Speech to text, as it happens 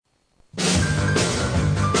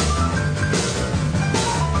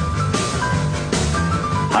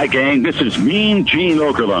Hi, gang. This is Mean Gene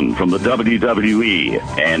Okerlund from the WWE,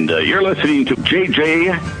 and you're listening to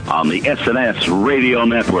JJ on the SNS Radio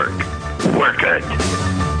Network. Work it.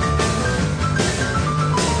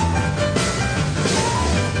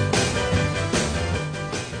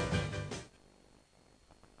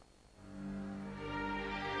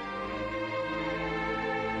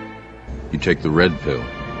 You take the red pill.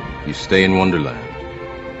 You stay in Wonderland.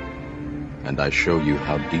 And I show you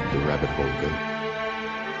how deep the rabbit hole goes.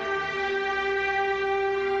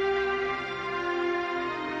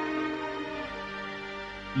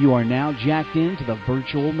 You are now jacked into the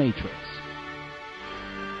virtual matrix.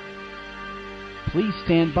 Please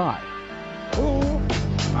stand by. Who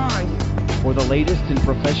are you? For the latest in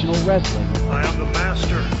professional wrestling. I am the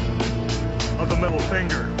master of the middle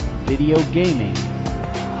finger. Video gaming.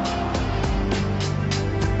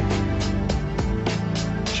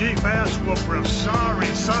 Chief ass whooper of sorry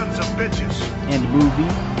sons of bitches. And movies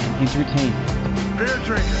and entertainment. Beer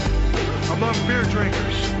drinker among beer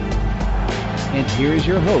drinkers. And here is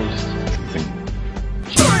your host. 3,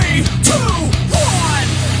 2, 1.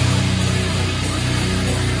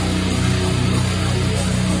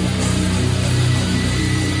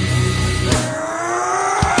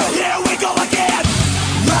 Here we go again.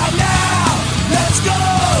 Right now, let's go.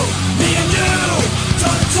 Me and you, toe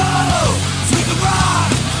to toe. So we can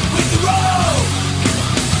rock, we can roll.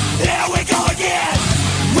 Here we go again.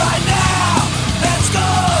 Right now, let's go.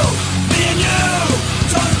 Me and you,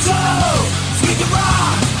 toe to toe. We can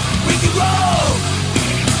rock, we can roll.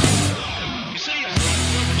 You see, I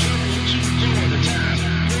run the trouble too low the time.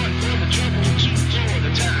 Run the trouble too low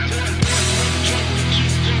the time. Run the trouble too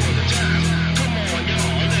low the time. Come on,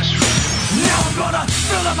 y'all, let's roll. Now I'm gonna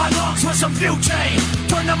fill up my lungs with some butane.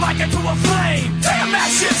 Turn the mic into a flame. Damn, that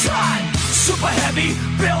shit's hot. Super heavy,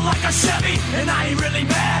 built like a Chevy, and I ain't really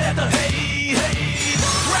mad at the hey.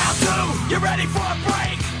 Round 2, you ready for a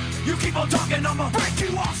break? You keep on talking, I'ma break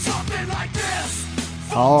you off something like this.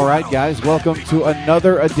 All right, guys, welcome to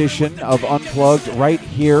another edition of Unplugged right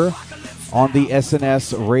here on the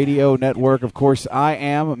SNS Radio Network. Of course, I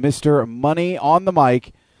am Mr. Money on the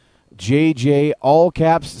mic, JJ, all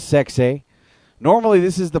caps, sexay. Normally,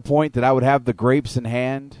 this is the point that I would have the grapes in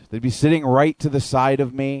hand. They'd be sitting right to the side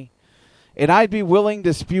of me, and I'd be willing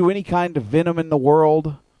to spew any kind of venom in the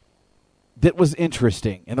world that was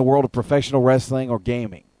interesting in the world of professional wrestling or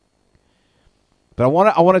gaming. But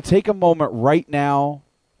I want to take a moment right now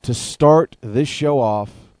to start this show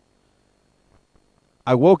off.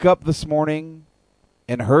 I woke up this morning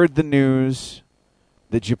and heard the news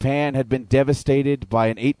that Japan had been devastated by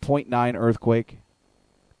an 8.9 earthquake.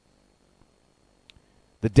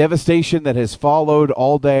 The devastation that has followed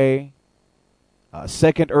all day. A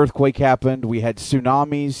second earthquake happened. We had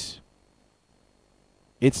tsunamis.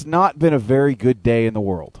 It's not been a very good day in the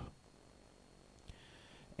world.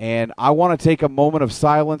 And I want to take a moment of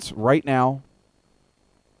silence right now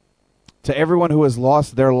to everyone who has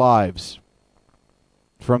lost their lives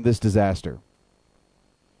from this disaster.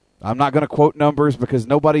 I'm not going to quote numbers because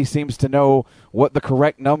nobody seems to know what the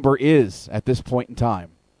correct number is at this point in time.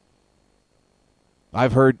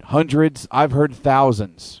 I've heard hundreds, I've heard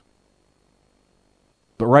thousands.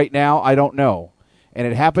 But right now, I don't know. And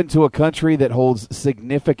it happened to a country that holds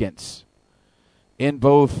significance in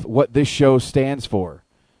both what this show stands for.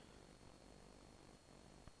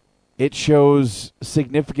 It shows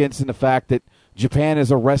significance in the fact that Japan is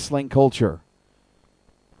a wrestling culture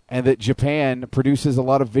and that Japan produces a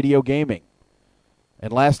lot of video gaming.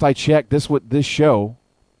 And last I checked, this is what this show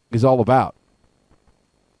is all about.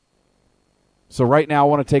 So right now I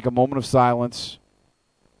want to take a moment of silence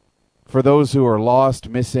for those who are lost,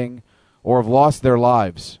 missing, or have lost their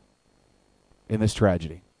lives in this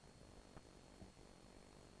tragedy.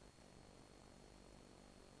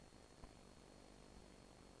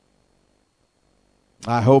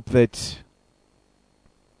 I hope that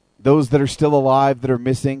those that are still alive, that are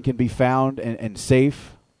missing, can be found and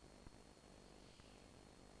safe.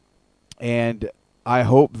 And I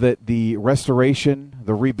hope that the restoration,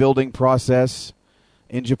 the rebuilding process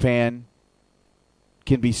in Japan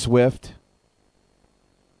can be swift.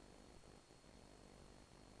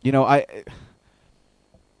 You know, I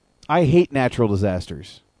hate natural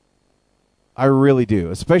disasters. I really do,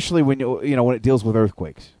 especially when when it deals with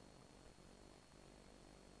earthquakes.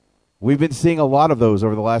 We've been seeing a lot of those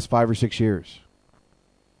over the last 5 or 6 years.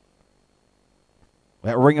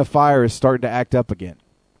 That ring of fire is starting to act up again.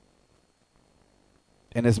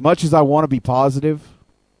 And as much as I want to be positive,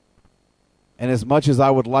 and as much as I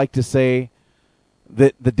would like to say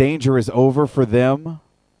that the danger is over for them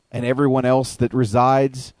and everyone else that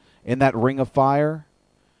resides in that ring of fire,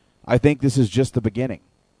 I think this is just the beginning.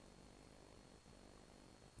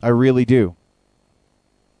 I really do.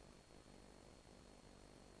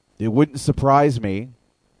 It wouldn't surprise me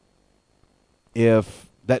if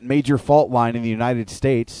that major fault line in the United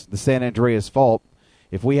States, the San Andreas Fault,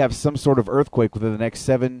 if we have some sort of earthquake within the next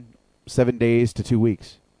 7 days to 2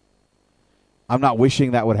 weeks. I'm not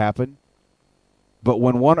wishing that would happen, but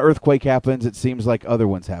when one earthquake happens, it seems like other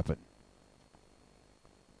ones happen.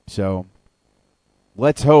 So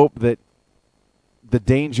let's hope that the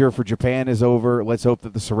danger for Japan is over. Let's hope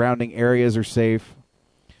that the surrounding areas are safe.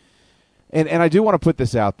 And I do want to put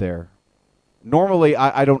this out there. Normally,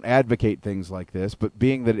 I don't advocate things like this, but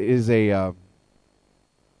being that it is a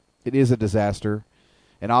disaster,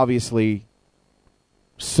 and obviously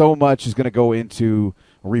so much is going to go into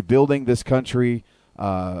rebuilding this country.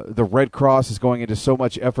 The Red Cross is going into so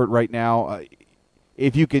much effort right now.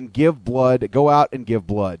 If you can give blood, go out and give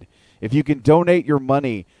blood. If you can donate your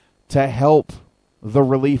money to help the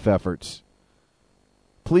relief efforts,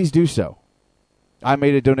 please do so. I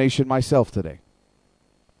made a donation myself today.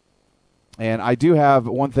 And I do have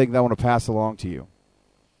one thing that I want to pass along to you.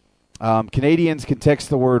 Canadians can text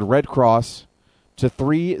the word Red Cross to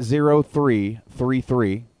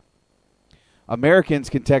 30333. Americans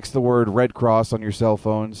can text the word Red Cross on your cell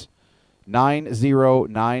phones,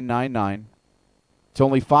 90999. It's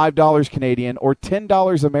only $5 Canadian or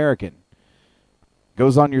 $10 American.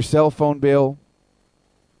 Goes on your cell phone bill.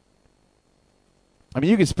 I mean,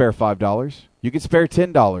 you can spare $5. You can spare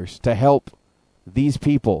 $10 to help these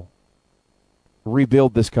people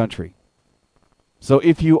rebuild this country. So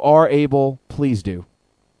if you are able, please do.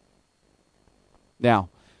 Now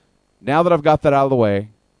that I've got that out of the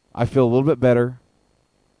way, I feel a little bit better.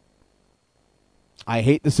 I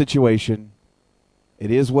hate the situation. It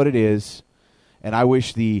is what it is. And I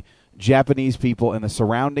wish the Japanese people and the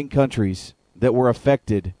surrounding countries that were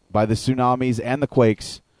affected by the tsunamis and the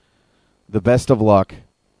quakes the best of luck.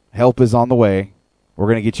 Help is on the way. We're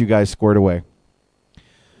going to get you guys squared away.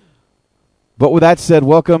 But with that said,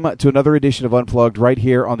 welcome to another edition of Unplugged right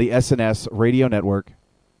here on the SNS Radio Network.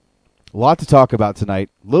 A lot to talk about tonight.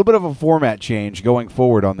 A little bit of a format change going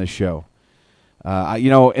forward on this show.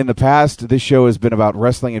 In the past, this show has been about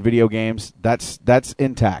wrestling and video games. That's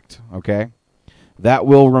intact, okay? That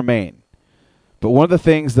will remain. But one of the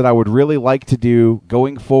things that I would really like to do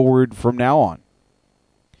going forward from now on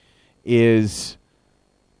is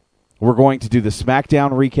we're going to do the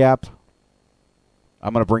Smackdown recap.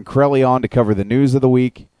 I'm going to bring Crelly on to cover the news of the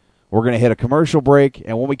week. We're going to hit a commercial break,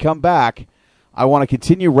 and when we come back, I want to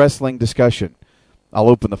continue wrestling discussion. I'll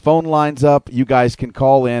open the phone lines up. You guys can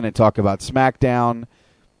call in and talk about Smackdown,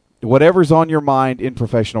 whatever's on your mind in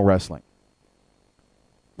professional wrestling.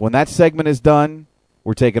 When that segment is done,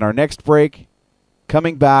 we're taking our next break.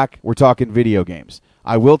 Coming back, we're talking video games.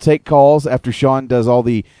 I will take calls after Sean does all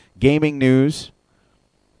the gaming news,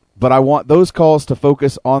 but I want those calls to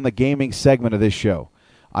focus on the gaming segment of this show.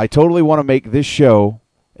 I totally want to make this show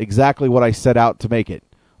exactly what I set out to make it,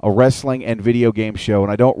 a wrestling and video game show,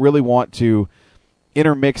 and I don't really want to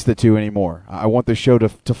intermix the two anymore. I want the show to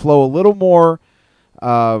flow a little more,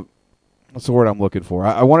 what's the word I'm looking for?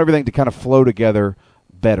 I want everything to kind of flow together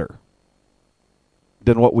better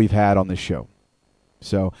than what we've had on this show.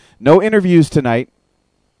 So, no interviews tonight,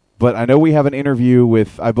 but I know we have an interview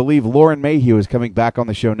with, I believe, Lauren Mayhew is coming back on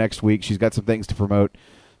the show next week. She's got some things to promote,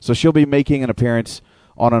 so she'll be making an appearance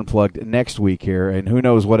on Unplugged next week here, and who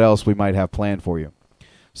knows what else we might have planned for you.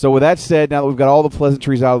 So with that said, now that we've got all the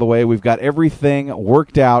pleasantries out of the way, we've got everything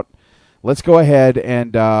worked out, let's go ahead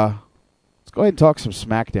and talk some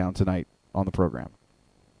Smackdown tonight on the program.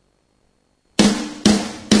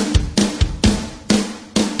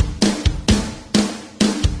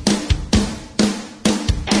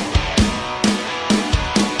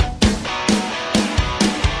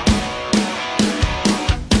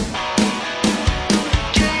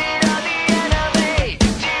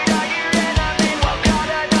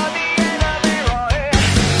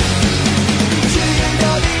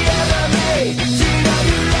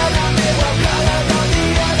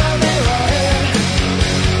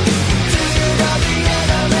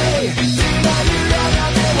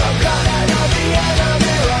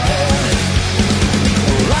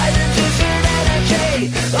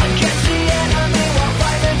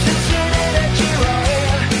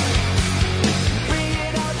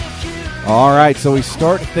 All right, so we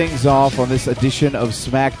start things off on this edition of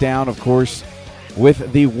Smackdown, of course,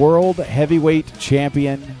 with the World Heavyweight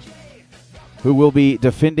Champion, who will be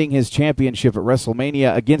defending his championship at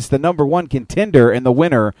WrestleMania against the number one contender and the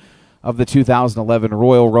winner of the 2011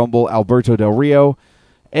 Royal Rumble, Alberto Del Rio.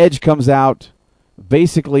 Edge comes out,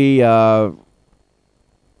 basically, for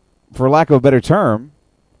lack of a better term,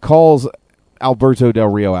 calls Alberto Del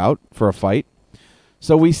Rio out for a fight.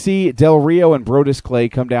 So we see Del Rio and Brodus Clay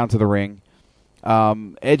come down to the ring.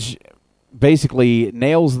 Edge basically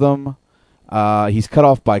nails them. He's cut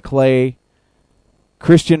off by Clay.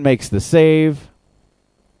 Christian makes the save.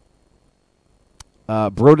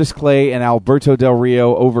 Brodus Clay and Alberto Del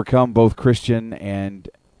Rio overcome both Christian and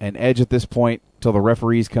Edge at this point until the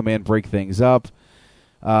referees come in, break things up.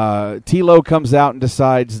 T-Lo comes out and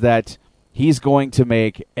decides that he's going to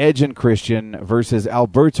make Edge and Christian versus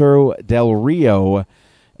Alberto Del Rio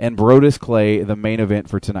and Brodus Clay the main event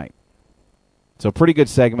for tonight. So pretty good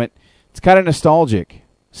segment. It's kind of nostalgic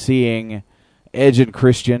seeing Edge and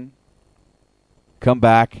Christian come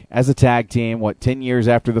back as a tag team, 10 years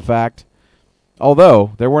after the fact?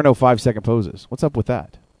 Although, there were no 5-second poses. What's up with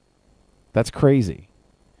that? That's crazy.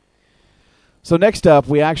 So next up,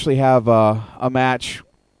 we actually have a match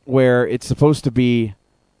where it's supposed to be,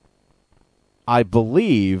 I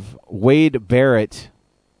believe, Wade Barrett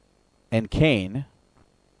and Kane.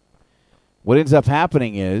 What ends up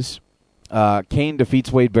happening is Kane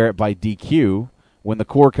defeats Wade Barrett by DQ when the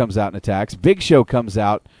Core comes out and attacks. Big Show comes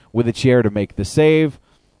out with a chair to make the save.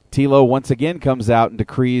 T-Lo once again comes out and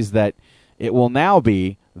decrees that it will now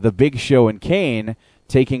be the Big Show and Kane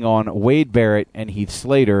taking on Wade Barrett and Heath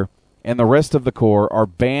Slater, and the rest of the Core are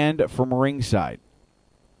banned from ringside.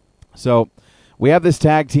 So we have this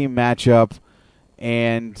tag team matchup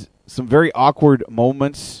and some very awkward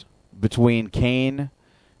moments between Kane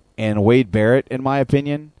and Wade Barrett, in my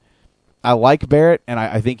opinion. I like Barrett, and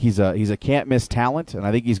I think he's a can't-miss talent, and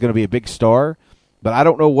I think he's going to be a big star. But I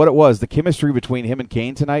don't know what it was. The chemistry between him and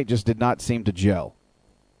Kane tonight just did not seem to gel.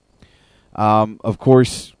 Of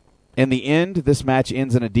course, in the end, this match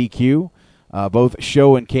ends in a DQ. Both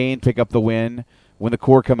Show and Kane pick up the win when the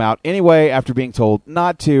Core come out. Anyway, after being told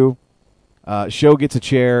not to, Show gets a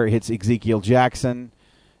chair, hits Ezekiel Jackson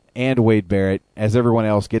and Wade Barrett, as everyone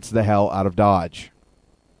else gets the hell out of Dodge.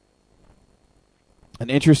 An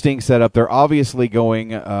interesting setup. They're obviously going,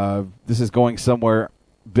 this is going somewhere,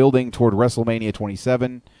 building toward WrestleMania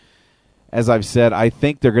 27. As I've said, I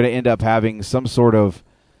think they're going to end up having some sort of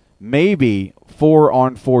maybe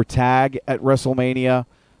 4-on-4 tag at WrestleMania.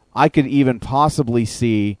 I could even possibly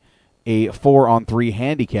see a 4-on-3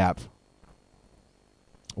 handicap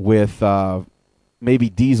with maybe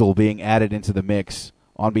Diesel being added into the mix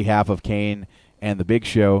on behalf of Kane and the Big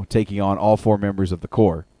Show, taking on all 4 members of the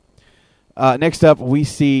Core. Next up, we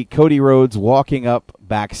see Cody Rhodes walking up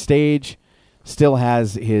backstage. Still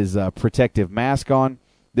has his protective mask on.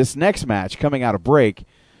 This next match, coming out of break,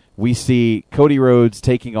 we see Cody Rhodes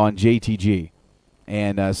taking on JTG.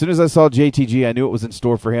 And as soon as I saw JTG, I knew it was in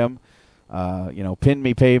store for him. Pin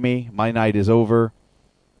me, pay me. My night is over.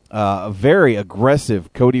 A very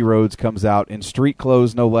aggressive Cody Rhodes comes out in street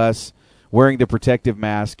clothes, no less, wearing the protective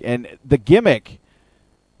mask. And the gimmick,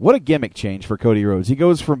 what a gimmick change for Cody Rhodes. He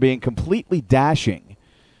goes from being completely dashing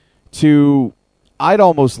to, I'd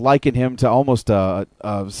almost liken him to almost a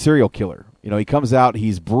serial killer. He comes out,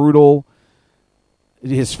 he's brutal.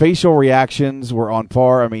 His facial reactions were on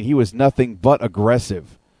par. I mean, he was nothing but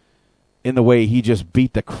aggressive in the way he just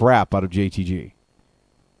beat the crap out of JTG.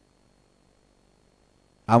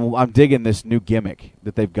 I'm digging this new gimmick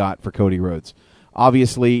that they've got for Cody Rhodes.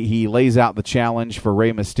 Obviously, he lays out the challenge for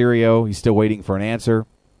Rey Mysterio. He's still waiting for an answer.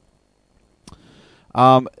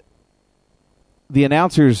 The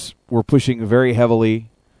announcers were pushing very heavily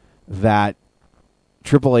that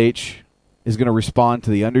Triple H is going to respond to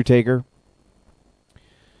The Undertaker.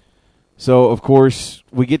 So, of course,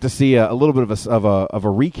 we get to see a little bit of a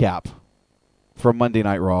recap from Monday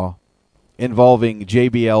Night Raw involving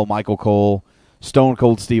JBL, Michael Cole, Stone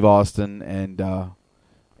Cold Steve Austin, and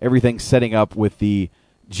everything setting up with the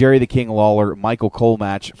Jerry the King Lawler, Michael Cole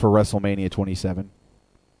match for WrestleMania 27.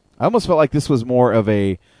 I almost felt like this was more of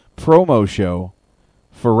a promo show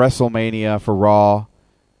for WrestleMania, for Raw,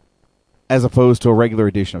 as opposed to a regular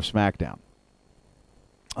edition of SmackDown.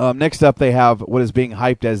 Next up, they have what is being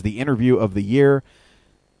hyped as the interview of the year.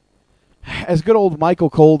 As good old Michael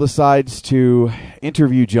Cole decides to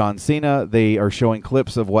interview John Cena, they are showing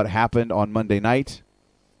clips of what happened on Monday night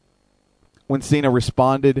when Cena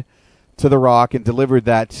responded to The Rock and delivered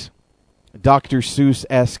that Dr.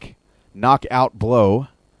 Seuss-esque knockout blow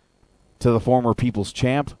to the former People's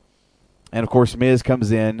Champ. And, of course, Miz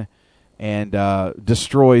comes in and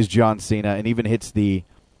destroys John Cena and even hits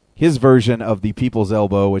his version of the People's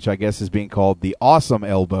Elbow, which I guess is being called the Awesome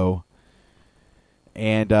Elbow.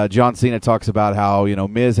 And John Cena talks about how,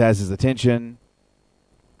 Miz has his attention,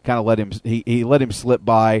 kind of he let him slip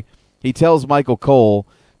by. He tells Michael Cole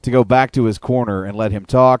to go back to his corner and let him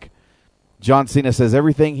talk. John Cena says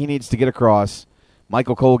everything he needs to get across.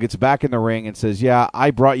 Michael Cole gets back in the ring and says, yeah,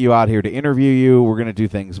 I brought you out here to interview you. We're going to do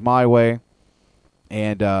things my way.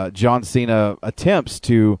 And John Cena attempts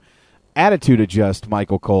to attitude adjust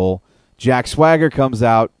Michael Cole. Jack Swagger comes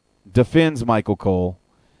out, defends Michael Cole,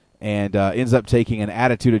 and ends up taking an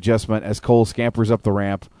attitude adjustment as Cole scampers up the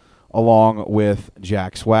ramp along with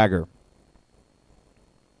Jack Swagger.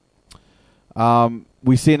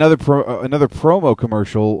 We see another promo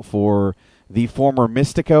commercial for the former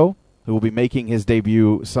Mystico, who will be making his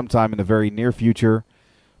debut sometime in the very near future,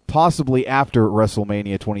 possibly after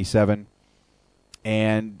WrestleMania 27.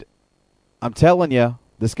 And I'm telling you,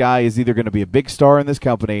 this guy is either going to be a big star in this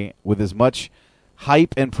company with as much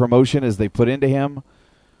hype and promotion as they put into him,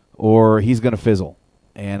 or he's going to fizzle.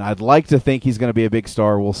 And I'd like to think he's going to be a big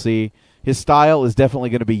star. We'll see. His style is definitely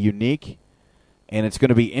going to be unique, and it's going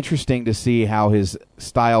to be interesting to see how his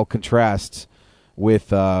style contrasts with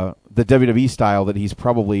the WWE style that he's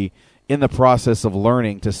probably in the process of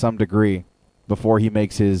learning to some degree before he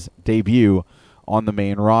makes his debut on the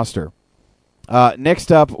main roster.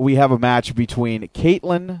 Next up, we have a match between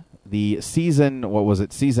Caitlyn, the season 3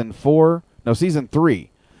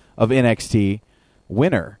 of NXT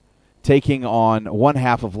winner, taking on one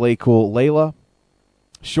half of Laycool, Layla.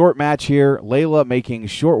 Short match here, Layla making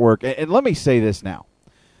short work. And let me say this now.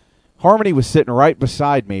 Harmony was sitting right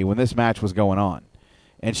beside me when this match was going on,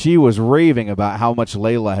 and she was raving about how much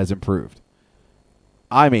Layla has improved.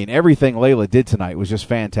 I mean, everything Layla did tonight was just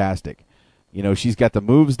fantastic. You know, she's got the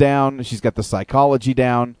moves down. She's got the psychology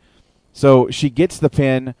down. So she gets the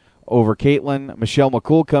pin over Caitlyn. Michelle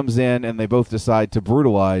McCool comes in, and they both decide to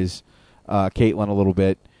brutalize Caitlyn a little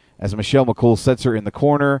bit as Michelle McCool sets her in the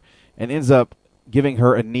corner and ends up giving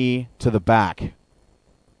her a knee to the back.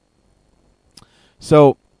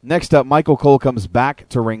 So next up, Michael Cole comes back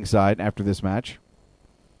to ringside after this match.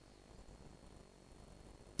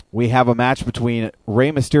 We have a match between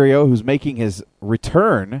Rey Mysterio, who's making his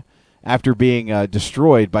return after being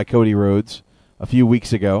destroyed by Cody Rhodes a few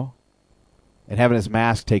weeks ago and having his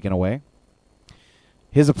mask taken away.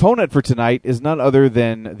 His opponent for tonight is none other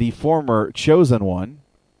than the former Chosen One,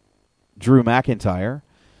 Drew McIntyre,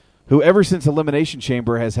 who ever since Elimination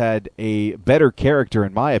Chamber has had a better character,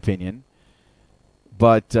 in my opinion.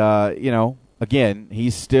 But, again,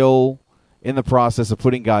 he's still in the process of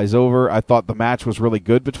putting guys over. I thought the match was really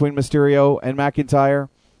good between Mysterio and McIntyre.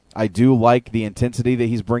 I do like the intensity that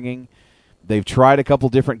he's bringing. They've tried a couple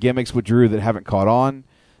different gimmicks with Drew that haven't caught on,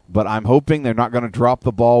 but I'm hoping they're not going to drop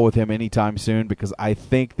the ball with him anytime soon, because I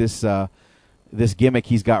think this gimmick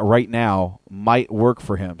he's got right now might work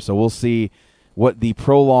for him. So we'll see what the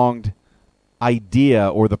prolonged idea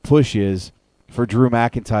or the push is for Drew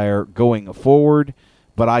McIntyre going forward,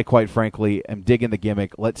 but I quite frankly am digging the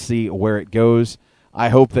gimmick. Let's see where it goes. I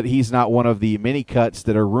hope that he's not one of the mini cuts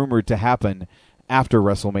that are rumored to happen after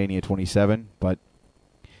WrestleMania 27, but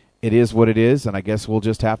it is what it is, and I guess we'll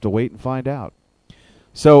just have to wait and find out.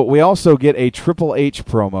 So we also get a Triple H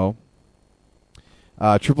promo.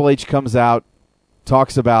 Triple H comes out,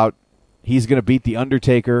 talks about he's going to beat The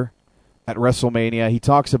Undertaker at WrestleMania. He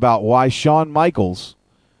talks about why Shawn Michaels,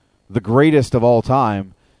 the greatest of all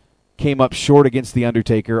time, came up short against The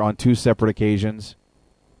Undertaker on 2 separate occasions.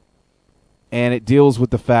 And it deals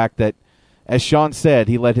with the fact that, as Shawn said,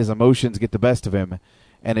 he let his emotions get the best of him.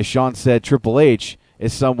 And as Shawn said, Triple H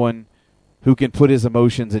is someone who can put his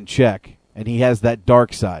emotions in check. And he has that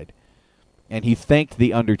dark side. And he thanked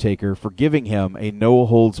The Undertaker for giving him a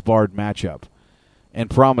no-holds-barred matchup and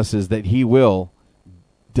promises that he will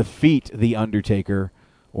defeat The Undertaker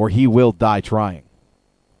or he will die trying.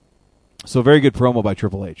 So very good promo by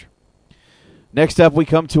Triple H. Next up, we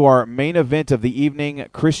come to our main event of the evening,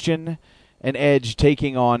 Christian and Edge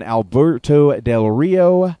taking on Alberto Del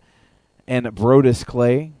Rio and Brodus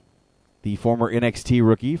Clay, the former NXT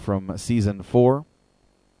rookie from Season 4.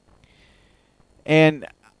 And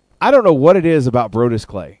I don't know what it is about Brodus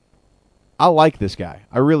Clay. I like this guy.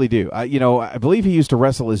 I really do. I believe he used to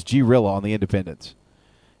wrestle as G-Rilla on the Independents.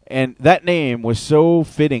 And that name was so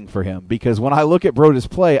fitting for him because when I look at Brodus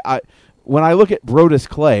Clay,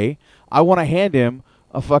 I want to hand him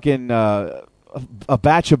a fucking a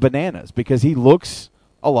batch of bananas because he looks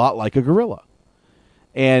a lot like a gorilla.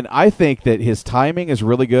 And I think that his timing is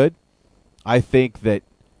really good. I think that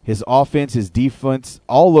his offense, his defense,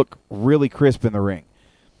 all look really crisp in the ring.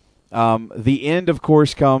 The end, of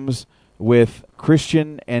course, comes with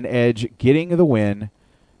Christian and Edge getting the win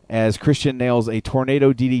as Christian nails a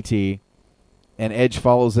tornado DDT and Edge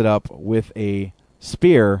follows it up with a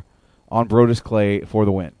spear on Brodus Clay for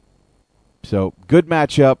the win. So, good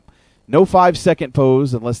matchup. No 5-second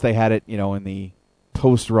pose unless they had it, in the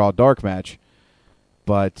post-Raw Dark match.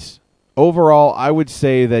 But overall, I would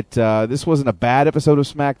say that this wasn't a bad episode of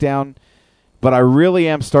SmackDown, but I really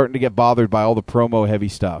am starting to get bothered by all the promo-heavy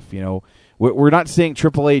stuff. You know, we're not seeing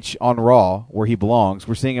Triple H on Raw where he belongs.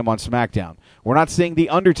 We're seeing him on SmackDown. We're not seeing The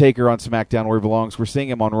Undertaker on SmackDown where he belongs. We're seeing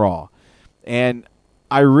him on Raw. And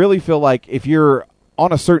I really feel like if you're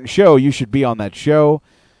on a certain show, you should be on that show.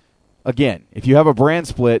 Again, if you have a brand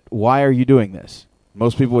split, why are you doing this?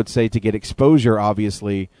 Most people would say to get exposure,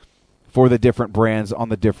 obviously, for the different brands on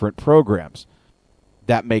the different programs.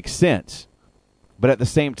 That makes sense. But at the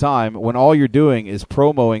same time, when all you're doing is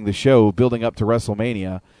promoting the show, building up to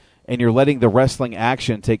WrestleMania, and you're letting the wrestling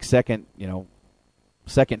action take second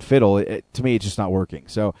fiddle, to me, it's just not working.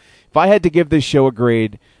 So if I had to give this show a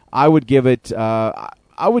grade, I would give it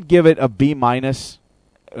a B-,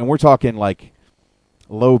 and we're talking like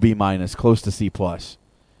low B-, close to C+.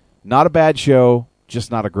 Not a bad show,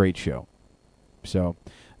 just not a great show. So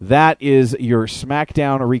that is your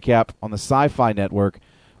SmackDown recap on the Sci-Fi Network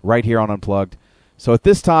right here on Unplugged. So at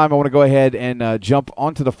this time, I want to go ahead and jump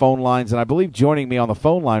onto the phone lines. And I believe joining me on the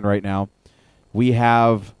phone line right now, we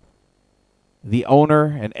have the owner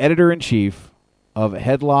and editor-in-chief of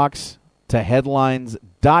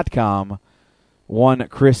HeadlocksToHeadlines.com, one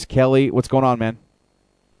Chris Kelly. What's going on, man?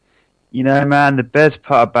 You know, man, the best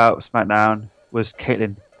part about SmackDown was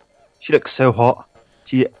Caitlyn. She looked so hot.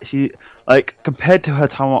 She like, compared to her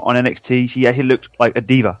time on NXT, she actually looked like a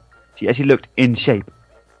diva. She actually looked in shape.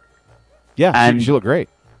 Yeah, and she looked great.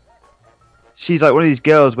 She's like one of these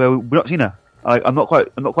girls where we've not seen her. Like, I'm not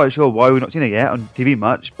quite sure why we've not seen her yet on TV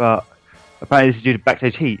much, but apparently this is due to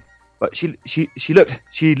backstage heat. But she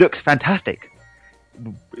looks fantastic.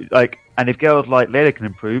 Like, and if girls like Layla can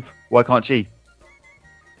improve, why can't she?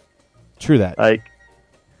 True that. Like,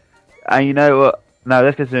 and you know what? Now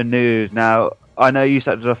let's get to the news. Now I know you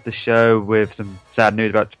started off the show with some sad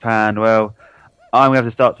news about Japan. Well, I'm going to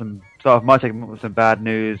have to start off my segment with some bad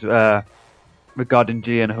news regarding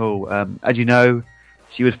Jillian Hall. As you know,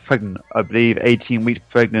 she was pregnant, I believe 18 weeks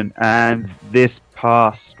pregnant, and this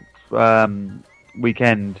past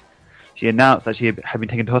weekend she announced that she had been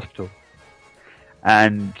taken to hospital,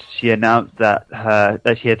 and she announced that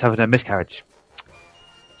she had suffered a miscarriage.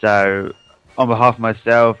 So, on behalf of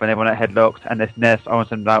myself and everyone at Headlocked and SNS, I want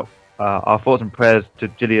to send out our thoughts and prayers to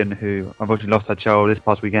Jillian, who unfortunately lost her child this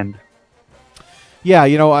past weekend. Yeah,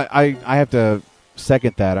 you know, I have to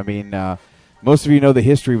second that. I mean, most of you know the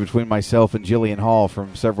history between myself and Jillian Hall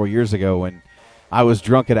from several years ago when I was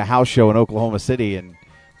drunk at a house show in Oklahoma City and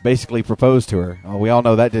basically proposed to her. We all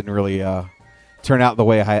know that didn't really turn out the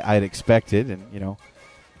way I had expected, and, you know,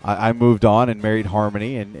 I moved on and married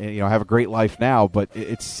Harmony and you know, have a great life now, but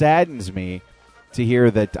it saddens me to hear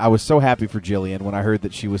that. I was so happy for Jillian when I heard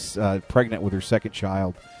that she was pregnant with her second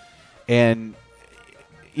child. And,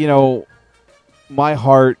 you know, my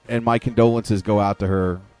heart and my condolences go out to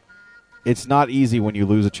her. It's not easy when you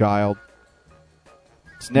lose a child.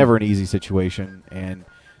 It's never an easy situation, and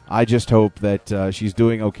I just hope that she's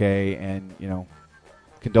doing okay, and, you know,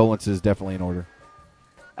 condolences definitely in order.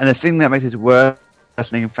 And the thing that makes it worse,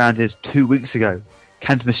 I found is 2 weeks ago,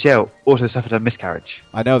 Candice Michelle also suffered a miscarriage.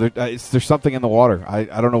 I know there's something in the water. I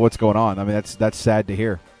don't know what's going on. I mean, that's sad to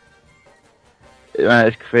hear.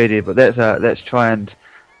 It's crazy, but let's try and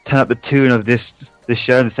turn up the tune of this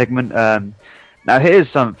show and the segment. Now,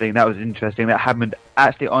 here's something that was interesting that happened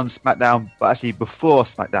actually on SmackDown, but actually before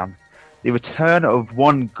SmackDown. The return of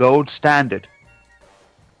one gold standard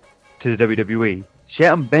to the WWE.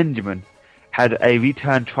 Shelton Benjamin had a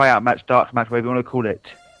return tryout match, dark match, whatever you want to call it,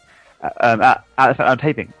 at the SmackDown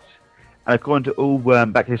tapings. And according to all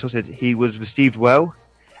backstage sources, he was received well,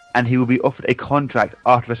 and he will be offered a contract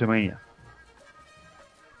after WrestleMania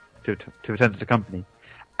to return to the company.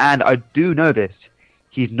 And I do know this.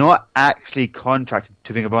 He's not actually contracted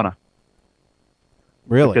to Ring of Honor.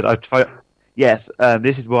 Really? Yes,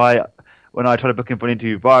 this is why when I tried to book him for an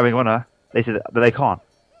interview via Ring of Honor, they said that they can't.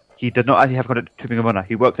 He does not actually have a contract to Ring of Honor.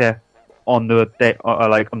 He worked there on the day,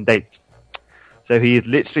 on dates. So he is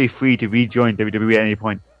literally free to rejoin WWE at any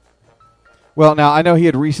point. Well, now, I know he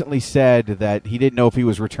had recently said that he didn't know if he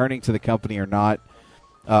was returning to the company or not.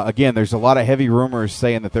 Again, there's a lot of heavy rumors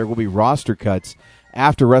saying that there will be roster cuts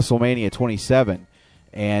after WrestleMania 27.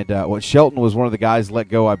 And Shelton was one of the guys let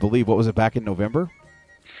go, I believe. What was it, back in November?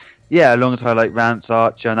 Yeah, alongside like Rance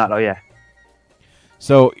Archer and that, yeah.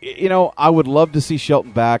 So, you know, I would love to see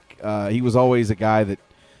Shelton back. He was always a guy that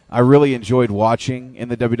I really enjoyed watching in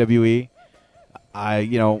the WWE. I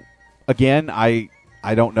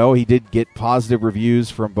don't know. He did get positive reviews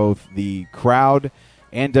from both the crowd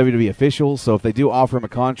and WWE officials. So if they do offer him a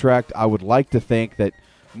contract, I would like to think that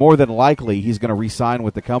more than likely he's going to re-sign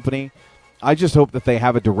with the company. I just hope that they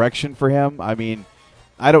have a direction for him. I mean,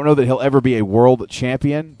 I don't know that he'll ever be a world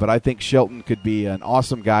champion, but I think Shelton could be an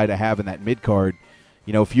awesome guy to have in that mid-card,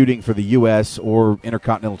 feuding for the U.S. or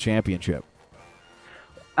Intercontinental Championship.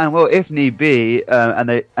 And, well, if need be, and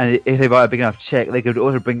if they write a big enough check, they could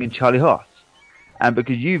also bring in Charlie Haas. And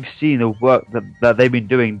because you've seen the work that they've been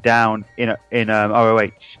doing down in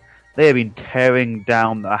ROH, they have been tearing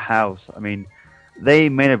down the house. I mean, they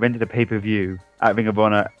main evented a pay-per-view at Ring of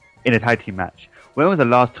Honor in a tag team match. When was the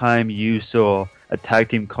last time you saw a tag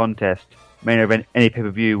team contest main event any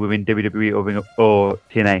pay-per-view within WWE or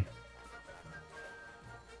TNA?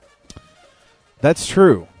 That's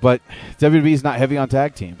true, but WWE's not heavy on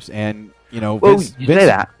tag teams, and Vince say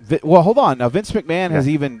that. Well, hold on. Now, Vince McMahon has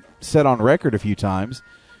even said on record a few times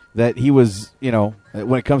that he was,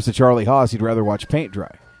 when it comes to Charlie Haas, he'd rather watch paint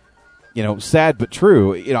dry. Sad but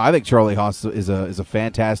true. I think Charlie Haas is a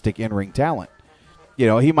fantastic in-ring talent.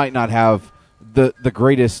 He might not have the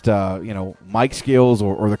greatest, mic skills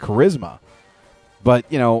or the charisma, but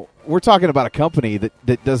we're talking about a company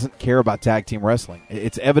that doesn't care about tag team wrestling.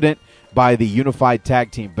 It's evident by the unified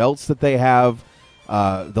tag team belts that they have,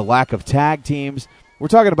 the lack of tag teams. We're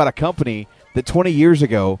talking about a company that 20 years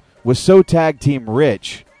ago was so tag team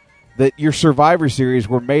rich that your Survivor Series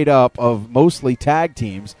were made up of mostly tag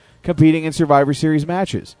teams competing in Survivor Series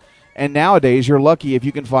matches. And nowadays, you're lucky if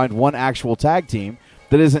you can find one actual tag team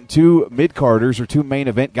that isn't two mid-carders or two main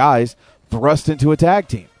event guys thrust into a tag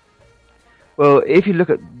team. Well, if you look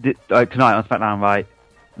at tonight on SmackDown, right,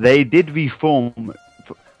 they did reform,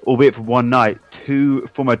 albeit for one night, two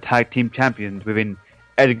former tag team champions within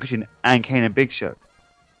Edge and Christian and Kane and Big Show.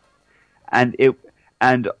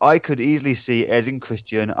 And I could easily see Edge and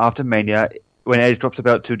Christian after Mania, when Edge drops the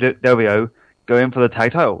belt to Del Rio, going for the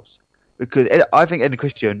tag titles. Because I think Edge and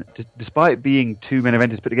Christian, despite being two main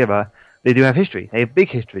eventers put together, they do have history. They have big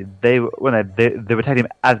history. They were tag team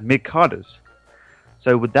as mid-carders.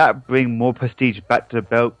 So would that bring more prestige back to the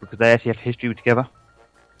belt because they actually have history together?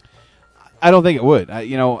 I don't think it would. I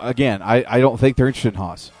don't think they're interested in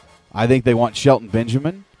Haas. I think they want Shelton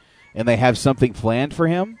Benjamin, and they have something planned for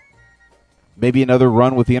him. Maybe another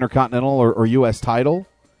run with the Intercontinental or U.S. title.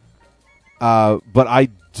 But I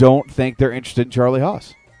don't think they're interested in Charlie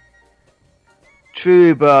Haas.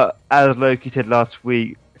 True, but as Loki said last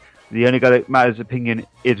week, the only guy that matters opinion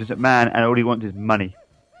is Vince McMahon, and all he wants is money.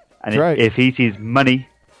 And if he sees money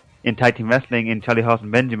in tag team wrestling in Charlie Haas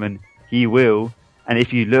and Benjamin, he will. And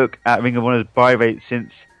if you look at Ring of Honor's buy rate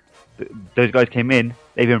since those guys came in,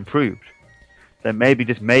 they've improved. So maybe,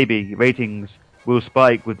 just maybe, ratings will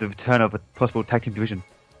spike with the return of a possible tag team division.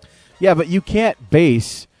 Yeah, but you can't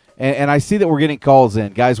base, and I see that we're getting calls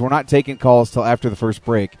in. Guys, we're not taking calls till after the first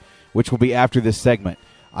break, which will be after this segment.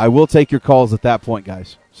 I will take your calls at that point,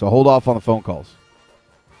 guys. So hold off on the phone calls.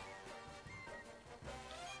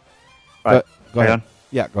 Right. Go ahead.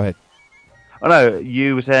 Yeah, go ahead. Oh, no,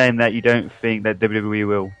 you were saying that you don't think that WWE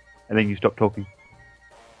will, and then you stopped talking.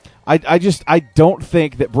 I don't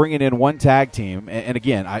think that bringing in one tag team, and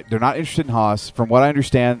again, they're not interested in Haas. From what I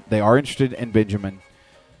understand, they are interested in Benjamin.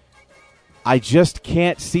 I just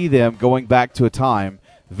can't see them going back to a time.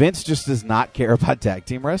 Vince just does not care about tag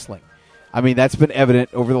team wrestling. I mean, that's been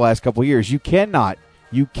evident over the last couple of years. You cannot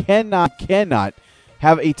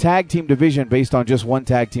have a tag team division based on just one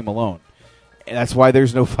tag team alone. And that's why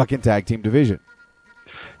there's no fucking tag team division.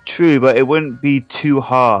 True, but it wouldn't be too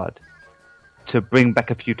hard to bring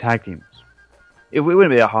back a few tag teams. It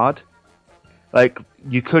wouldn't be that hard. Like,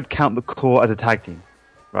 you could count the Core as a tag team,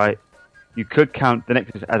 right? You could count the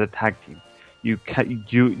Nexus as a tag team. You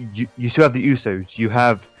still have the Usos.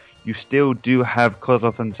 You still do have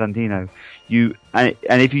Kozlov and Santino. And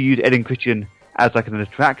if you use Ed and Christian as like an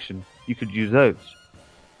attraction, you could use those.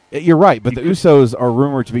 You're right, but the Usos are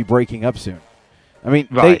rumored to be breaking up soon. I mean,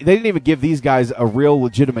 right. They didn't even give these guys a real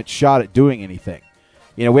legitimate shot at doing anything.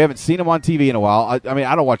 You know, we haven't seen them on TV in a while. I mean,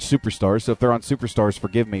 I don't watch Superstars, so if they're on Superstars,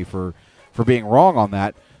 forgive me for being wrong on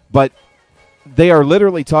that. But they are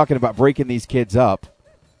literally talking about breaking these kids up.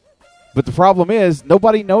 But the problem is,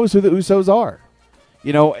 nobody knows who the Usos are.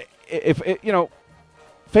 You know, if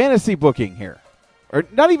fantasy booking here. Or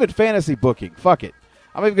not even fantasy booking. Fuck it.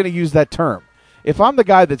 I'm even going to use that term. If I'm the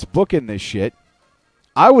guy that's booking this shit,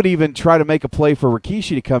 I would even try to make a play for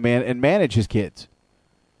Rikishi to come in and manage his kids.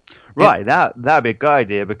 Right, that'd be a good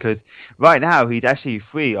idea, because right now he's actually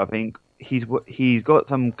free. I think he's got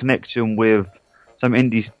some connection with some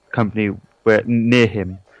indie company near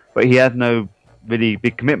him, but he has no really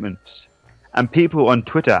big commitments. And people on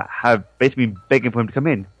Twitter have basically been begging for him to come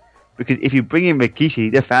in, because if you bring in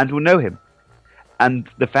Rikishi, the fans will know him, and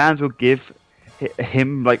the fans will give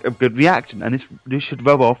him like a good reaction, and this should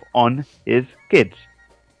rub off on his kids.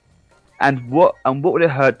 And what would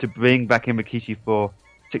it hurt to bring back in Rikishi for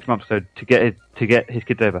 6 months or so to get his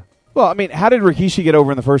kids over? Well, I mean, how did Rikishi get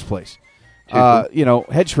over in the first place? Head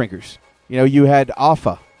shrinkers. You had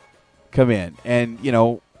Alpha come in and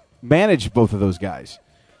manage both of those guys.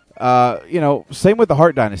 Same with the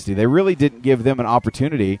Hart Dynasty. They really didn't give them an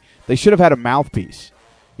opportunity. They should have had a mouthpiece.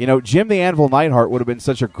 Jim the Anvil Neidhart would have been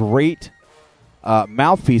such a great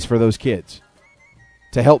mouthpiece for those kids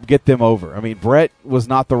to help get them over. I mean, Brett was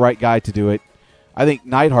not the right guy to do it. I think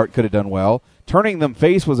Neidhart could have done well. Turning them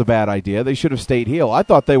face was a bad idea. They should have stayed heel. I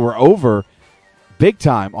thought they were over big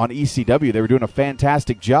time on ECW. They were doing a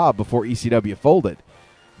fantastic job before ECW folded.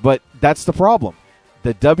 But that's the problem.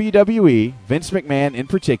 The WWE, Vince McMahon in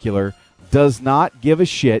particular, does not give a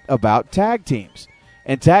shit about tag teams.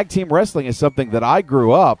 And tag team wrestling is something that I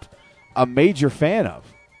grew up a major fan of.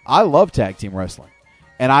 I love tag team wrestling.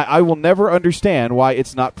 And I will never understand why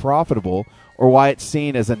it's not profitable or why it's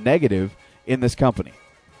seen as a negative in this company.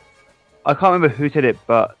 I can't remember who said it,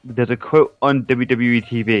 but there's a quote on WWE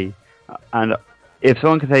TV, and if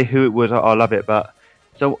someone can say who it was, I'll love it. But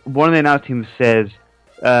so one of the announce teams says,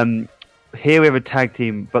 here we have a tag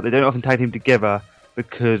team, but they don't often tag team together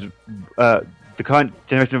because the current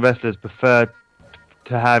generation of wrestlers prefer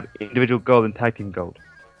to have individual gold and tag team gold.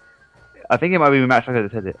 I think it might be Matt Striker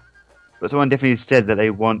that said it, but someone definitely said that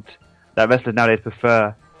they want that wrestlers nowadays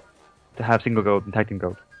prefer to have single gold and tag team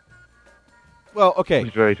gold. Well, okay. Which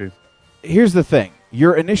is very true. Here's the thing.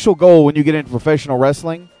 Your initial goal when you get into professional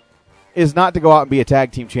wrestling is not to go out and be a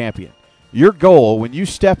tag team champion. Your goal when you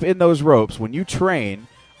step in those ropes, when you train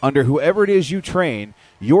under whoever it is you train,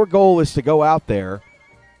 your goal is to go out there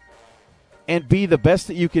and be the best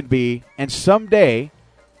that you can be and someday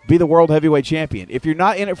be the world heavyweight champion. If you're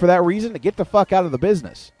not in it for that reason, get the fuck out of the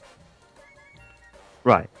business.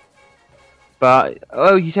 Right. But,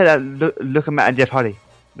 you said that, look at Matt and Jeff Hardy.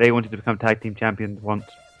 They wanted to become tag team champions once.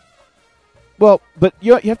 Well, but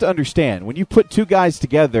you have to understand, when you put two guys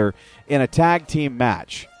together in a tag team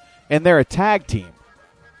match, and they're a tag team,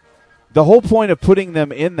 the whole point of putting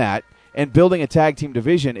them in that and building a tag team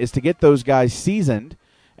division is to get those guys seasoned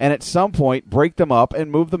and at some point break them up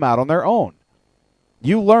and move them out on their own.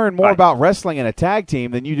 You learn more about wrestling in a tag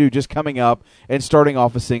team than you do just coming up and starting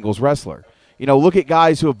off a singles wrestler. Look at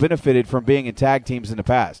guys who have benefited from being in tag teams in the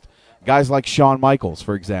past. Guys like Shawn Michaels,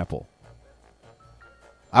 for example.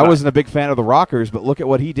 I wasn't a big fan of the Rockers, but look at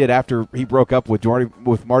what he did after he broke up with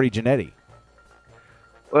Marty Jannetty.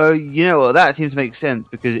 Well, that seems to make sense,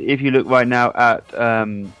 because if you look right now at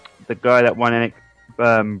the guy that won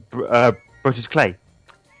Brutus Clay,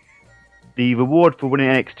 the reward for winning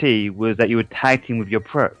NXT was that you would tag team with your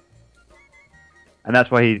pro, and that's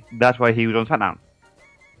why he was on SmackDown.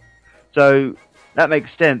 So that makes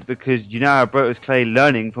sense, because Brutus Clay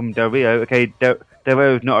learning from Del Rio. Okay, Del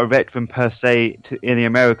Rio is not a veteran per se in the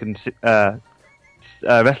American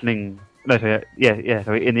wrestling. No,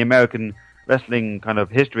 sorry, in the American wrestling kind of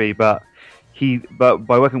history, but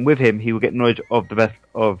by working with him, he will get knowledge of the rest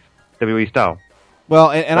of WWE style.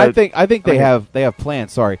 Well, and I think they have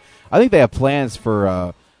plans. Sorry, I think they have plans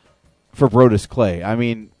for Brodus Clay. I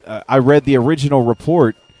mean, I read the original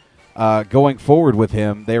report going forward with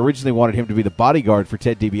him. They originally wanted him to be the bodyguard for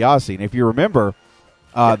Ted DiBiase, and if you remember,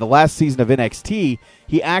 the last season of NXT,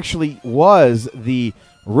 he actually was the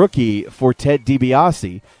rookie for Ted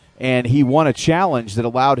DiBiase, and he won a challenge that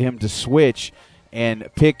allowed him to switch and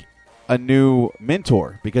pick a new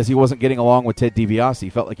mentor because he wasn't getting along with Ted DiBiase. He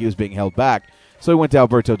felt like he was being held back, so he went to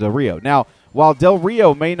Alberto Del Rio. Now, while Del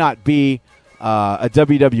Rio may not be a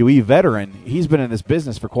WWE veteran, he's been in this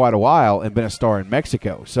business for quite a while and been a star in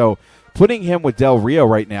Mexico. So putting him with Del Rio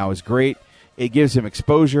right now is great. It gives him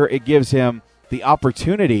exposure. It gives him the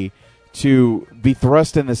opportunity to be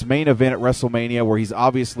thrust in this main event at WrestleMania, where he's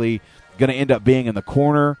obviously going to end up being in the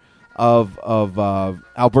corner of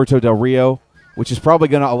Alberto Del Rio, which is probably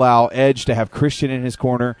going to allow Edge to have Christian in his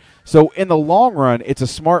corner. So in the long run, it's a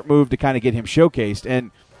smart move to kind of get him showcased.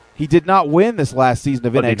 And he did not win this last season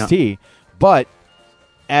of NXT, but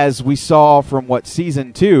as we saw from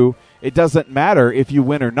season 2, it doesn't matter if you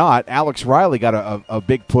win or not. Alex Riley got a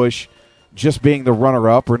big push just being the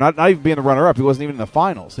runner-up, or not even being the runner-up. He wasn't even in the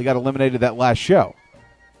finals. He got eliminated that last show.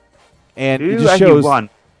 And Who it just actually shows. Won?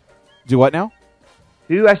 Do what now?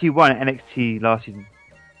 Who actually won NXT last season?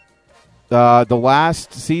 The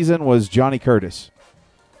last season was Johnny Curtis.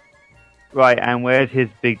 Right, and where's his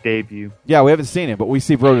big debut? Yeah, we haven't seen him, but we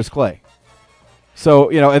see Brodus Clay. So,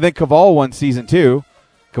 and then Caval won season 2.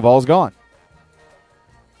 Caval's gone.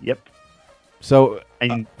 Yep. So,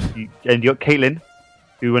 and you got Caitlyn.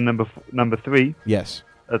 who were number 3, Yes.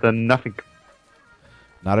 have done nothing.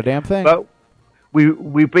 Not a damn thing. But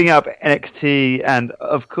we bring up NXT, and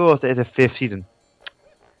of course it's a 5th season.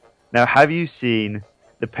 Now, have you seen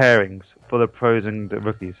the pairings for the pros and the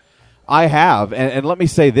rookies? I have, and let me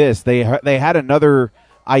say this: they had another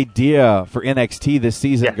idea for NXT this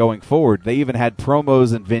season going forward. They even had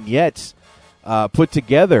promos and vignettes put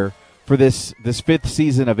together for this 5th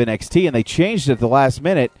season of NXT, and they changed it at the last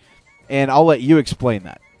minute. And I'll let you explain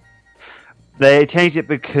that. They changed it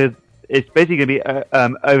because it's basically going to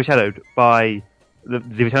be overshadowed by the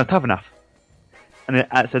return of Tough Enough. And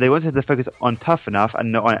so they wanted to focus on Tough Enough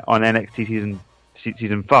and not on NXT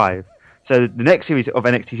season 5. So the next series of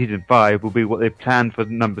NXT season 5 will be what they planned for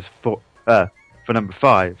number 5.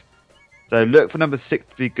 So look for number 6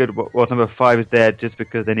 to be good, while number 5 is there just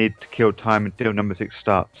because they need to kill time until number 6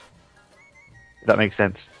 starts. If that makes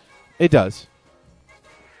sense. It does.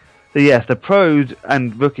 So yes, the pros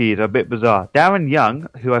and rookies are a bit bizarre. Darren Young,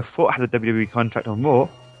 who I thought had a WWE contract on Raw,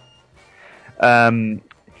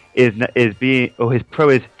 his pro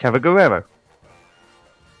is Chavo Guerrero.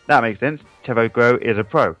 That makes sense. Chavo Guerrero is a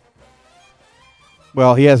pro.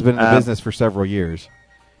 Well, he has been in the business for several years.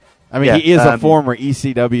 I mean, he is a former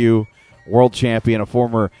ECW World Champion, a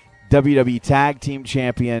former WWE Tag Team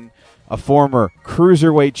Champion, a former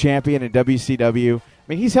Cruiserweight Champion in WCW. I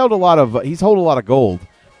mean, he's held a lot of gold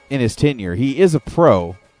in his tenure. He is a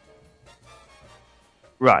pro.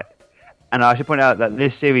 Right. And I should point out that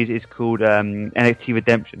this series is called NXT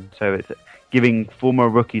Redemption, so it's giving former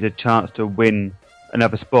rookies a chance to win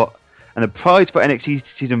another spot. And the prize for NXT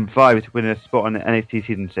Season 5 is to win a spot on NXT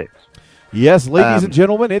Season 6. Yes, ladies and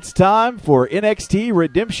gentlemen, it's time for NXT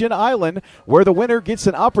Redemption Island, where the winner gets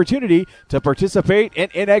an opportunity to participate in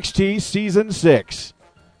NXT Season 6.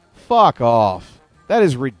 Fuck off. That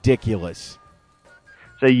is ridiculous.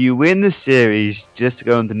 So you win the series just to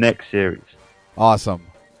go on to the next series. Awesome.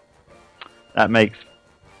 That makes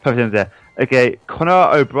perfect sense there. Okay,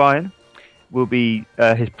 Conor O'Brien will be,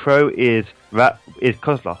 his pro is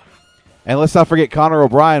Kozlov. And let's not forget Conor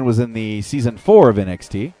O'Brien was in the Season 4 of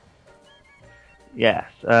NXT. Yes.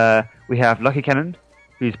 We have Lucky Cannon,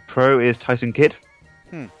 whose pro is Tyson Kidd.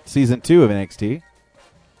 Season 2 of NXT.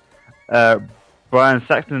 Brian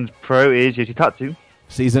Saxton's pro is Yoshitatsu.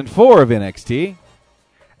 Season 4 of NXT.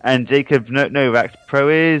 And Jacob Novak's pro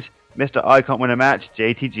is Mr. I Can't Win a Match,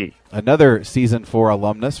 JTG. Another Season 4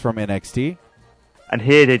 alumnus from NXT. And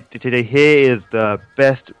here is the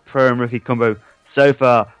best pro and rookie combo so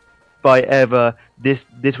far by ever. This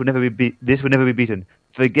will never be beaten.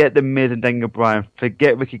 Forget the Miz and Daniel Bryan.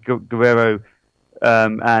 Forget Ricky Guerrero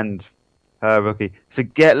and rookie.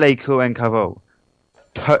 Forget Leiko and Caro.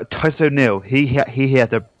 Titus O'Neil. He has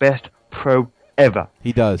the best pro ever.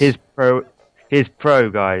 He does. His pro,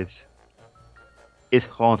 guys, is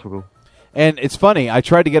horrible. And it's funny, I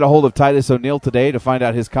tried to get a hold of Titus O'Neil today to find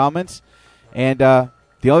out his comments, and the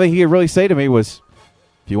only thing he could really say to me was,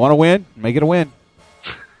 if you want to win, make it a win.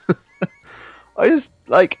 I just,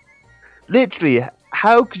 literally,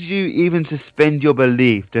 how could you even suspend your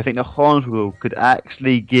belief to think that Hornswoggle could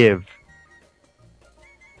actually give,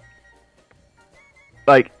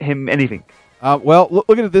 him anything? Well, look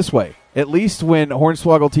at it this way. At least when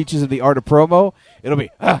Hornswoggle teaches him the art of promo, it'll be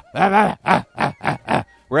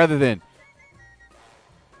rather than,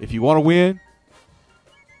 if you want to win,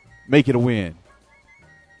 make it a win.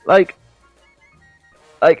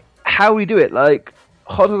 How we do it?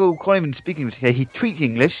 Hornswoggle can't even speak English. He tweets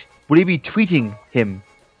English. Would he be tweeting him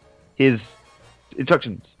his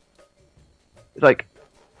instructions? It's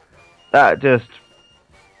that just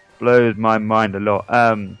blows my mind a lot.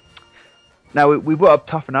 Now we brought up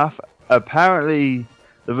Tough Enough. Apparently,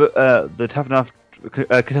 the Tough Enough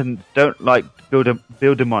contestants don't like Bill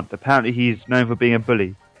DeMont. Apparently, he's known for being a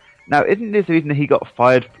bully. Now, isn't this the reason that he got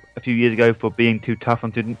fired a few years ago for being too tough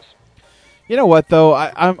on students? You know what, though?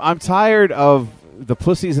 I'm tired of the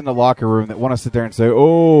pussies in the locker room that want to sit there and say,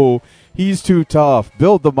 "Oh, he's too tough."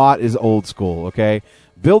 Bill DeMott is old school. Okay,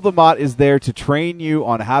 Bill DeMott is there to train you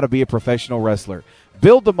on how to be a professional wrestler.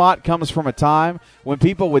 Bill DeMott comes from a time when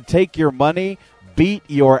people would take your money, beat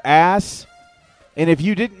your ass, and if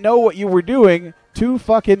you didn't know what you were doing, too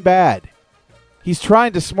fucking bad. He's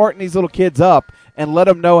trying to smarten these little kids up and let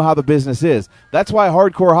them know how the business is. That's why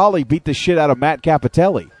Hardcore Holly beat the shit out of Matt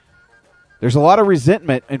Capitelli. There's a lot of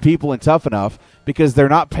resentment in people in Tough Enough because they're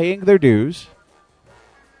not paying their dues.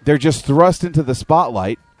 They're just thrust into the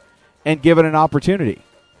spotlight and given an opportunity.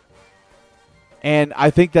 And I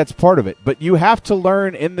think that's part of it. But you have to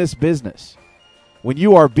learn in this business, when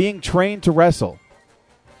you are being trained to wrestle,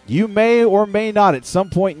 you may or may not at some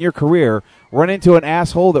point in your career run into an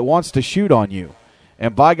asshole that wants to shoot on you.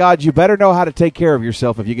 And by God, you better know how to take care of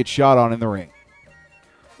yourself if you get shot on in the ring.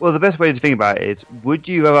 Well, the best way to think about it is, would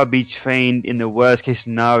you rather be trained in the worst case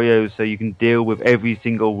scenario so you can deal with every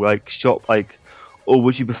single shot, or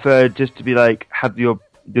would you prefer just to be have your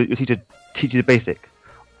teacher teach you the basic?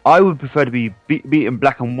 I would prefer to be beaten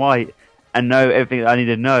black and white and know everything that I need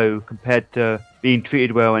to know compared to being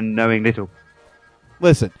treated well and knowing little.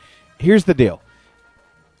 Listen, here's the deal.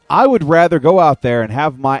 I would rather go out there and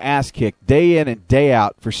have my ass kicked day in and day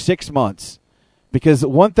out for 6 months, because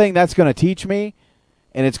one thing that's going to teach me,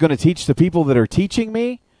 and it's going to teach the people that are teaching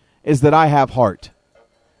me, is that I have heart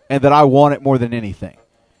and that I want it more than anything.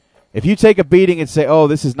 If you take a beating and say, oh,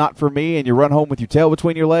 this is not for me, and you run home with your tail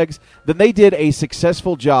between your legs, then they did a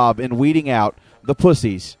successful job in weeding out the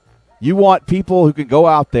pussies. You want people who can go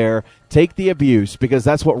out there, take the abuse, because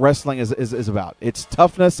that's what wrestling is about. It's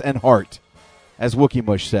toughness and heart, as Wookie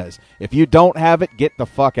Mush says. If you don't have it, get the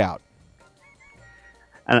fuck out.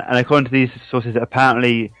 And according to these sources,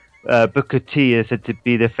 apparently Booker T is said to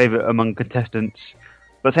be the favourite among contestants,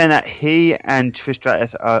 but saying that he and Trish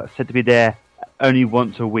Stratus are said to be there only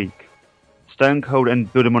once a week. Stone Cold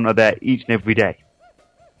and Bill DeMont are there each and every day.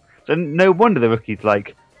 So no wonder the rookies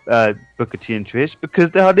like Booker T and Trish,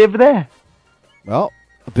 because they're hardly ever there. Well,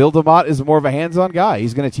 Bill DeMott is more of a hands-on guy.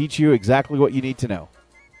 He's going to teach you exactly what you need to know.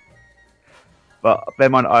 But bear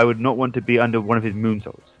in mind, I would not want to be under one of his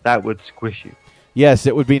moonsaults. That would squish you. Yes,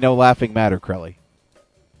 it would be no laughing matter, Crowley.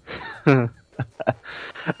 Now,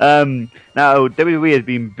 WWE has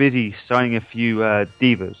been busy signing a few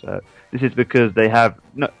divas. This is because they have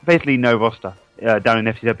basically no roster down in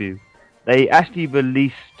FCW. They actually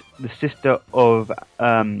released the sister of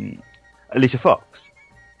Alicia Fox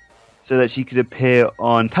so that she could appear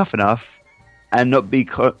on Tough Enough and not be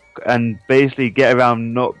and basically get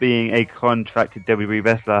around not being a contracted WWE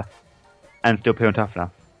wrestler and still appear on Tough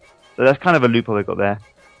Enough. So that's kind of a loophole they got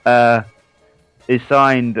there. They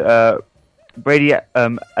signed Brady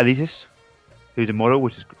Alitis, who's a model,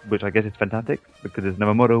 which I guess is fantastic because there's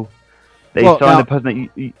another model. They signed the person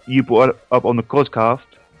that you brought up on the Coscast.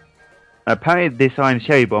 Apparently they signed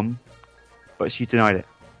Sherry Bomb, but she denied it.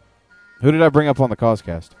 Who did I bring up on the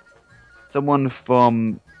Coscast? Someone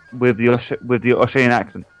with the Australian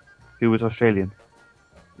accent, who was Australian.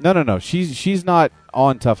 No. She's not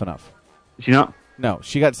on Tough Enough. Is she not? No,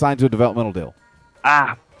 she got signed to a developmental deal.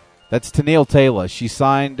 Ah. That's Tennille Taylor. She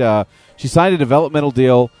signed a developmental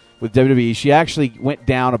deal with WWE. She actually went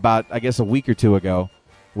down about, I guess, a week or two ago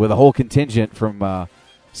with a whole contingent from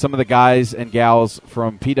some of the guys and gals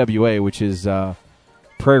from PWA, which is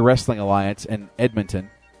Prairie Wrestling Alliance in Edmonton.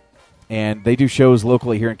 And they do shows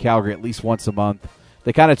locally here in Calgary at least once a month.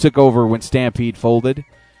 They kind of took over when Stampede folded.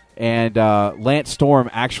 And Lance Storm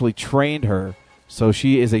actually trained her, so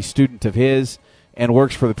she is a student of his and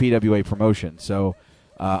works for the PWA promotion. So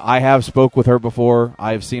I have spoke with her before.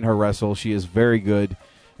 I have seen her wrestle. She is very good,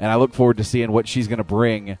 and I look forward to seeing what she's going to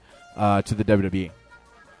bring to the WWE.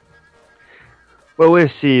 Well, we'll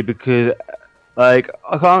see, because I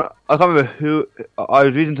can't remember who. I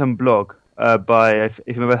was reading some blog by a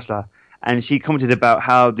female wrestler, and she commented about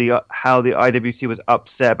how the IWC was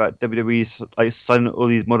upset about WWE signing all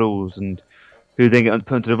these models and who then get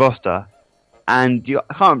put into the roster. And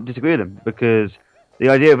I can't disagree with them, because the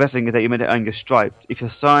idea of wrestling is that you're meant to earn your stripes. If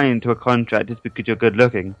you're signed to a contract just because you're good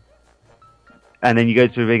looking, and then you go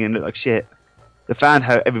to the ring and look like shit, the fans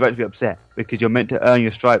have every right to be upset, because you're meant to earn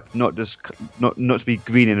your stripes, not to be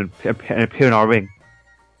green and appear in our ring.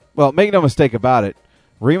 Well, make no mistake about it,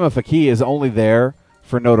 Rima Fakih is only there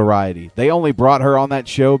for notoriety. They only brought her on that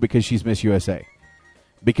show because she's Miss USA,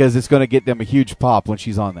 because it's going to get them a huge pop when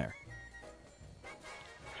she's on there.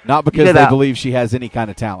 Not because they believe she has any kind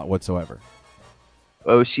of talent whatsoever.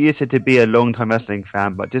 Well, she is said to be a long-time wrestling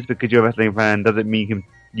fan, but just because you're a wrestling fan doesn't mean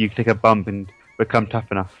you can take a bump and become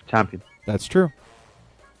Tough Enough champion. That's true.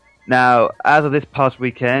 Now, as of this past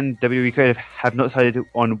weekend, WWE Creative have not decided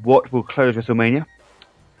on what will close WrestleMania.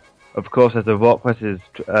 Of course, there's The Rock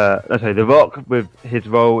The Rock with his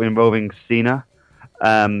role involving Cena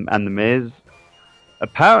and The Miz.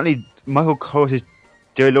 Apparently, Michael Cole's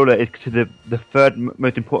Jerry Lawler is considered the third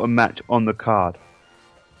most important match on the card.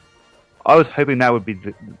 I was hoping that would be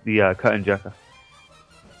the curtain jerker,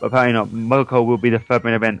 but apparently not. Michael Cole will be the third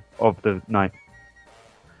main event of the night.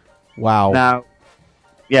 Wow. Now,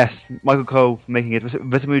 yes, Michael Cole making his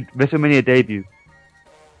WrestleMania debut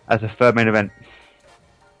as the third main event.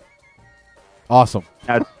 Awesome.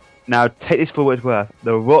 Now take this for what it's worth.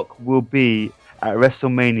 The Rock will be at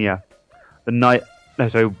WrestleMania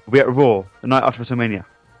we'll be at Raw the night after WrestleMania.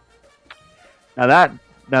 Now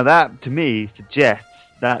that to me suggests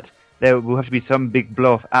that there will have to be some big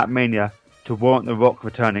blow-off at Mania to warrant The Rock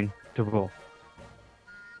returning to Raw.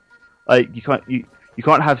 Like, you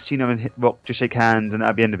can't have Cena and Rock just shake hands and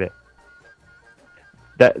that'll be the end of it.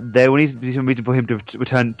 There will need to be some reason for him to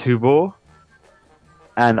return to Raw,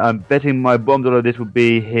 and I'm betting my bottom dollar this will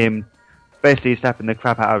be him basically slapping the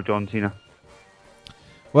crap out of John Cena.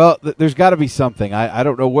 Well, there's got to be something. I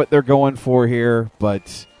don't know what they're going for here,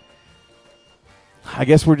 but I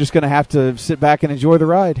guess we're just going to have to sit back and enjoy the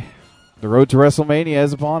ride. The road to WrestleMania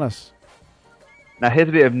is upon us. Now, here's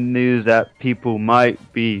a bit of news that people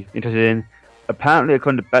might be interested in. Apparently,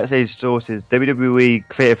 according to backstage sources, WWE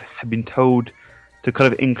creative have been told to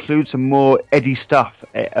kind of include some more edgy stuff,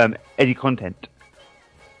 edgy content,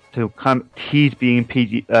 to kind of tease being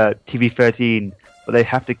PG, TV-13, but they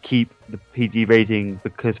have to keep the PG rating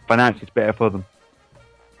because financially it's better for them.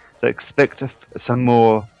 So expect some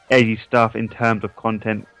more edgy stuff in terms of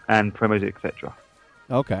content and promos, etc.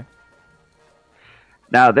 Okay.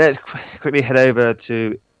 Now, let's quickly head over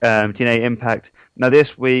to TNA Impact. Now,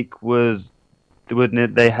 this week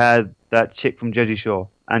they had that chick from Jersey Shore,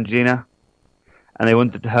 Angelina, and they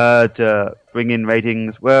wanted her to bring in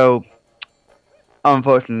ratings. Well,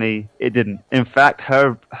 unfortunately, it didn't. In fact,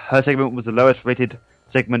 her segment was the lowest rated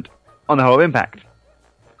segment on the whole Impact.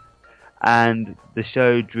 And the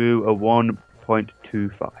show drew a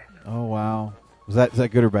 1.25. Oh, wow. Is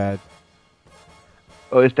that good or bad?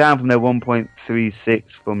 Well, it's down from their 1.36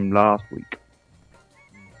 from last week.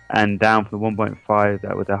 And down from the 1.5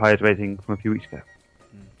 that was their highest rating from a few weeks ago.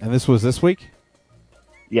 And this was this week?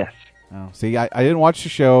 Yes. Oh, see, I didn't watch the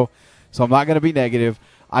show, so I'm not going to be negative.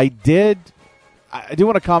 I do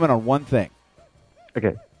want to comment on one thing.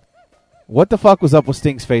 Okay. What the fuck was up with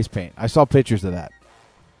Sting's face paint? I saw pictures of that.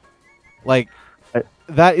 Like,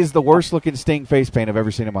 that is the worst looking Sting face paint I've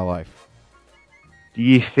ever seen in my life. Do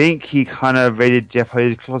you think he kind of raided Jeff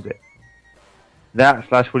Hardy's closet? That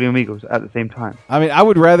 / William Eagles at the same time. I mean, I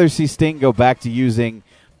would rather see Sting go back to using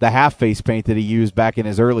the half face paint that he used back in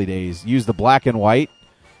his early days. Use the black and white,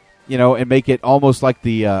 and make it almost like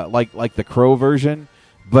the like the Crow version,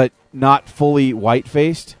 but not fully white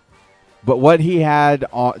faced. But what he had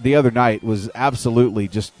the other night was absolutely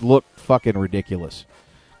just looked fucking ridiculous.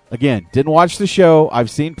 Again, didn't watch the show. I've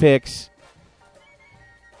seen pics.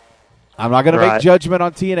 I'm not going to make judgment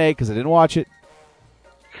on TNA because I didn't watch it.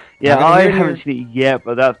 Yeah, I haven't seen it yet,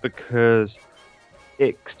 but that's because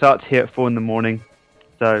it starts here at 4 in the morning.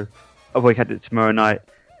 So I'll probably catch it tomorrow night.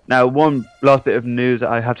 Now, one last bit of news that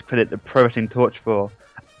I have to credit the Pro Wrestling Torch for.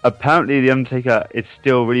 Apparently, The Undertaker is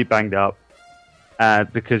still really banged up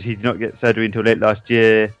because he did not get surgery until late last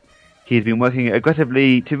year. He's been working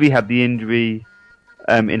aggressively to rehab the injury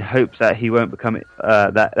in hopes that he won't become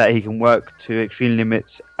that he can work to extreme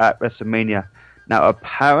limits at WrestleMania. Now,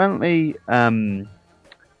 apparently,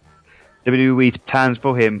 WWE's plans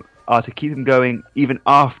for him are to keep him going even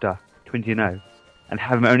after 20-0 and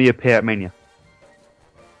have him only appear at Mania.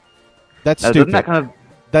 That's stupid.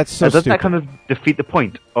 That's so doesn't stupid. that kind of defeat the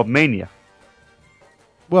point of Mania?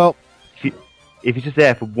 Well, if he's just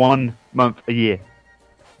there for 1 month a year.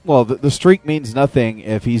 Well, the streak means nothing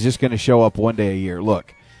if he's just going to show up one day a year.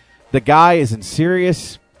 Look, the guy is in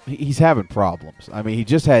serious. He's having problems. I mean, he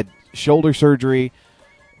just had shoulder surgery.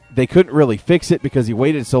 They couldn't really fix it because he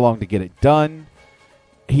waited so long to get it done.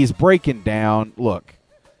 He's breaking down. Look,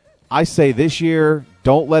 I say this year,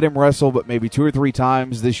 don't let him wrestle but maybe 2 or 3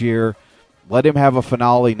 times this year. Let him have a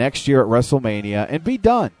finale next year at WrestleMania and be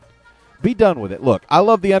done. Be done with it. Look, I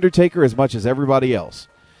love The Undertaker as much as everybody else.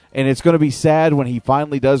 And it's going to be sad when he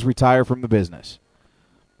finally does retire from the business.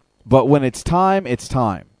 But when it's time, it's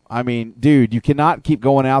time. I mean, dude, you cannot keep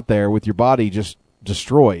going out there with your body just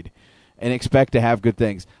destroyed and expect to have good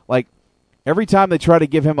things. Like, every time they try to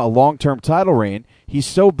give him a long-term title reign, he's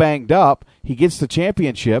so banged up, he gets the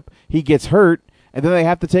championship, he gets hurt, and then they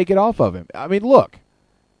have to take it off of him. I mean, look,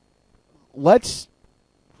 let's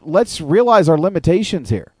realize our limitations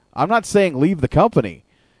here. I'm not saying leave the company.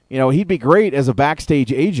 He'd be great as a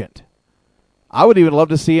backstage agent. I would even love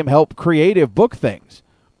to see him help creative book things.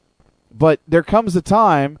 But there comes a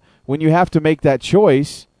time when you have to make that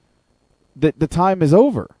choice that the time is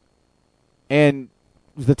over. And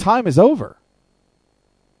the time is over.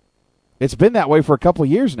 It's been that way for a couple of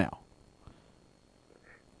years now.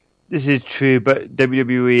 This is true, but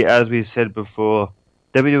WWE, as we've said before,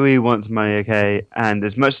 WWE wants money, okay? And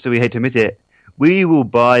as much as we hate to admit it, we will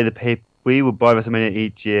buy WrestleMania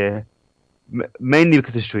each year, mainly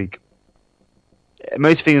because of the streak.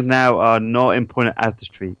 Most things now are not important as the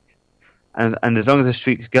streak. And as long as the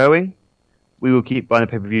streak's going, we will keep buying the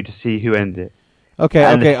pay-per-view to see who ends it.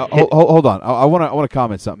 Okay. Hold on. I want to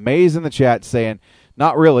comment something. May's in the chat saying,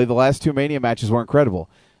 not really. The last 2 Mania matches were incredible.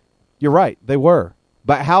 You're right. They were.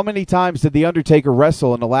 But how many times did The Undertaker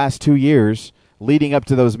wrestle in the last 2 years leading up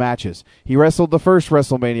to those matches? He wrestled the first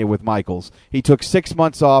WrestleMania with Michaels. He took 6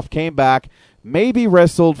 months off, came back, maybe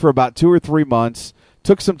wrestled for about 2 or 3 months,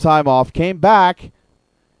 took some time off, came back,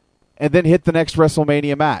 and then hit the next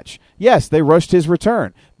WrestleMania match. Yes, they rushed his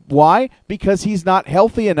return. Why? Because he's not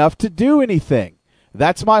healthy enough to do anything.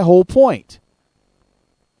 That's my whole point.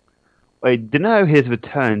 Wait, didn't know his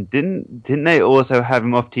return? Didn't they also have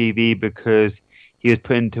him off TV because he was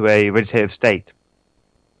put into a vegetative state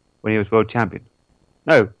when he was world champion?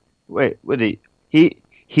 No, wait, was he?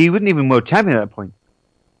 He wasn't even world champion at that point.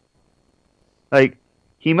 Like,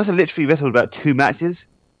 he must have literally wrestled about 2 matches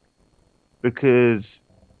because,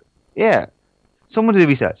 yeah, someone did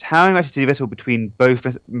research. How many matches did he wrestle between both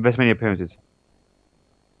WrestleMania appearances?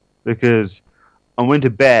 Because I'm willing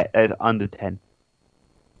to bet it's under 10.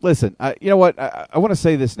 Listen, you know what? I want to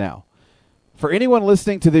say this now. For anyone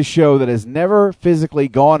listening to this show that has never physically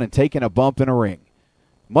gone and taken a bump in a ring,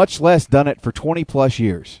 much less done it for 20-plus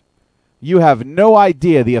years, you have no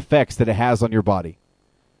idea the effects that it has on your body.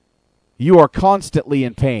 You are constantly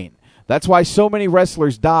in pain. That's why so many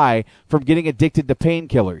wrestlers die from getting addicted to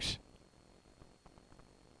painkillers.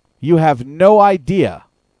 You have no idea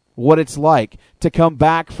what it's like to come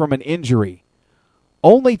back from an injury,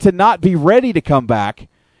 only to not be ready to come back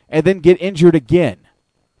and then get injured again.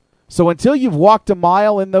 So until you've walked a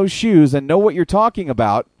mile in those shoes and know what you're talking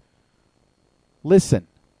about, listen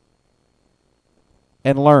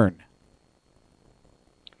and learn.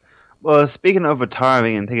 Well, speaking of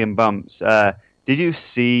retiring and taking bumps, did you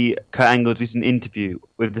see Kurt Angle's recent interview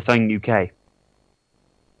with The Sun UK?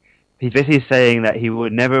 He's basically saying that he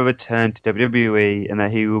would never return to WWE and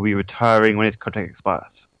that he will be retiring when his contract expires.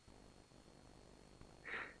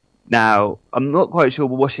 Now, I'm not quite sure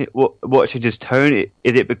what should his tone. Is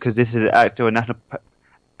it because this is actually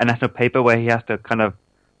a national paper where he has to kind of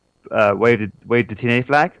wave the TNA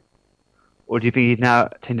flag? Or do you think he's now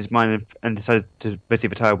changed his mind and decided to basically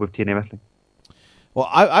retire with TNA Wrestling? Well,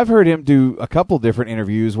 I've heard him do a couple different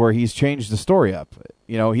interviews where he's changed the story up.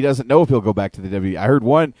 You know, he doesn't know if he'll go back to the WWE. I heard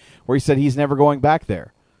one where he said he's never going back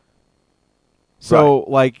there. So, right.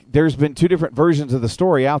 Like, there's been 2 different versions of the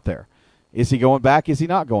story out there. Is he going back? Is he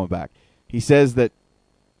not going back? He says that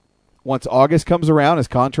once August comes around, his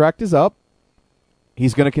contract is up,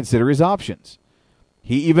 he's going to consider his options.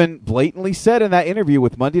 He even blatantly said in that interview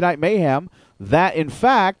with Monday Night Mayhem that, in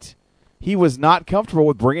fact, he was not comfortable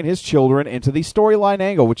with bringing his children into the storyline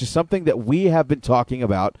angle, which is something that we have been talking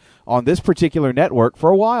about on this particular network for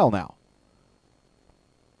a while now.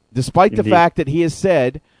 Despite the fact that he has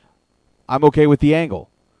said, I'm okay with the angle.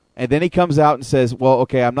 And then he comes out and says, well,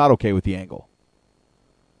 okay, I'm not okay with the angle.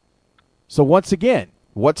 So once again,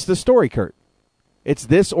 what's the story, Kurt? It's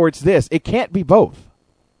this or it's this. It can't be both.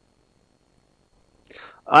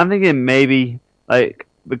 I'm thinking maybe, like,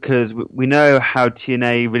 because we know how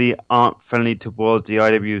TNA really aren't friendly towards the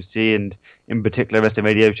IWC and, in particular, wrestling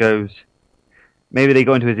radio shows. Maybe they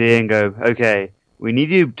go into his ear and go, okay, we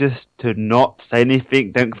need you just to not say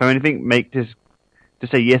anything, don't confirm anything, just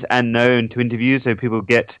say yes and no into interviews so people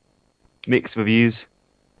get mixed reviews.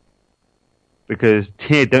 Because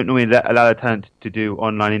TNA don't normally allow their talent to do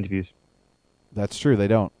online interviews. That's true, they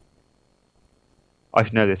don't. I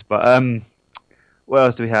should know this, but what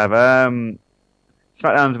else do we have?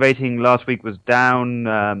 SmackDown's rating last week was down,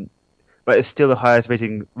 but it's still the highest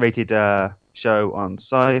rated show on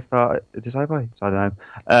Sci-Fi. Is it Sci-Fi? I don't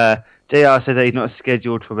know. JR said that he's not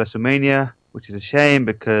scheduled for WrestleMania, which is a shame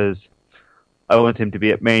because I want him to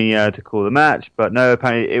be at Mania to call the match, but no,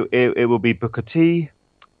 apparently it will be Booker T.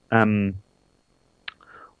 What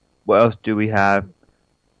else do we have?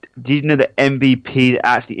 Do you know that MVP is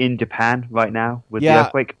actually in Japan right now with the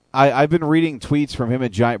earthquake? I've been reading tweets from him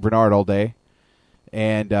and Giant Bernard all day,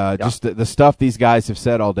 and just the stuff these guys have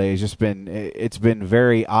said all day has just been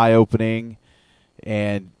very eye-opening,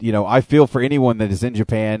 and you know, I feel for anyone that is in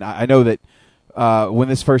Japan. I know that when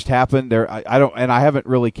this first happened, I haven't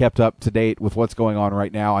really kept up to date with what's going on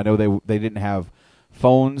right now. I know they didn't have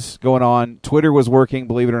phones going on. Twitter was working,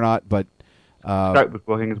 believe it or not, but Skype was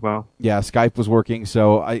working as well. Yeah, Skype was working,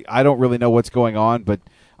 so I don't really know what's going on, but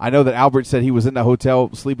I know that Albert said he was in the hotel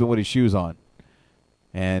sleeping with his shoes on,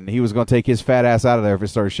 and he was going to take his fat ass out of there if it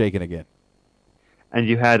started shaking again. And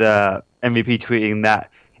you had MVP tweeting that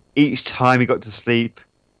each time he got to sleep,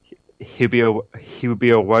 he would be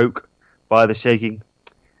awoke by the shaking,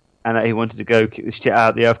 and that he wanted to go kick the shit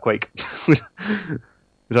out of the earthquake, which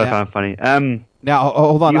I found funny. Now,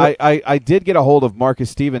 hold on. I did get a hold of Marcus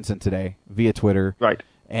Stevenson today via Twitter. Right.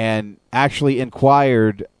 And actually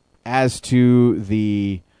inquired as to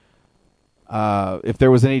the if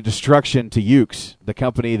there was any destruction to Ukes, the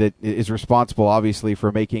company that is responsible, obviously,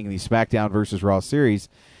 for making the SmackDown versus Raw series.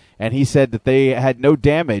 And he said that they had no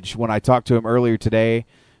damage when I talked to him earlier today,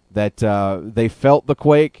 that they felt the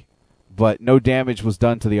quake, but no damage was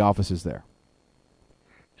done to the offices there.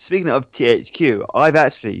 Speaking of THQ, I've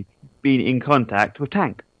actually been in contact with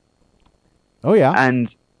Tank. Oh, yeah? And,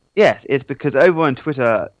 yes, it's because over on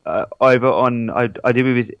Twitter, over on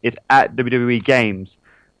it's at WWE Games,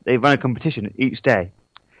 they run a competition each day.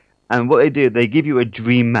 And what they do, they give you a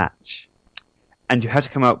dream match. And you have to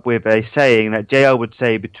come up with a saying that JR would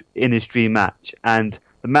say in his dream match. And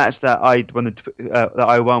the match that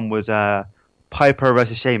I won was Piper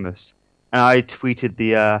versus Sheamus. And I tweeted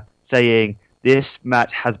the saying, "This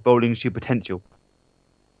match has bowling shoe potential."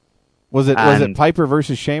 Was it Piper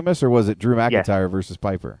versus Sheamus, or was it Drew McIntyre versus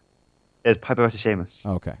Piper? It was Piper versus Sheamus.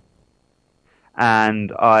 Okay.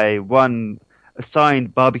 And I won a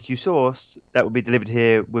signed barbecue sauce that will be delivered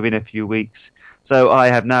here within a few weeks. So I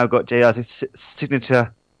have now got JR's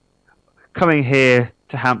signature coming here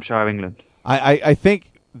to Hampshire, England. I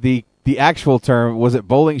think the actual term, was it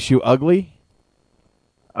bowling shoe ugly?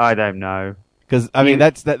 I don't know. Because, I mean,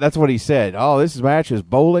 that's what he said. Oh, this match is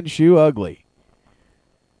bowling shoe ugly.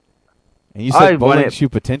 And you said bowling shoe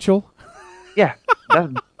potential? Yeah.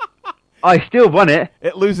 I still won it.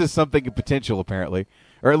 It loses something in potential, apparently.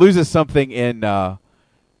 Or it loses something in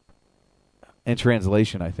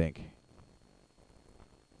translation, I think.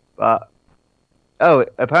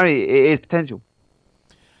 Apparently it is potential.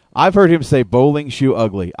 I've heard him say bowling shoe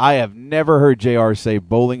ugly. I have never heard JR say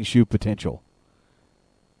bowling shoe potential.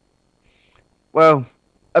 Well,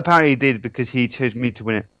 apparently he did because he chose me to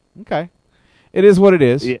win it. Okay. It is what it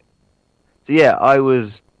is. Yeah. So yeah, I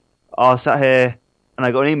was sat here and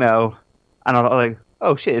I got an email and I was like,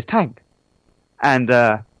 oh shit, it's Tank. And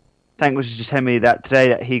Tank was just telling me that today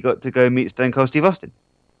that he got to go meet Stone Cold Steve Austin.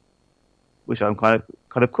 Which I'm kind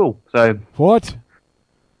of cool. So What?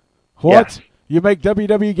 Yeah. You make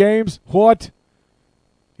WWE games? What?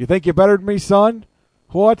 You think you're better than me, son?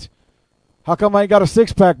 What? How come I ain't got a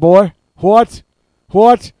six-pack, boy? What?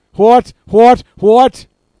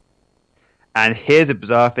 And here's a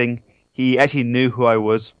bizarre thing. He actually knew who I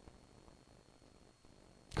was.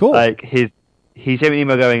 Cool. Like he sent me an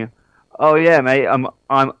email going, "Oh yeah, mate,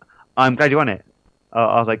 I'm glad you won it."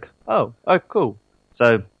 I was like, "Oh, cool."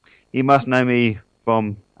 So he must know me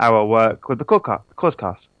from our work with the Course.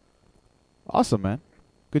 Awesome, man.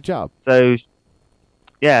 Good job. So,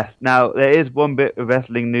 yeah, now there is one bit of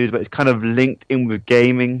wrestling news, but it's kind of linked in with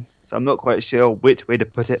gaming, so I'm not quite sure which way to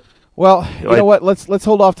put it. Well, you know what? Let's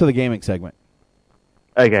hold off to the gaming segment.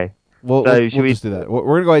 Okay. We'll just do that. We're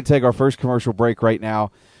going to go ahead and take our first commercial break right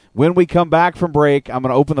now. When we come back from break, I'm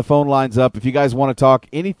going to open the phone lines up. If you guys want to talk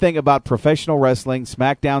anything about professional wrestling,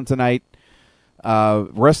 Smackdown tonight,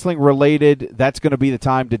 wrestling related, that's going to be the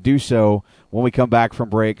time to do so when we come back from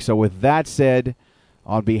break. So with that said,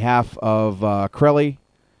 on behalf of Crelly,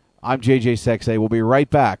 I'm JJ Sexay. We'll be right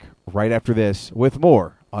back right after this with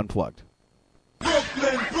more Unplugged.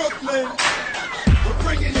 Brooklyn, we're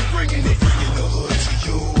bringing it, bringing the hood to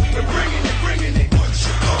you. We're bringing it, what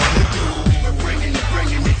you gonna do? We're bringing it,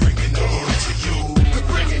 the hood to you. We're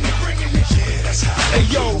bringing it, yeah, that's how. Hey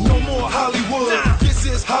yo, no more Hollywood, this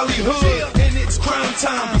is Hollywood, and it's crime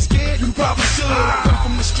time. Be scared, you probably should. Come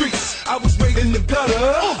from the streets, I was raised in the gutter.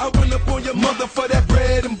 I run up on your mother for that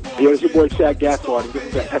bread and butter. Yo, it's your boy Shaq Gaspard. This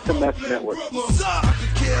is the SMS Network. I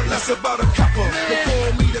could care less about a copper. They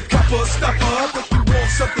call me the copper stopper. But you want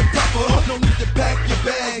something proper. No need to pack your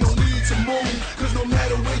bags. No need to move. Cause no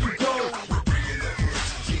matter where you go, we're bringing the hood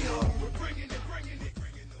to you. We're bringing it, the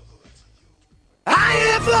hood to you. I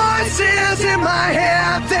have voices in my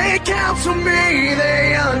head. They counsel me.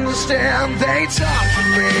 They understand. They talk to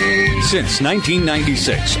me. Since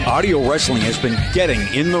 1996, Audio Wrestling has been getting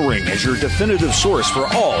in the ring as your definitive source for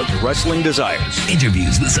all your wrestling desires.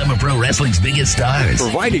 Interviews with some of pro wrestling's biggest stars.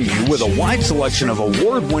 Providing you with a wide selection of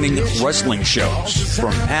award-winning wrestling shows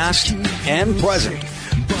from past and present,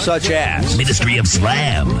 such as Ministry of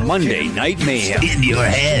Slam, Monday Night Mayhem, In Your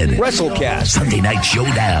Head, WrestleCast, Sunday Night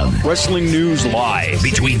Showdown, Wrestling News Live,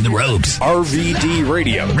 Between the Ropes, RVD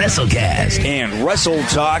Radio, WrestleCast, and Wrestle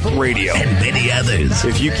Talk Radio, and many others.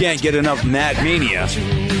 If you can't get enough Mad Mania,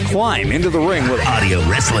 climb into the ring with Audio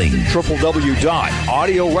Wrestling.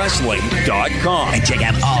 www.audiowrestling.com. And check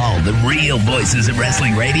out all the real voices of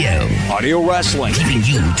wrestling radio. Audio Wrestling, keeping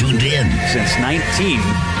you tuned in since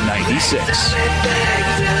 1996.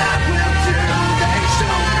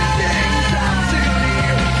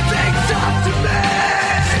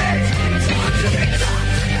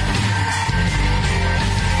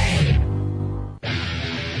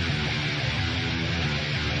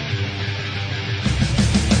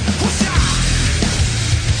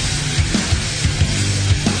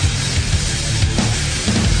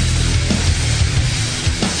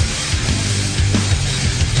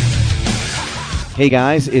 Hey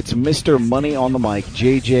guys, it's Mr. Money on the Mic,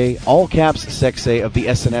 JJ, all caps Sexay of the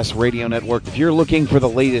SNS Radio Network. If you're looking for the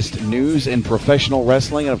latest news in professional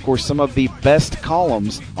wrestling and, of course, some of the best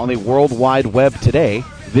columns on the World Wide Web today,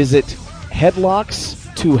 visit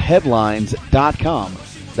headlocks2headlines.com.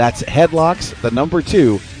 That's headlocks, the number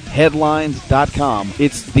 2, headlines.com.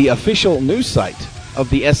 It's the official news site of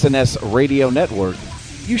the SNS Radio Network.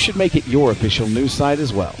 You should make it your official news site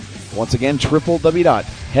as well. Once again,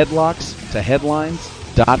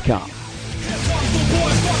 www.headlocks2headlines.com.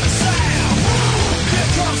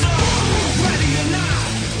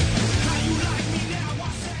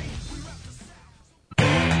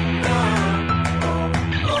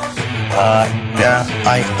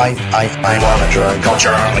 I'm on a drug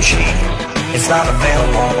culture machine. It's not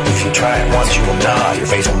available. If you try it once, you will die. Your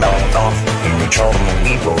face will melt off. In control of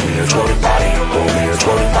me, roll your totally body. Roll your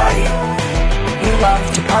totally body. You love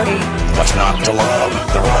to party. What's not to love?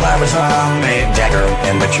 The run I was on made Jagger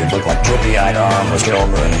and Richard look like droopy-eyed armless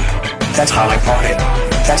children. That's how I partied.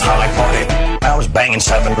 That's how I partied. I was banging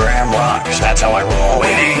 7-gram rocks. That's how I roll.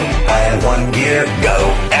 Winning. I had one gear. Go.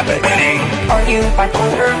 Epic. Winning. Are you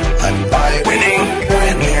bipolar? I'm bi. Winning.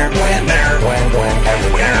 Win here. Win there. Win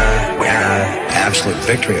everywhere. Winner. Absolute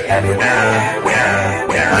victory everywhere. Winner.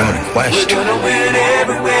 I'm on a quest. We're gonna win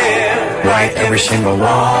everywhere. Right every single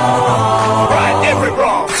wrong. Right every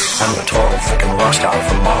wrong. I'm a total freaking rock star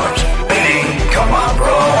from Mars. Winning. Come on,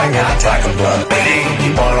 bro. I got tackle blood. Winning.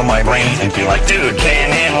 You bottle my brains and feel like, dude,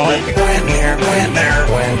 can't handle it. Win here. Win there.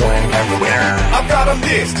 Win everywhere. I've got a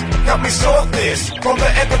list, got me so this. From the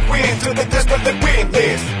epic win to the distant the win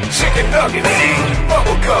list. Chicken nuggets,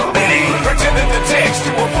 bubble gum, pretending to text to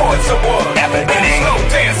avoid someone. Epic, slow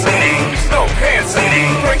dancing, slow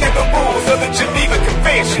dancing, breaking the rules of the Geneva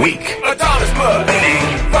Convention. Weak, Adonis blood,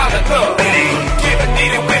 violent love, giving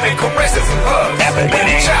needed women caresses and hugs. Epic,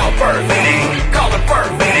 childbirth, calling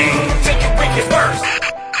birth, take your weakest first.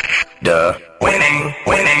 Duh. Winning.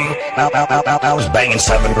 I was banging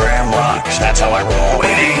 7-gram rocks. That's how I roll.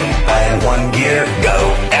 Winning. I had one gear.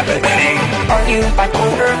 Go. Epic. Winning. Are you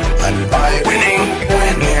bipolar? I'm bi. Winning.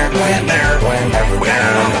 Win here. Win there. Win everywhere.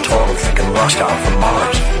 I'm a total freaking rock star from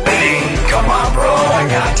Mars. Winning. Come on, bro. I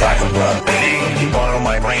got tackle blood. Winning. You bottle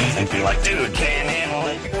my brains and feel like, dude, can't handle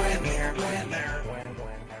it. Win here. Win there. Win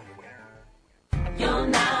everywhere. You're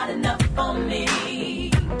not enough for me.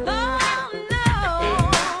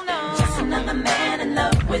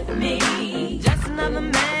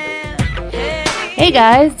 Hey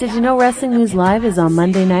guys, did you know Wrestling News Live is on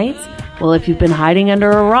Monday nights? Well, if you've been hiding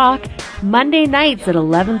under a rock, Monday nights at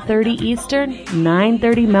 11:30 Eastern,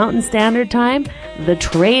 9:30 Mountain Standard Time, the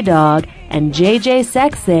Trey Dog and JJ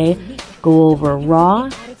Sexay go over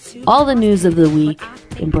Raw, all the news of the week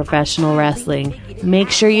in professional wrestling.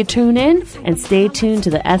 Make sure you tune in and stay tuned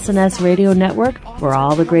to the SNS Radio Network for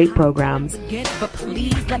all the great programs. But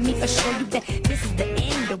please let me assure you that this is the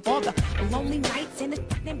end of all the lonely nights and the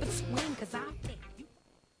in between, 'cause I'll take you.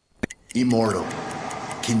 Immortal,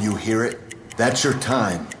 can you hear it? That's your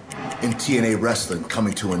time in TNA Wrestling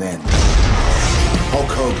coming to an end.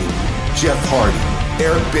 Hulk Hogan, Jeff Hardy,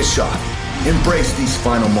 Eric Bischoff, embrace these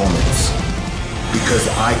final moments, because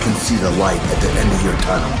I can see the light at the end of your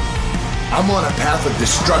tunnel. I'm on a path of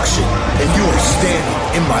destruction, and you are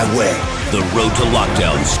standing in my way. The road to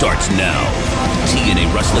lockdown starts now. TNA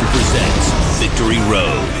Wrestling presents Victory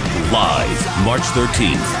Road, live March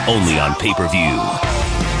 13th, only on pay-per-view.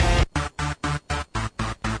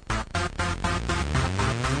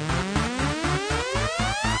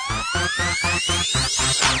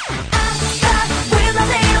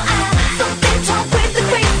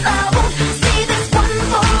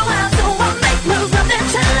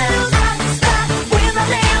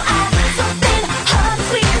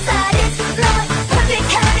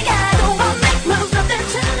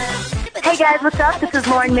 Hey guys, what's up? This is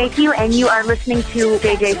Lauren Mayhew, and you are listening to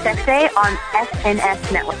JJ Sexay on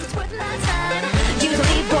SNS Network.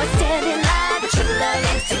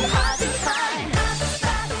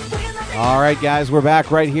 All right, guys, we're back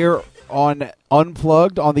right here on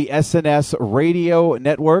Unplugged on the SNS Radio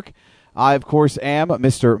Network. I, of course, am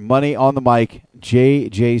Mr. Money on the Mic,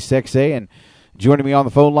 JJ Sexay, and joining me on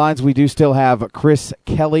the phone lines, we do still have Chris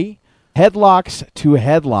Kelly,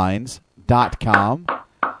 headlocks2headlines.com.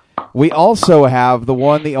 We also have the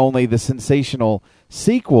one, the only, the sensational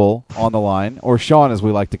sequel on the line, or Sean as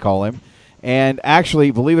we like to call him. And actually,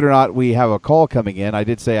 believe it or not, we have a call coming in. I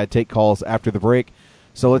did say I'd take calls after the break.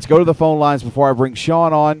 So let's go to the phone lines before I bring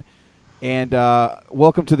Sean on. And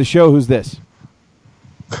welcome to the show. Who's this?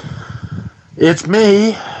 It's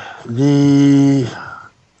me, the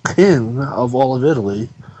king of all of Italy,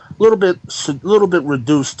 little bit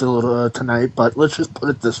reduced tonight, but let's just put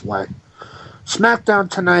it this way. Smackdown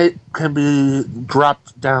tonight can be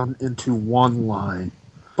dropped down into one line.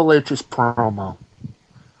 Triple H's promo.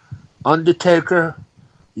 Undertaker,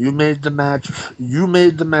 you made the match. You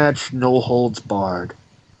made the match no holds barred.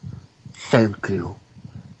 Thank you.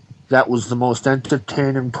 That was the most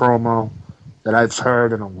entertaining promo that I've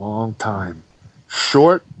heard in a long time.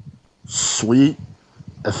 Short, sweet,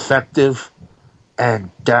 effective,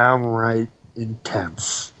 and downright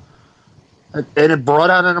intense. And it brought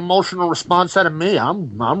out an emotional response out of me.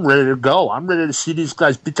 I'm ready to go. I'm ready to see these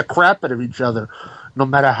guys beat the crap out of each other, no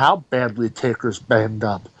matter how badly Taker's banged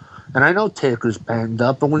up. And I know Taker's banged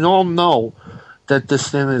up, and we all know that this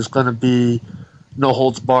thing is going to be no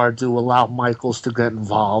holds barred to allow Michaels to get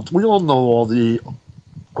involved. We all know all the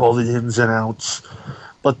ins and outs,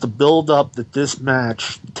 but the build-up that this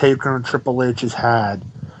match Taker and Triple H has had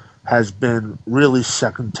has been really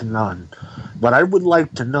second to none. But I would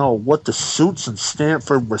like to know what the suits in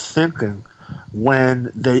Stanford were thinking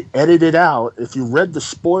when they edited out. If you read the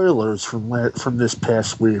spoilers from this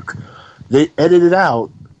past week, they edited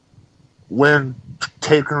out when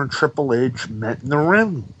Taker and Triple H met in the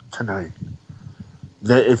ring tonight.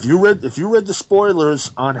 If you read the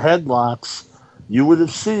spoilers on Headlocks, you would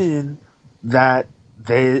have seen that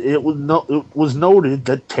it was noted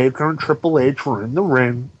that Taker and Triple H were in the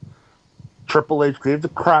ring. Triple H gave the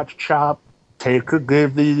crotch chop, Taker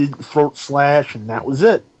gave the throat slash, and that was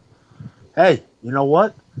it. Hey, you know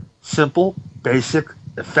what? Simple, basic,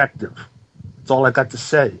 effective. That's all I got to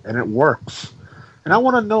say, and it works. And I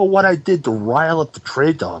want to know what I did to rile up the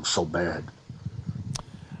Trey Dogs so bad.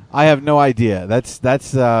 I have no idea. That's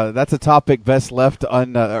a topic best left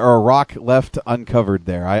or a rock left uncovered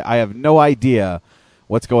there. I have no idea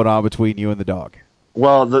what's going on between you and the dog.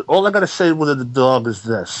 Well, all I got to say with the dog is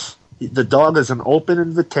this. The dog is an open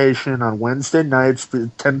invitation on Wednesday nights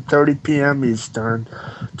at 10:30 p.m. Eastern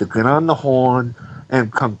to get on the horn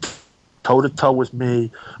and come toe-to-toe with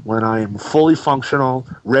me when I am fully functional,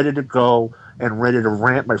 ready to go, and ready to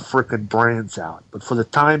rant my frickin' brains out. But for the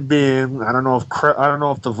time being, I don't know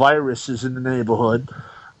if the virus is in the neighborhood,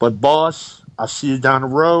 but boss, I'll see you down the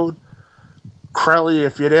road. Crowley,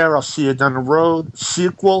 if you're there, I'll see you down the road.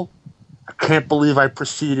 Sequel, I can't believe I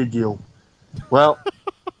preceded you. Well,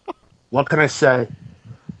 what can I say?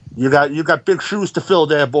 You got big shoes to fill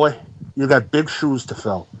there, boy. You got big shoes to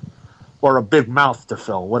fill. Or a big mouth to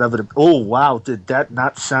fill, whatever. Oh, wow, did that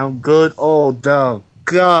not sound good? Oh,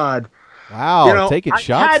 God. Wow, taking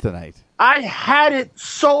shots tonight. I had it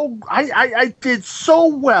so... I did so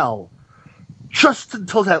well just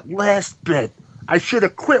until that last bit. I should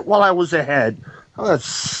have quit while I was ahead. Oh, that's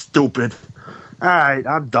stupid. All right,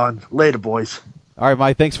 I'm done. Later, boys. All right,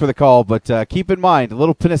 Mike, thanks for the call, but keep in mind, a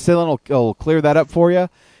little penicillin will clear that up for you.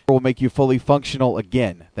 Will make you fully functional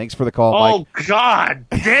again. Thanks for the call, Mike. Oh, God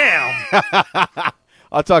damn.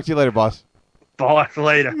 I'll talk to you later, boss. Boss,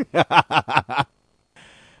 later.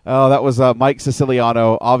 Oh, that was Mike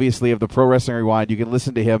Siciliano, obviously of the Pro Wrestling Rewind. You can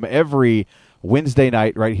listen to him every Wednesday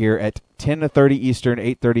night right here at 10:30 Eastern,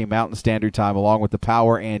 8:30 Mountain Standard Time, along with the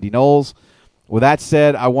Power Andy Knowles. With that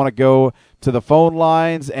said, I want to go to the phone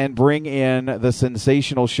lines and bring in the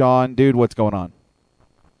sensational Sean. Dude, what's going on?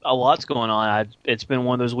 A lot's going on. It's been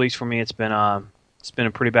one of those weeks for me. It's been a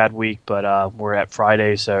pretty bad week, but we're at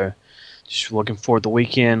Friday, so just looking forward to the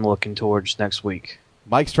weekend, looking towards next week.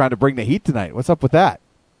 Mike's trying to bring the heat tonight. What's up with that?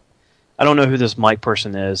 I don't know who this Mike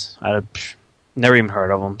person is. I've never even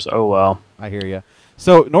heard of him, so oh well. I hear you.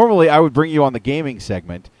 So normally I would bring you on the gaming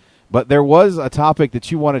segment, but there was a topic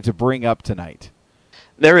that you wanted to bring up tonight.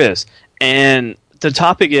 There is. And the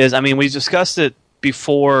topic is, we discussed it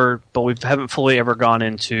before, but we haven't fully ever gone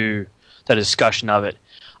into the discussion of it.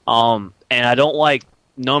 And I don't like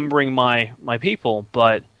numbering my people,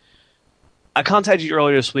 but I contacted you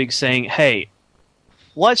earlier this week saying, hey,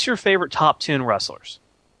 what's your favorite top 10 wrestlers?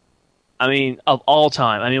 Of all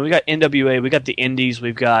time. We got NWA, we got the Indies,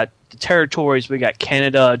 we've got the territories, we got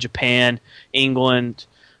Canada, Japan, England,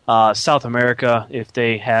 South America, if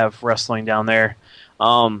they have wrestling down there.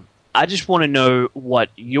 I just want to know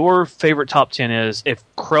what your favorite top 10 is. If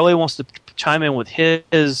Crowley wants to chime in with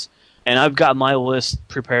his, and I've got my list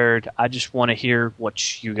prepared, I just want to hear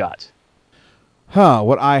what you got.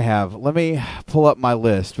 What I have. Let me pull up my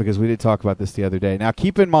list, because we did talk about this the other day. Now,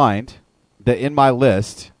 keep in mind that in my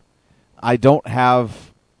list, I don't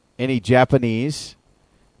have any Japanese,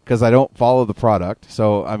 because I don't follow the product.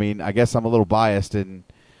 So, I guess I'm a little biased in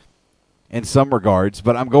some regards,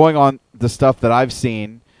 but I'm going on the stuff that I've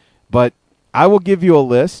seen. But I will give you a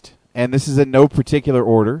list, and this is in no particular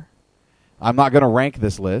order. I'm not going to rank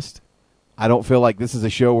this list. I don't feel like this is a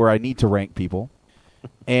show where I need to rank people.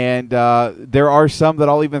 And there are some that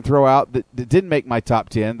I'll even throw out that didn't make my top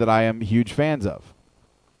 10 that I am huge fans of.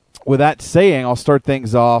 With that saying, I'll start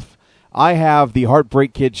things off. I have the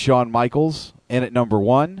Heartbreak Kid Shawn Michaels in at number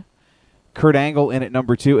 1, Kurt Angle in at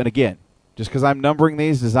number 2. And again, just because I'm numbering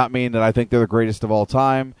these does not mean that I think they're the greatest of all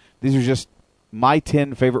time. These are just my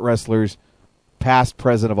 10 favorite wrestlers, past,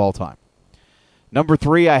 present, of all time. Number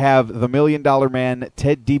 3, I have the $1 Million Man,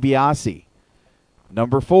 Ted DiBiase.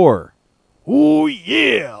 Number 4, oh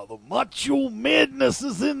yeah, the Macho Madness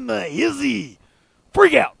is in the hizzy.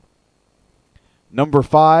 Freak out. Number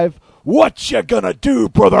 5, what you gonna do,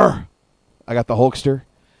 brother? I got the Hulkster.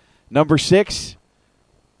 Number 6,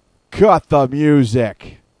 cut the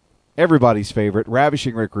music. Everybody's favorite,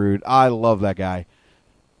 Ravishing Rick Rude. I love that guy.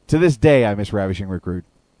 To this day, I miss Ravishing Rick Rude.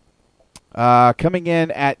 Coming in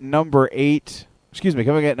at number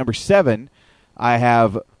 7, I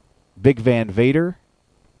have Big Van Vader.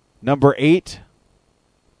 Number 8,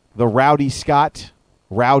 the Rowdy Scott,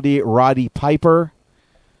 Rowdy Roddy Piper.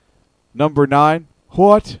 Number 9,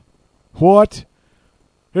 what?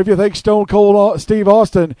 If you think Stone Cold Steve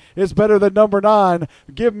Austin is better than number 9,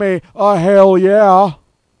 give me a hell yeah.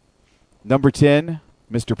 Number 10,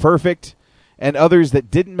 Mr. Perfect. And others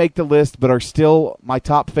that didn't make the list but are still my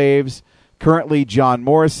top faves. Currently, John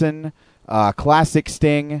Morrison, Classic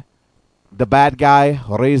Sting, the bad guy,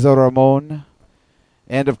 Razor Ramon,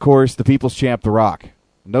 and, of course, the People's Champ, The Rock.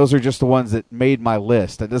 And those are just the ones that made my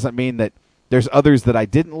list. That doesn't mean that there's others that I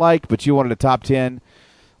didn't like, but you wanted a top 10.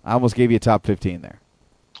 I almost gave you a top 15 there.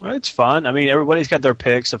 Well, it's fun. I mean, everybody's got their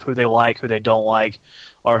picks of who they like, who they don't like,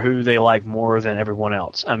 or who they like more than everyone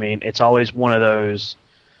else. I mean, it's always one of those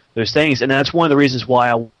things, and that's one of the reasons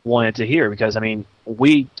why I wanted to hear, because, I mean,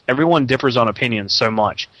 everyone differs on opinions so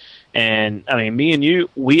much. And, I mean, me and you,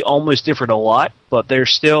 we almost differed a lot, but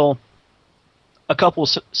there's still a couple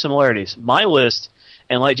similarities. My list,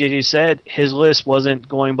 and like JJ said, his list wasn't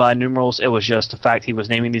going by numerals. It was just the fact he was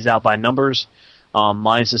naming these out by numbers.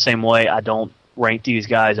 Mine's the same way. I don't rank these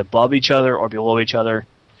guys above each other or below each other.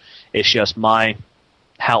 It's just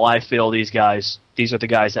how I feel these guys. These are the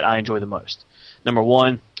guys that I enjoy the most. Number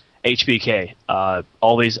 1, HBK.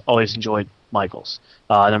 Always enjoyed Michaels.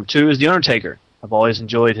 Number 2 is The Undertaker. I've always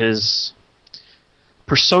enjoyed his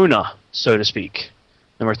persona, so to speak.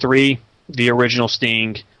 Number 3, the original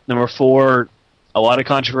Sting. Number 4, a lot of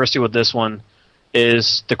controversy with this one,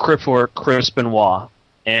 is the Cripper, Chris Benoit.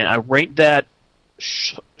 And I rate that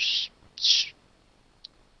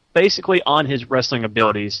basically on his wrestling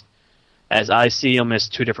abilities, as I see him as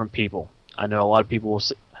two different people. I know a lot of people will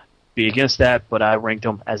be against that, but I ranked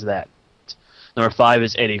him as that. Number 5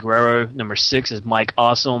 is Eddie Guerrero. Number 6 is Mike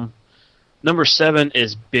Awesome. Number 7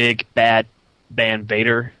 is Big Bad Van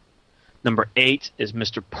Vader. Number 8 is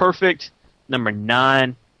Mr. Perfect. Number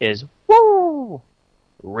 9 is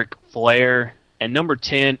Ric Flair. And number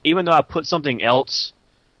 10, even though I put something else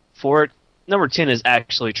for it, number 10 is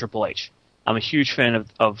actually Triple H. I'm a huge fan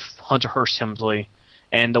of Hunter Hearst Helmsley.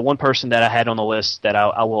 And the one person that I had on the list that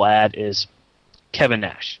I will add is Kevin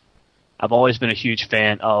Nash. I've always been a huge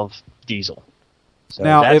fan of Diesel. So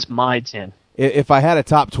now, that's my 10. If I had a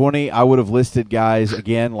top 20, I would have listed guys,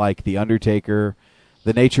 again, like The Undertaker,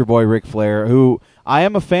 the Nature Boy Ric Flair, who I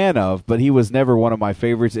am a fan of, but he was never one of my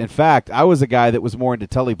favorites. In fact, I was a guy that was more into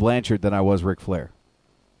Tully Blanchard than I was Ric Flair.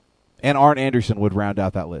 And Arn Anderson would round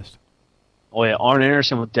out that list. Oh, yeah, Arn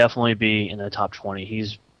Anderson would definitely be in the top 20.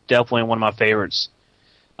 He's definitely one of my favorites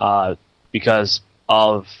because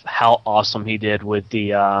of how awesome he did with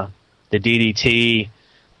the DDT,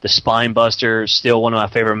 the Spine Buster, still one of my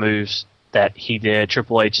favorite moves that he did.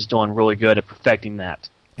 Triple H is doing really good at perfecting that.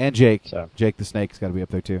 And Jake. So. Jake the Snake's got to be up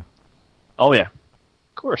there, too. Oh, yeah.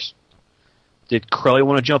 Of course. Did Crowley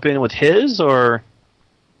want to jump in with his, or?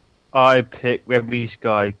 I picked Reby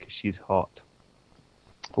Sky because she's hot.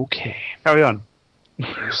 Okay. Carry on.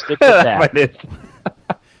 Stick with that.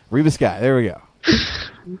 Reba Sky. There we go.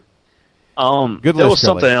 Good there list, was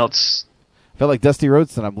something else. I felt like Dusty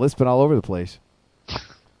Rhodes, and I'm lisping all over the place.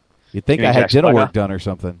 You'd think I had dental work done or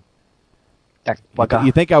something.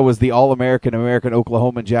 You think I was the all-American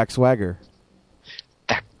Oklahoman Jack Swagger.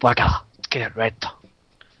 Get right.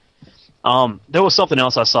 There was something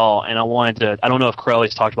else I saw, and I wanted to. I don't know if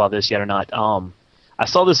Crowley's talked about this yet or not. I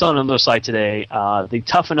saw this on another site today. The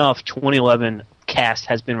Tough Enough 2011 cast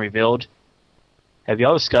has been revealed. Have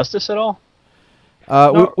y'all discussed this at all?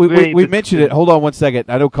 We mentioned it. Hold on one second.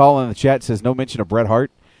 I know Colin in the chat says no mention of Bret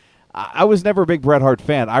Hart. I was never a big Bret Hart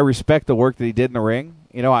fan. I respect the work that he did in the ring.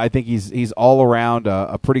 You know, I think he's all around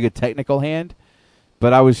a pretty good technical hand.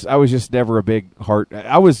 But I was just never a big Hart.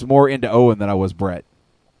 I was more into Owen than I was Bret.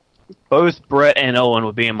 both Brett and Owen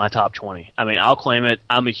would be in my top 20. I mean, I'll claim it.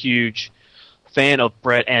 I'm a huge fan of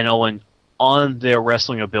Brett and Owen on their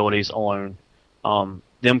wrestling abilities alone.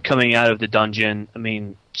 Them coming out of the dungeon, I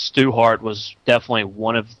mean, Stu Hart was definitely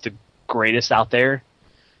one of the greatest out there.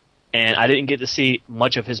 And I didn't get to see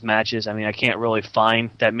much of his matches. I mean, I can't really find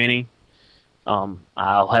that many. I'll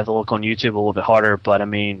have to look on YouTube a little bit harder. But, I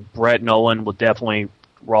mean, Brett and Owen will definitely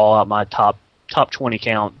roll out my top 20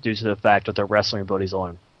 count due to the fact that their wrestling abilities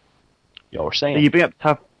alone. Y'all were saying. You bring up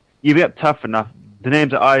Tough Enough. The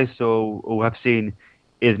names that I saw or have seen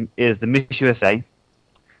is the Miss USA,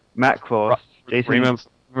 Matt Cross, Jason.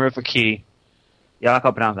 Remember Key. Yeah, I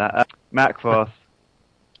can't pronounce that. Matt Cross,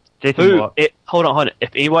 Jason Watt. Hold on.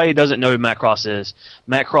 If anybody doesn't know who Matt Cross is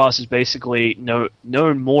basically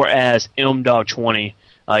known more as M-Dog 20.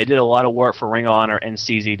 He did a lot of work for Ring of Honor and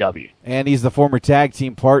CZW. And he's the former tag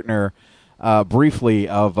team partner, briefly,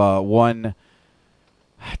 of one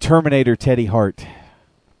Terminator Teddy Hart.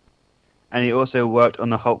 And he also worked on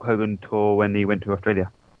the Hulk Hogan tour when he went to Australia.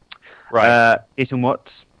 Right. Jason Watts,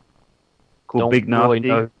 called Big Nasty. Really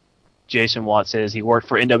know Jason Watts is. He worked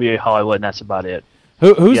for NWA Hollywood, and that's about it.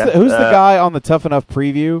 Who's the guy on the Tough Enough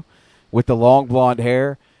preview with the long blonde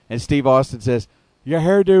hair? And Steve Austin says, "Your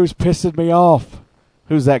hairdo's pissing me off."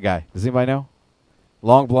 Who's that guy? Does anybody know?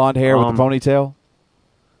 Long blonde hair with the ponytail?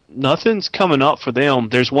 Nothing's coming up for them.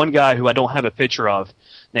 There's one guy who I don't have a picture of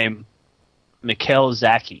named Mikhail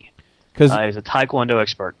Zaki. He's a Taekwondo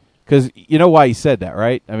expert. Because you know why he said that,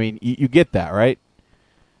 right? I mean, you get that, right?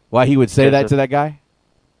 Why he would say that to that guy?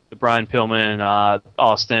 The Brian Pillman,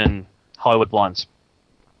 Austin, Hollywood Blondes.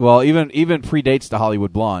 Well, even predates the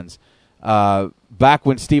Hollywood Blondes. Back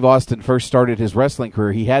when Steve Austin first started his wrestling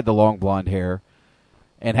career, he had the long blonde hair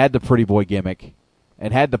and had the pretty boy gimmick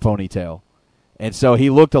and had the ponytail. And so he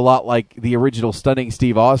looked a lot like the original Stunning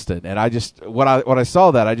Steve Austin. And I just when I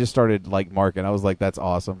saw that, I just started like marking. I was like, that's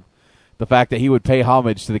awesome. The fact that he would pay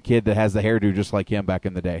homage to the kid that has the hairdo just like him back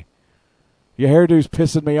in the day. Your hairdo's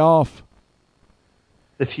pissing me off.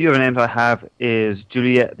 The few other names I have is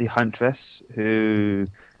Juliet the Huntress, who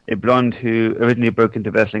a blonde who originally broke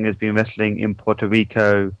into wrestling, has been wrestling in Puerto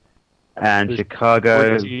Rico and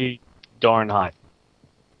Chicago. Pretty darn hot.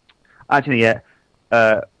 Actually, yeah.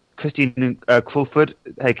 Christine Crawford,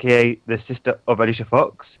 a.k.a. the sister of Alicia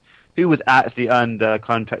Fox, who was actually under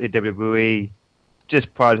contract with WWE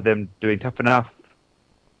just prior to them doing Tough Enough.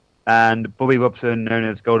 And Bobby Robson, known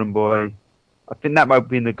as Golden Boy. I think that might have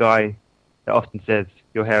been the guy that often says,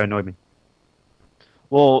 "Your hair annoyed me."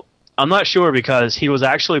 Well, I'm not sure because he was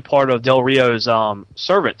actually part of Del Rio's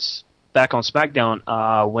servants back on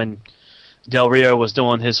SmackDown when Del Rio was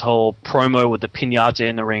doing his whole promo with the piñata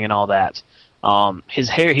in the ring and all that. His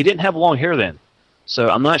hair, he didn't have long hair then. So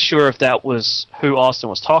I'm not sure if that was who Austin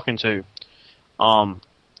was talking to.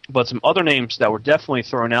 But some other names that were definitely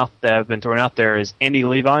have been thrown out there is Andy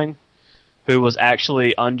Levine, who was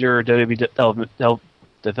actually under WWE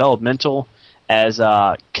Developmental as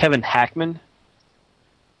Kevin Hackman.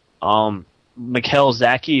 Mikhail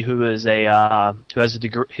Zaki, who has a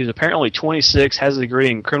degree, he's apparently 26, has a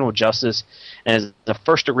degree in criminal justice, and is a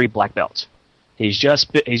first-degree black belt. He's just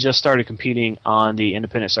started competing on the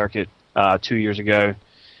independent circuit 2 years ago,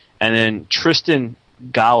 and then Tristan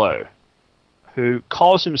Gallo, who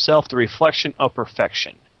calls himself the Reflection of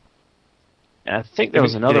Perfection. And I think there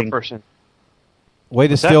was another person. Way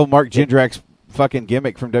to steal Mark Jindrak's fucking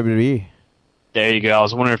gimmick from WWE. There you go. I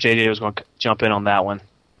was wondering if JJ was going to jump in on that one.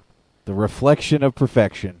 The Reflection of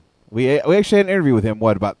Perfection. We actually had an interview with him,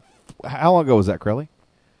 how long ago was that, Crowley?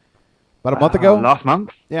 About a month ago? Last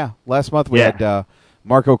month? Yeah, last month we had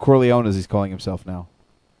Marco Corleone, as he's calling himself now.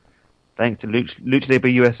 Thanks to Lucha Libre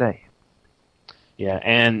USA. Yeah,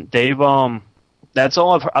 and they've that's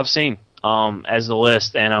all I've seen as the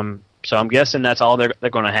list, and I'm guessing that's all they're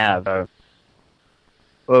going to have.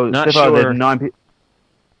 Well, not so far sure.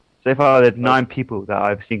 There's 9 people that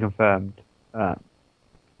I've seen confirmed.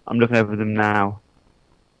 I'm looking over them now.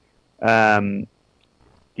 There's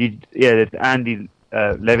Andy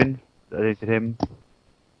Levin. That is him.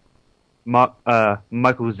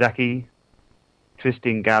 Michael Zaki,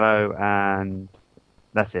 Tristan Gallo, and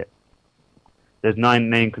that's it. There's 9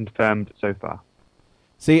 names confirmed so far.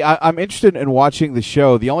 See, I'm interested in watching the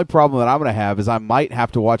show. The only problem that I'm going to have is I might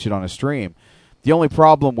have to watch it on a stream. The only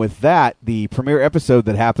problem with that, the premiere episode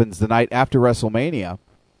that happens the night after WrestleMania,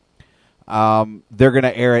 they're going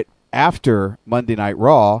to air it after Monday Night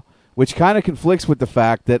Raw, which kind of conflicts with the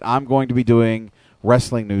fact that I'm going to be doing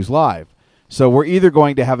Wrestling News Live. So we're either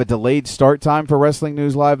going to have a delayed start time for Wrestling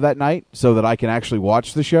News Live that night so that I can actually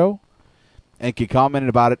watch the show and can comment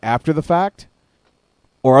about it after the fact,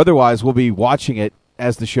 or otherwise we'll be watching it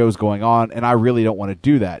as the show's going on, and I really don't want to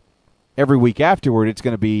do that. Every week afterward, it's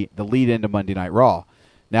going to be the lead-in to Monday Night Raw.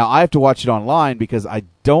 Now, I have to watch it online because I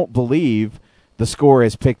don't believe the score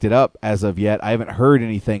has picked it up as of yet. I haven't heard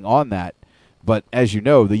anything on that. But as you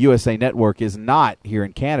know, the USA Network is not here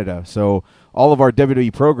in Canada, so all of our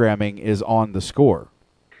WWE programming is on the score.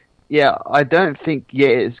 Yeah, I don't think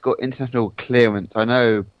yet it's got international clearance. I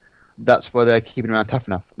know that's why they're keeping around Tough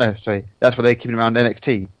Enough. No, sorry, that's why they're keeping around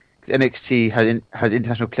NXT. NXT has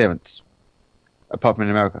international clearance, apart from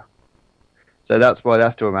in America. So that's why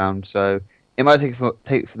they're still around. So it might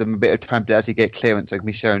take for them a bit of time to actually get clearance so it can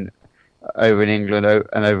be shown over in England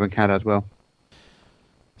and over in Canada as well.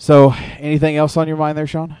 So, anything else on your mind there,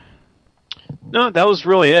 Sean? No, that was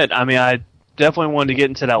really it. I mean, I definitely wanted to get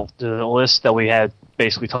into the list that we had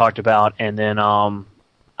basically talked about, and then I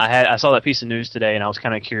saw that piece of news today, and I was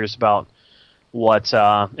kind of curious about what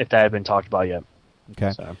if that had been talked about yet.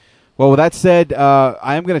 Okay. So. Well, with that said,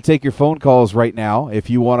 I am going to take your phone calls right now. If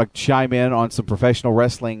you want to chime in on some professional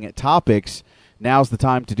wrestling topics, now's the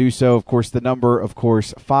time to do so. Of course, the number,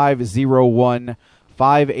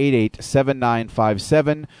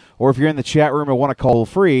 501-588-7957. Or if you're in the chat room and want to call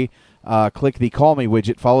free, click the Call Me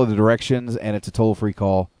widget, follow the directions, and it's a toll-free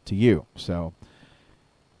call to you. So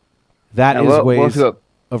that is ways of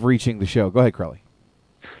reaching the show. Go ahead, Crowley.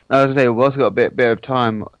 I was going to say, we've also got a bit of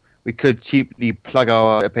time. We could cheaply plug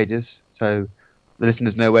our pages so the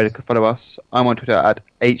listeners know where to follow us. I'm on Twitter at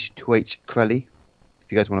H2HCrelly,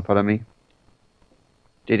 if you guys want to follow me.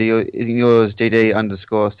 JD, isn't yours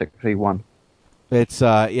JD_Secretary1? It's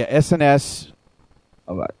SNS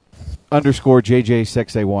underscore JJ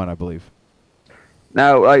Sexay1, I believe.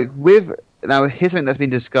 Now, here's something that's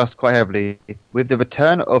been discussed quite heavily with the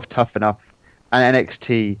return of Tough Enough and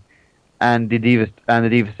NXT and the Diva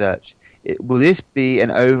Search. Will this be an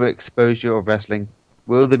overexposure of wrestling?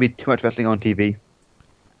 Will there be too much wrestling on TV?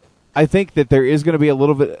 I think that there is going to be a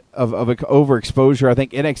little bit of overexposure. I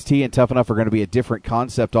think NXT and Tough Enough are going to be a different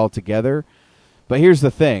concept altogether. But here's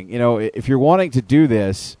the thing, if you're wanting to do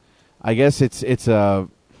this, I guess they're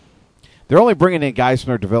only bringing in guys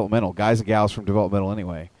from their developmental, guys and gals from developmental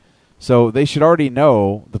anyway. So they should already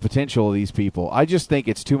know the potential of these people. I just think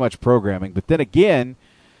it's too much programming. But then again,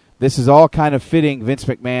 this is all kind of fitting Vince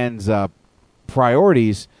McMahon's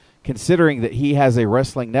priorities, considering that he has a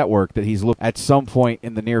wrestling network that he's looking at some point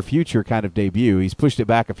in the near future kind of debut. He's pushed it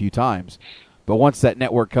back a few times. But once that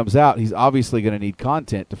network comes out, he's obviously going to need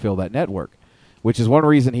content to fill that network, which is one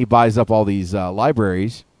reason he buys up all these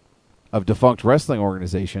libraries of defunct wrestling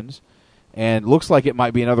organizations, and looks like it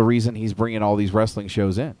might be another reason he's bringing all these wrestling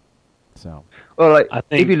shows in. So, well, I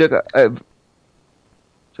think if you look at, so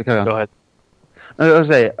carry on. Go ahead. I was going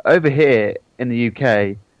to say, over here in the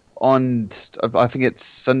UK, on I think it's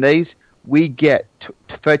Sundays, we get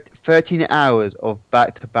 13 hours of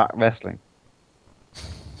back-to-back wrestling.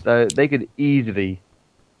 So they could easily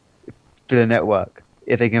do the network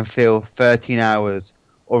if they can fill 13 hours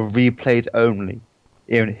of replays only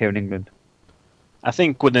here in England. I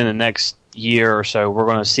think within the next year or so, we're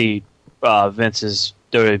going to see Vince's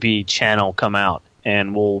WWE channel come out,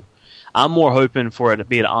 and I'm more hoping for it to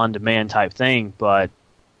be an on-demand type thing, but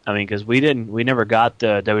I mean, because we never got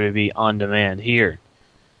the WWE on-demand here,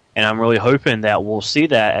 and I'm really hoping that we'll see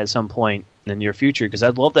that at some point in the near future, because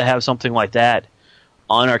I'd love to have something like that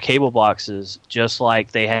on our cable boxes, just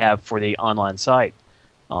like they have for the online site.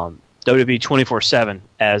 WWE 24/7,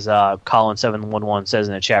 as Colin711 says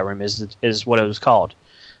in the chat room, is what it was called.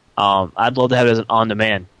 I'd love to have it as an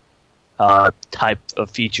on-demand type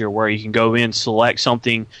of feature where you can go in, select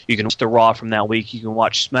something, you can watch the Raw from that week, you can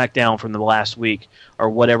watch Smackdown from the last week, or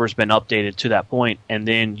whatever's been updated to that point, and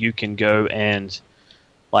then you can go and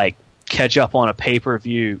catch up on a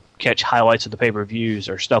pay-per-view, catch highlights of the pay-per-views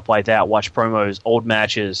or stuff like that, watch promos, old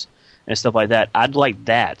matches, and stuff like that. I'd like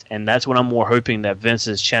that, and that's what I'm more hoping that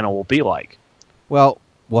Vince's channel will be like. Well,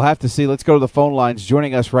 we'll have to see. Let's go to the phone lines.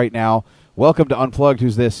 Joining us right now, welcome to Unplugged.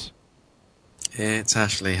 Who's this? It's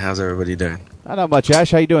Ashley. How's everybody doing? Not much,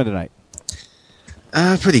 Ash. How you doing tonight?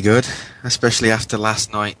 Pretty good, especially after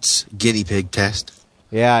last night's guinea pig test.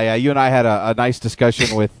 Yeah. You and I had a nice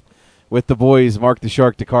discussion with the boys, Mark the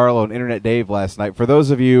Shark DiCarlo and Internet Dave last night. For those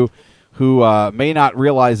of you who may not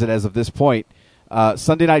realize it as of this point,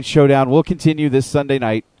 Sunday Night Showdown will continue this Sunday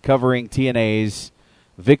night, covering TNA's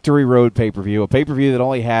Victory Road pay-per-view, a pay-per-view that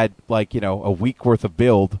only had a week worth of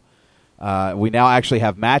build. We now actually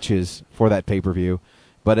have matches for that pay-per-view.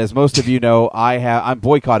 But as most of you know, I'm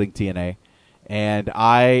boycotting TNA, and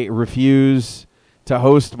I refuse to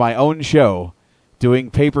host my own show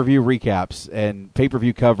doing pay-per-view recaps and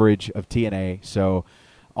pay-per-view coverage of TNA. So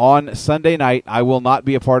On Sunday night, I will not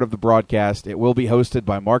be a part of the broadcast. It will be hosted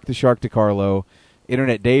by Mark the Shark DiCarlo.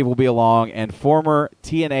 Internet Dave will be along, and former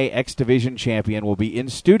TNA X Division champion will be in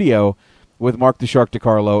studio with Mark the Shark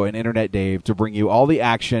DiCarlo and Internet Dave to bring you all the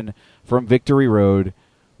action from Victory Road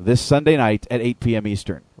this Sunday night at 8 p.m.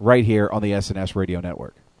 Eastern, right here on the SNS Radio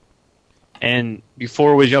Network. And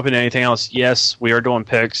before we jump into anything else, yes, we are doing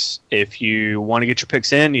picks. If you want to get your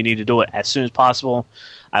picks in, you need to do it as soon as possible.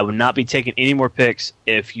 I will not be taking any more picks.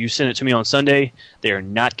 If you send it to me on Sunday, they are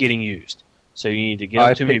not getting used. So you need to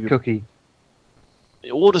get it to me. Cookie.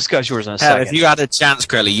 We'll discuss yours in a second. If you had a chance,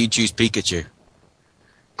 Crowley, you'd choose Pikachu.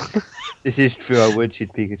 This is true. I would choose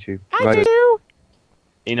Pikachu. I do.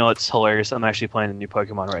 You know, it's hilarious. I'm actually playing a new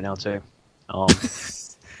Pokemon right now, too.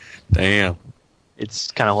 Damn.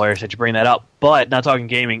 It's kind of hilarious that you bring that up. But not talking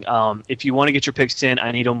gaming. If you want to get your picks in,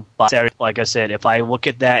 I need them by Saturday. Like I said, if I look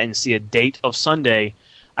at that and see a date of Sunday,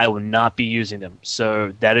 I will not be using them.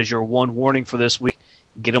 So that is your one warning for this week.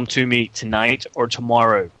 Get them to me tonight or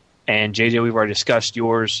tomorrow. And JJ, we've already discussed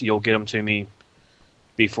yours. You'll get them to me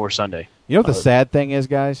before Sunday. You know what the sad thing is,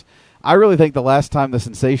 guys? I really think the last time the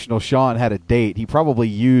Sensational Sean had a date, he probably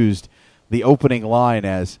used the opening line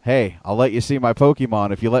as, "Hey, I'll let you see my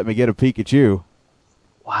Pokemon if you let me get a Pikachu."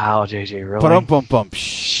 Wow, JJ, really? Ba-dum-bum-bum.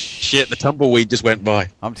 Shit, the tumbleweed just went by.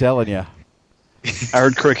 I'm telling you. I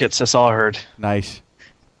heard crickets. That's all I heard. Nice.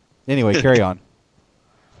 Anyway, carry on.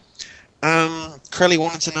 Crowley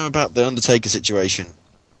wanted to know about the Undertaker situation.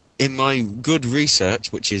 In my good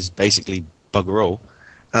research, which is basically bugger all,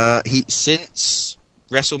 since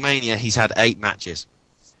WrestleMania, he's had 8 matches.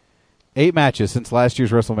 8 matches since last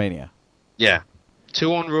year's WrestleMania. Yeah.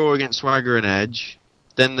 2 on Raw against Swagger and Edge.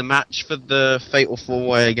 Then the match for the Fatal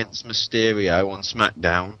 4-Way against Mysterio on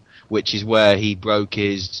SmackDown, which is where he broke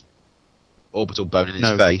his orbital bone in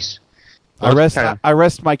his face. I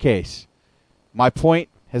rest my case. My point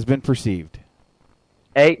has been perceived.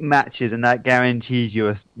 8 matches, and that guarantees you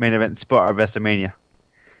a main event spot at WrestleMania.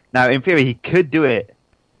 Now, in theory, he could do it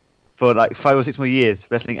for like 5 or 6 more years,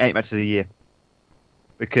 wrestling 8 matches a year.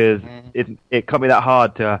 Because it can't be that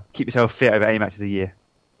hard to keep yourself fit over 8 matches a year.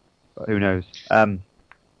 But who knows?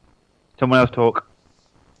 Someone else talk.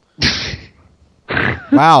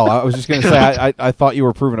 Wow, I was just going to say, I thought you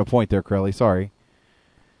were proving a point there, Crowley. Sorry.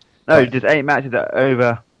 No, just 8 matches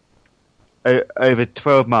over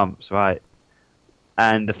 12 months, right?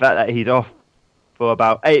 And the fact that he's off for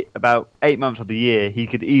about eight months of the year, he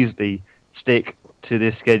could easily stick to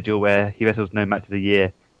this schedule where he wrestles no match of the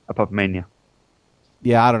year apart from Mania.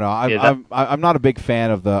 Yeah, I don't know. I'm not a big fan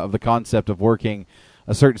of the concept of working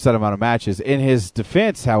a certain set amount of matches. In his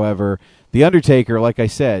defense, however, The Undertaker, like I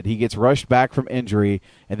said, he gets rushed back from injury,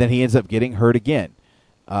 and then he ends up getting hurt again.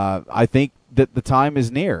 I think that the time is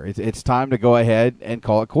near. It's time to go ahead and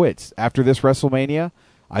call it quits. After this WrestleMania,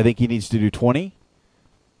 I think he needs to do 20.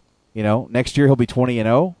 You know, next year he'll be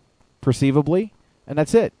 20-0, perceivably, and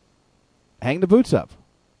that's it. Hang the boots up.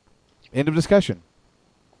 End of discussion.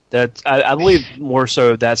 I believe more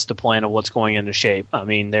so that's the plan of what's going into shape. I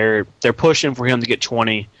mean, they're pushing for him to get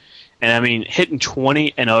 20, and I mean, hitting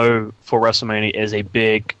 20-0 for WrestleMania is a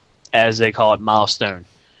big, as they call it, milestone.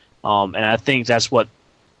 And I think that's what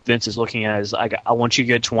Vince is looking at is, I want you to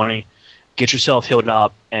get 20, get yourself healed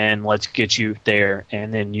up, and let's get you there,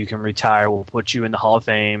 and then you can retire. We'll put you in the Hall of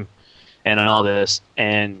Fame and all this.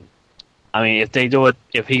 And, I mean, if they do it,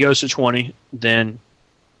 if he goes to 20, then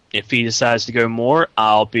if he decides to go more,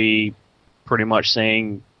 I'll be pretty much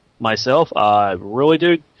saying myself, really,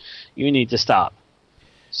 dude, you need to stop.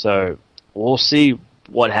 So we'll see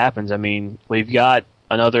what happens. I mean, we've got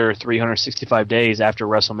another 365 days after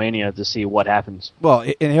WrestleMania to see what happens. Well,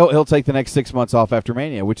 and he'll take the next 6 months off after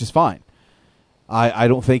Mania, which is fine. I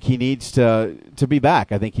don't think he needs to be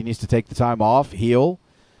back. I think he needs to take the time off, heal,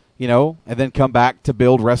 and then come back to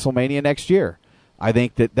build WrestleMania next year. I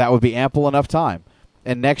think that would be ample enough time.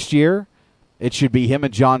 And next year, it should be him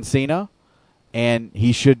and John Cena, and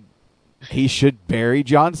he should bury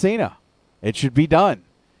John Cena. It should be done.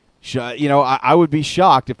 I would be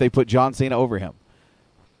shocked if they put John Cena over him.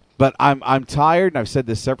 But I'm tired, and I've said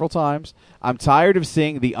this several times, I'm tired of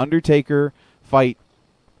seeing The Undertaker fight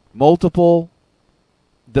the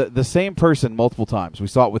same person multiple times. We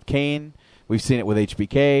saw it with Kane, we've seen it with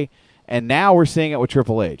HBK, and now we're seeing it with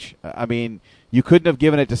Triple H. I mean, you couldn't have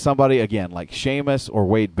given it to somebody, again, like Sheamus or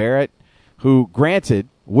Wade Barrett, who, granted,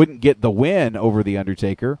 wouldn't get the win over The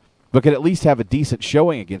Undertaker, but could at least have a decent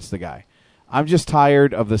showing against the guy. I'm just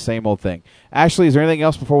tired of the same old thing. Ashley, is there anything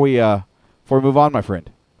else before we move on, my friend?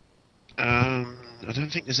 I don't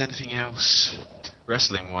think there's anything else.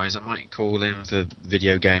 wrestling-wise, I might call in for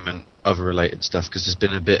video game and other related stuff, because there's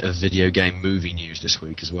been a bit of video game movie news this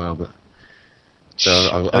week as well. But so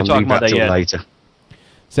I'll leave that till later.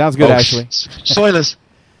 Sounds good, actually. Spoilers.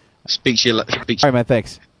 Speak to you later. All right, man.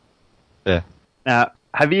 Thanks. Yeah. Now,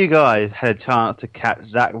 have you guys had a chance to catch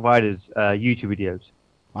Zack Ryder's YouTube videos?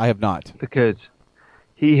 I have not. Because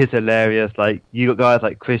he is hilarious. Like, you got guys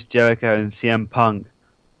like Chris Jericho and CM Punk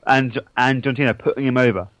and John Cena putting him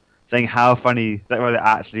over, saying how funny Zack Ryder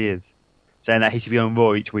actually is, saying that he should be on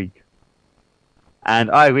Raw each week.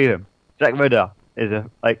 And I agree with him. Zack Ryder is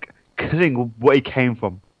considering what he came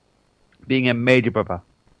from, being a major brother,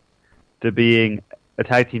 to being a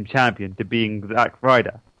tag team champion, to being Zack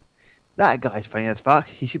Ryder. That guy's funny as fuck.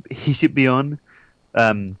 He should be on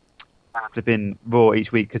flipping Raw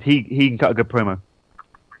each week, because he can cut a good promo.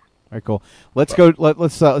 All right, cool. Let's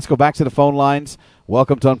go back to the phone lines.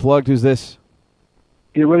 Welcome to Unplugged. Who's this?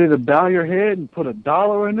 Get ready to bow your head and put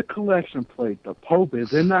 $1 in the collection plate. The Pope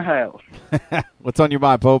is in the house. What's on your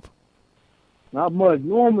mind, Pope? Not much.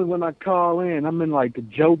 Normally when I call in, I'm in like a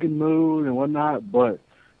joking mood and whatnot, but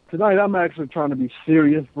tonight I'm actually trying to be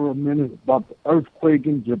serious for a minute about the earthquake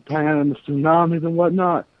in Japan and the tsunamis and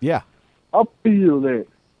whatnot. Yeah. I feel that.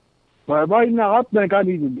 But right now, I think I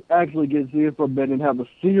need to actually get serious for a bit and have a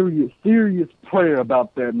serious prayer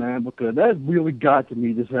about that, man, because that really got to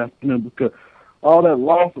me this afternoon, because all that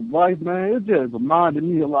loss of life, man, it just reminded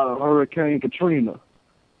me a lot of Hurricane Katrina.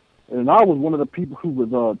 And I was one of the people who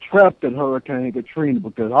was trapped in Hurricane Katrina,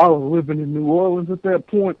 because I was living in New Orleans at that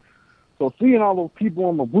point. So seeing all those people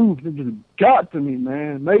on the roof, it just got to me,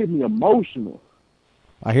 man. It made me emotional.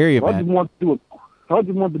 I hear you, so man. I just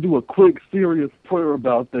want to do a quick, serious prayer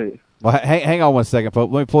about that. Well, hang on one second,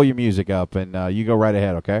 Pope. Let me pull your music up, and you go right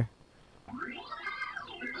ahead, okay?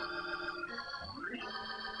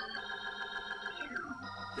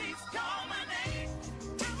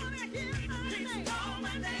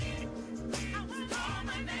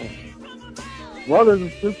 Brothers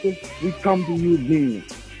and sisters, we come to you again.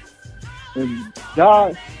 And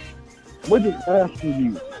God, we're just asking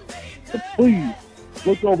you to please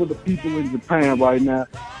look over the people in Japan right now.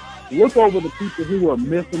 Look over the people who are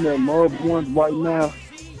missing their loved ones right now.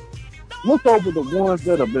 Look over the ones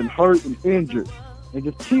that have been hurt and injured, and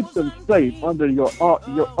just keep them safe under your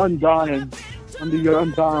undying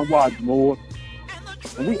watch, Lord.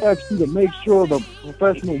 And we ask you to make sure the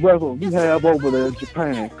professional wrestlers we have over there in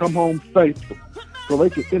Japan come home safely, so they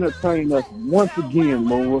can entertain us once again,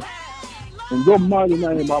 Lord. In your mighty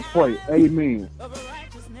name I pray. Amen.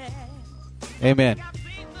 Amen.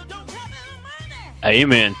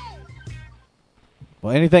 Amen.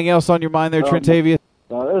 Well, anything else on your mind there, Trentavious?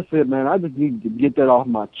 That's it, man. I just need to get that off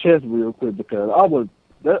my chest real quick, because I was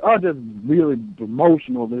just really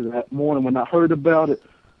emotional this morning when I heard about it.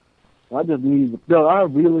 I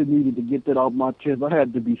really needed to get that off my chest. I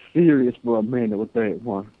had to be serious for a minute with that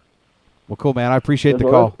one. Well, cool, man. I appreciate the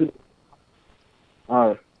call. All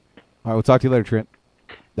right. All right, we'll talk to you later, Trent.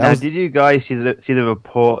 Did you guys see the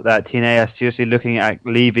report that TNA are seriously looking at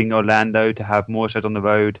leaving Orlando to have more shows on the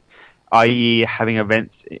road, i.e. having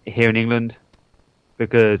events here in England?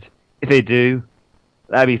 Because if they do,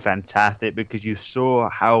 that'd be fantastic, because you saw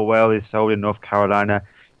how well they sold in North Carolina.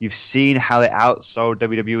 You've seen how they outsold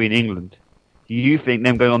WWE in England. Do you think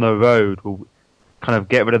them going on the road will kind of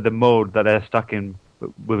get rid of the mold that they're stuck in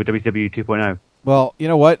with WWE 2.0? Well, you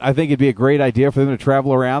know what? I think it'd be a great idea for them to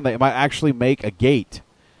travel around. They might actually make a gate.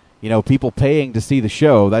 You know, people paying to see the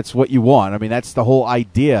show. That's what you want. I mean, that's the whole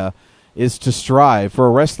idea, is to strive for a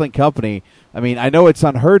wrestling company. I mean, I know it's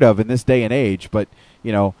unheard of in this day and age, but,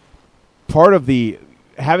 you know, part of the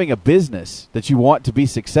having a business that you want to be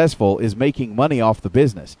successful is making money off the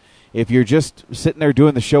business. If you're just sitting there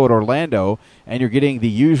doing the show at Orlando and you're getting the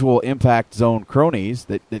usual Impact Zone cronies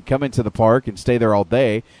that come into the park and stay there all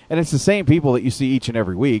day, and it's the same people that you see each and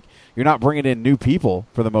every week, you're not bringing in new people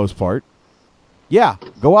for the most part. Yeah,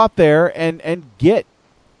 go out there and get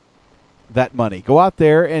that money. Go out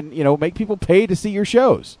there and, you know, make people pay to see your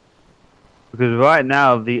shows. Because right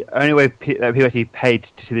now, the only way that people actually pay to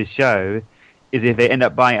see the show is if they end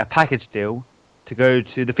up buying a package deal to go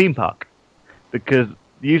to the theme park. Because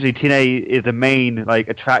usually TNA is the main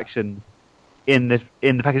attraction in the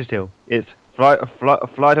package deal. It's fly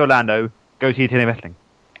to Orlando, go see TNA Wrestling.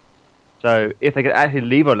 So if they could actually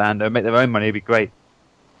leave Orlando and make their own money, it'd be great.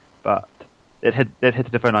 But let's head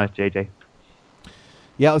to the phone lines, JJ.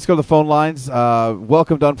 Yeah, let's go to the phone lines.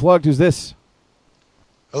 Welcome to Unplugged. Who's this?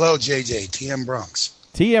 Hello, JJ. TM Bronx.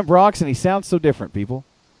 TM Bronx, and he sounds so different, people.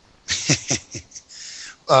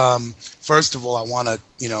 First of all, I want to,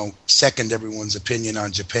 second everyone's opinion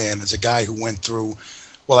on Japan. As a guy who went through,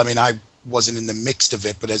 I wasn't in the mix of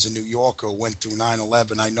it, but as a New Yorker who went through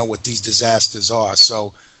 9/11, I know what these disasters are.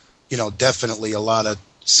 So, definitely a lot of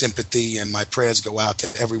sympathy, and my prayers go out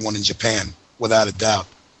to everyone in Japan, without a doubt.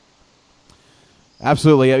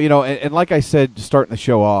 Absolutely. And like I said, starting the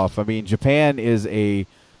show off, I mean, Japan is a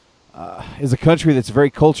country that's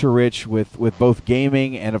very culture rich with both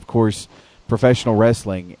gaming and, of course, professional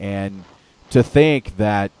wrestling. And to think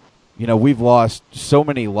that, we've lost so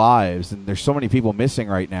many lives and there's so many people missing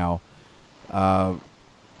right now,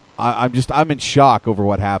 I'm in shock over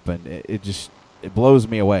what happened. It blows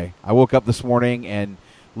me away. I woke up this morning and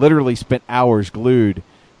literally spent hours glued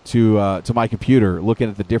to my computer looking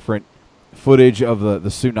at the different footage of the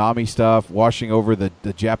tsunami stuff washing over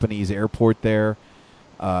the Japanese airport there.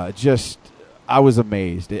 I was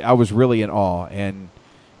amazed. I was really in awe, and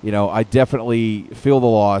I definitely feel the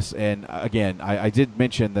loss. And again, I did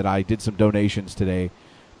mention that I did some donations today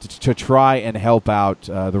to try and help out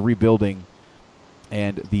the rebuilding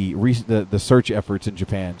and the search efforts in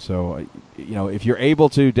Japan. So if you're able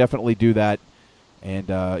to, definitely do that. And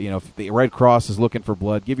if the Red Cross is looking for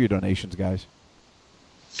blood, give your donations, guys.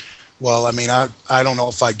 Well, I mean, I don't know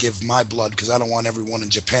if I give my blood because I don't want everyone in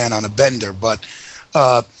Japan on a bender. But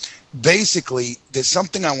basically, there's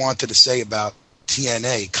something I wanted to say about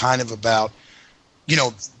TNA, kind of about,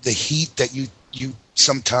 the heat that you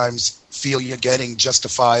sometimes feel you're getting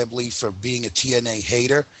justifiably for being a TNA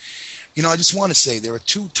hater. I just want to say there are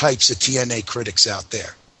two types of TNA critics out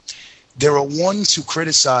there. There are ones who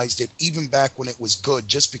criticized it even back when it was good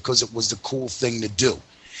just because it was the cool thing to do.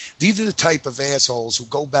 These are the type of assholes who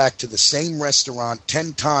go back to the same restaurant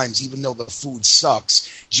 10 times even though the food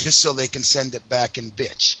sucks just so they can send it back and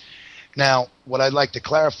bitch. Now, what I'd like to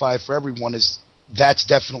clarify for everyone is that's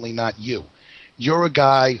definitely not you. You're a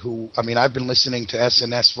guy who, I've been listening to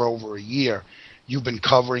SNS for over a year. You've been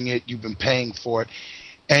covering it. You've been paying for it.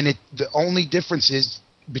 And the only difference is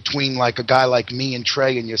between like a guy like me and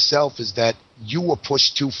Trey and yourself is that you were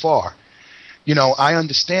pushed too far. I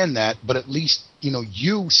understand that, but at least,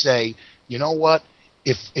 you say, you know what,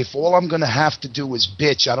 if all I'm going to have to do is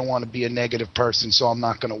bitch, I don't want to be a negative person, so I'm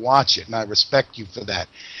not going to watch it, and I respect you for that.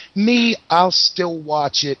 Me, I'll still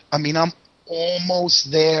watch it. I'm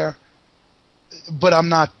almost there, but I'm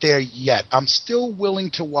not there yet. I'm still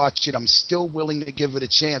willing to watch it. I'm still willing to give it a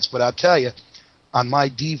chance, but I'll tell you, on my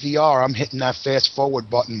DVR, I'm hitting that fast forward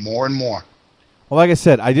button more and more. Well, like I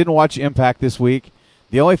said, I didn't watch Impact this week.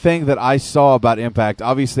 The only thing that I saw about Impact,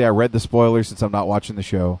 obviously I read the spoilers since I'm not watching the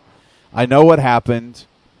show. I know what happened.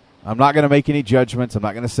 I'm not going to make any judgments. I'm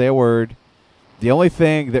not going to say a word. The only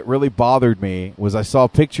thing that really bothered me was I saw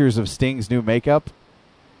pictures of Sting's new makeup,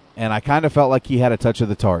 and I kind of felt like he had a touch of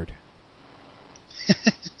the tard.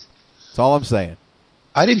 That's all I'm saying.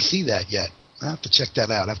 I didn't see that yet. I have to check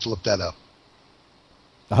that out. I have to look that up.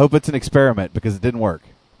 I hope it's an experiment because it didn't work.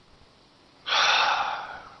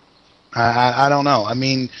 I don't know.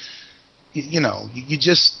 You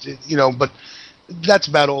just, but that's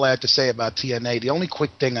about all I have to say about TNA. The only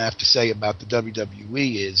quick thing I have to say about the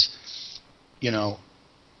WWE is,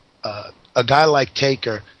 a guy like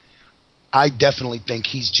Taker, I definitely think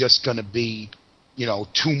he's just going to be, 2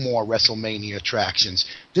 more WrestleMania attractions.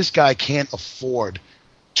 This guy can't afford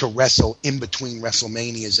to wrestle in between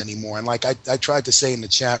WrestleManias anymore. And like I tried to say in the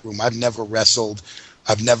chat room, I've never wrestled.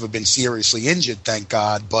 I've never been seriously injured, thank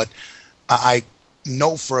God. But I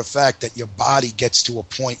know for a fact that your body gets to a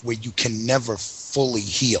point where you can never fully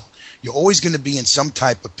heal. You're always going to be in some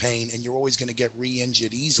type of pain, and you're always going to get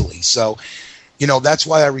re-injured easily. So, that's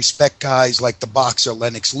why I respect guys like the boxer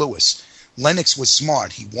Lennox Lewis. Lennox was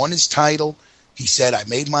smart. He won his title. He said, I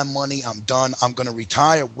made my money. I'm done. I'm going to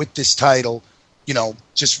retire with this title.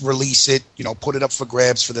 Just release it, put it up for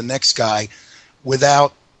grabs for the next guy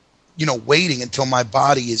without, waiting until my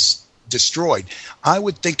body is destroyed. I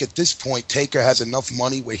would think at this point Taker has enough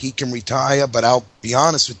money where he can retire, but I'll be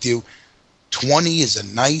honest with you, 20 is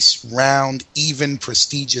a nice, round, even,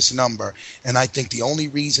 prestigious number. And I think the only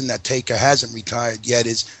reason that Taker hasn't retired yet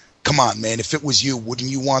is, come on, man, if it was you, wouldn't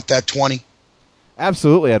you want that 20?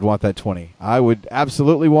 Absolutely, I'd want that 20. I would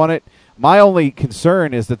absolutely want it. My only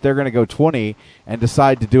concern is that they're going to go 20 and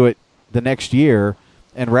decide to do it the next year,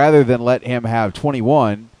 and rather than let him have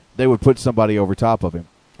 21, they would put somebody over top of him.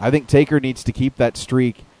 I think Taker needs to keep that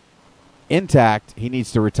streak intact. He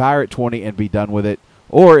needs to retire at 20 and be done with it.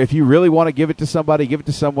 Or if you really want to give it to somebody, give it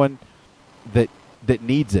to someone that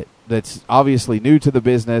needs it, that's obviously new to the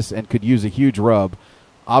business and could use a huge rub.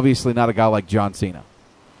 Obviously not a guy like John Cena.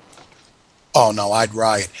 Oh, no, I'd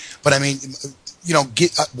riot. But,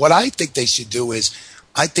 what I think they should do is,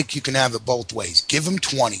 I think you can have it both ways. Give him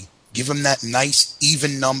 20. Give him that nice,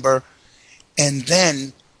 even number. And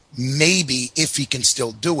then maybe if he can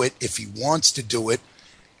still do it, if he wants to do it,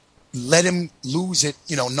 let him lose it,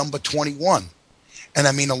 number 21. And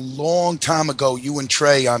I mean, a long time ago, you and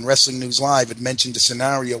Trey on Wrestling News Live had mentioned a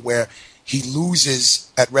scenario where he loses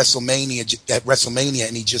at WrestleMania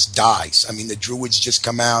and he just dies. I mean, the Druids just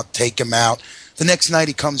come out, take him out. The next night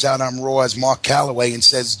he comes out on Raw as Mark Calloway and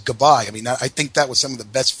says goodbye. I mean, I think that was some of the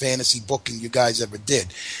best fantasy booking you guys ever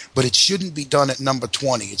did. But it shouldn't be done at number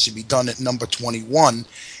 20. It should be done at number 21.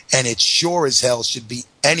 And it sure as hell should be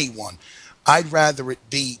anyone. I'd rather it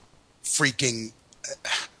be freaking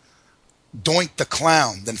Doink the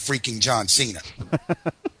Clown than freaking John Cena.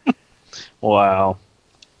 Wow.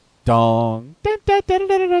 Dong.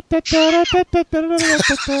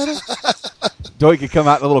 Doink could come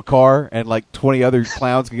out in a little car, and like 20 other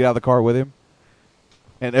clowns could get out of the car with him.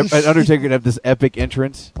 And Undertaker could have this epic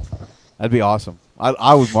entrance. That'd be awesome.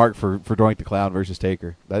 I would mark for Doink the Clown versus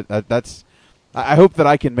Taker. That's. I hope that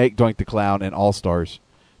I can make Doink the Clown an All-Stars,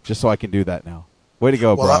 just so I can do that now. Way to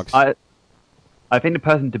go, Bronx. I think the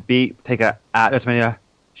person to beat Taker at WrestleMania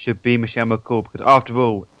should be Michelle McCool, because after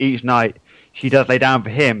all, each night she does lay down for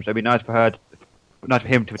him, so it'd be nice for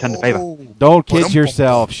him to return the favor. Don't kid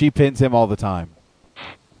yourself. She pins him all the time.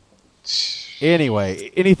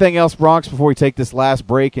 Anyway, anything else, Bronx, before we take this last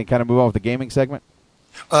break and kind of move on with the gaming segment?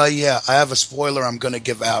 Yeah, I have a spoiler I'm going to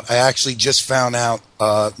give out. I actually just found out,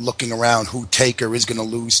 looking around, who Taker is going to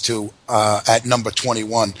lose to at number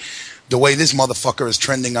 21. The way this motherfucker is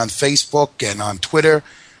trending on Facebook and on Twitter,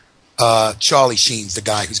 Charlie Sheen's the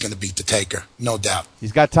guy who's going to beat the Taker, no doubt.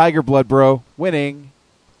 He's got tiger blood, bro. Winning.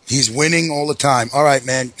 He's winning all the time. All right,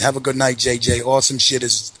 man. Have a good night, JJ. Awesome shit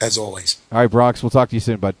as always. All right, Bronx. We'll talk to you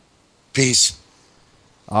soon, bud. Peace.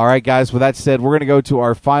 All right, guys. With that said, we're going to go to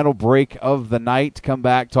our final break of the night, come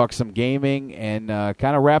back, talk some gaming, and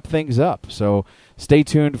kind of wrap things up. So stay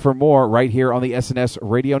tuned for more right here on the SNS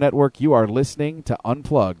Radio Network. You are listening to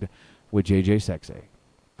Unplugged with JJ Sexay.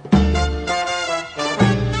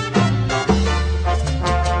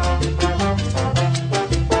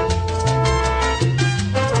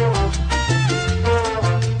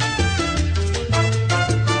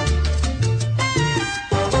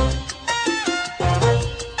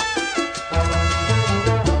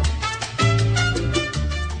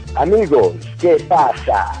 Amigos, ¿qué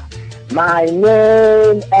pasa? My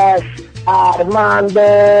name is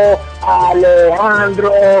Armando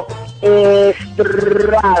Alejandro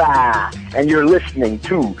Estrada, and you're listening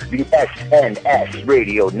to the SNS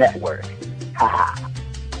Radio Network. Haha.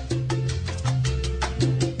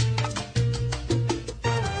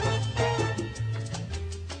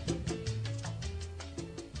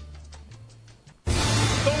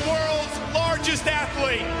 The world's largest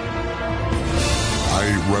athlete.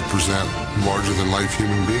 I represent larger-than-life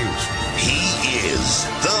human beings. He is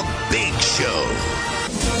the Big Show.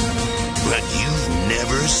 But you've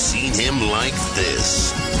never seen him like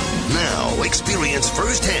this. Now, experience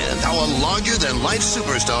firsthand how a larger-than-life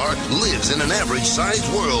superstar lives in an average-sized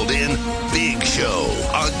world in Big Show,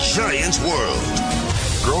 a giant's world.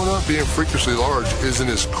 Growing up being freakishly large isn't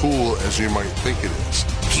as cool as you might think it is.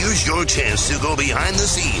 Here's your chance to go behind the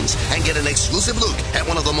scenes and get an exclusive look at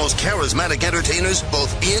one of the most charismatic entertainers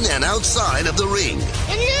both in and outside of the ring.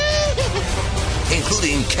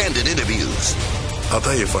 Including candid interviews. I'll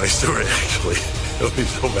tell you a funny story, actually. He'll be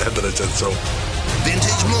so mad that I said so.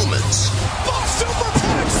 Vintage moments.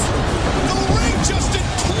 Superplex! The ring just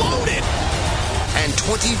imploded! And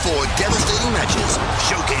 24 devastating matches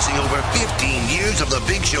showcasing over 15 years of the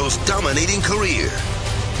Big Show's dominating career.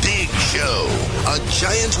 Big Show, a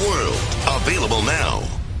giant's world, available now.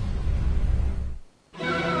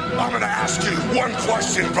 I'm gonna ask you one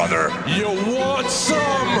question, brother. You want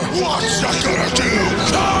some? What's that gonna do?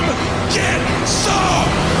 Come get some!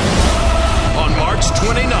 On March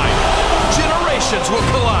 29th, generations will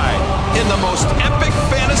collide in the most epic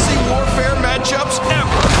fantasy warfare matchups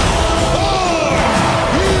ever.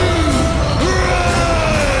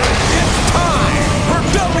 It's time for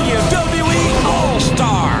WWE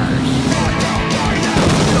All-Stars!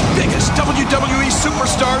 The biggest WWE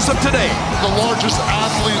superstars of today. The largest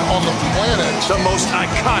athlete on the planet. The most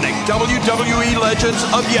iconic WWE legends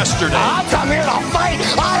of yesterday. I come here to fight.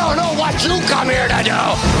 I don't know what you come here to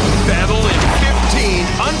do. Battle in 15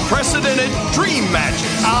 unprecedented dream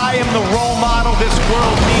matches. I am the role model this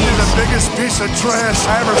world needs. The biggest piece of trash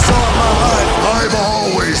I ever saw in my life. I've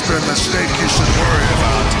always been the snake you should worry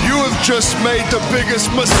about. You have just made the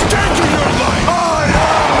biggest mistake in your life. I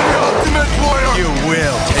am the ultimate warrior. You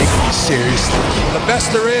will take me seriously. The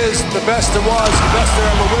best there is, the best there was, the best there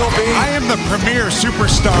ever will be. I am the premier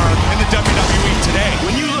superstar in the WWE today.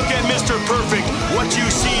 When you look at Mr. Perfect, what you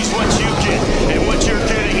see is what you get. And what you're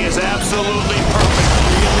getting is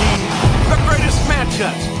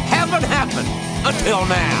until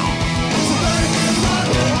now.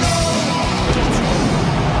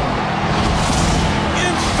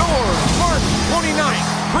 In stores March 29th.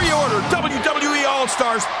 Pre-order WWE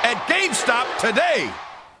All-Stars at GameStop today.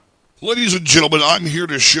 Ladies and gentlemen, I'm here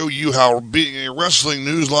to show you how being a Wrestling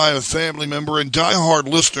News Live family member and diehard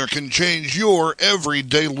listener can change your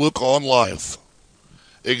everyday look on life.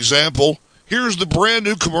 Example, here's the brand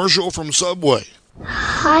new commercial from Subway.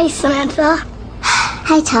 Hi, Samantha.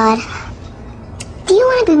 Hi, Todd. Do you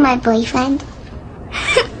want to be my boyfriend?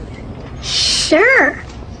 Sure.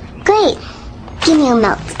 Great. Give me a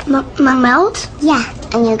melt. My melt? Yeah,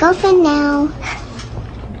 I'm your girlfriend now.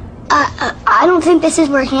 I don't think this is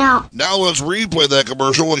working out. Now let's replay that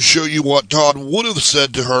commercial and show you what Todd would have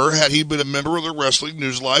said to her had he been a member of the Wrestling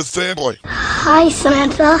News Live family. Hi,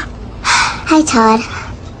 Samantha. Hi, Todd.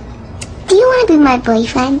 Do you want to be my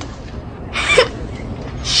boyfriend?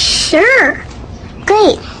 Sure.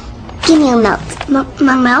 Great. Give me a melt.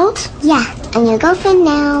 My melt? Yeah, I'm your girlfriend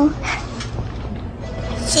now.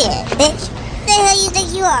 Shit, bitch. Who the hell you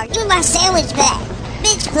think you are? Give me my sandwich back.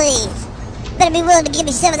 Bitch, please. Better be willing to give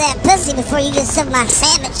me some of that pussy before you get some of my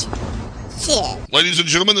sandwich. Shit. Ladies and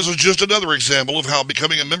gentlemen, this is just another example of how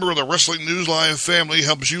becoming a member of the Wrestling News Live family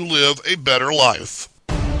helps you live a better life.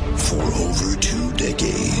 For over 2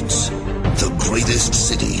 decades, the greatest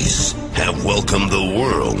cities have welcomed the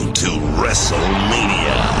world to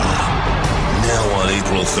WrestleMania. Now on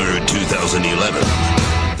April 3rd, 2011,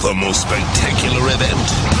 the most spectacular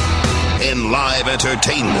event in live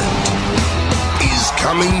entertainment is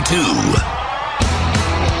coming to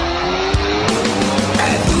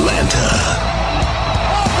Atlanta.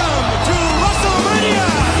 Welcome to WrestleMania!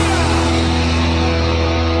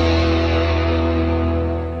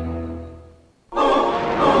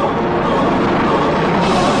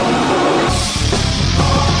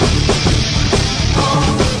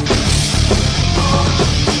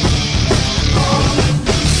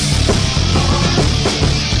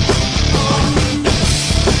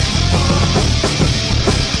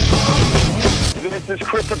 This is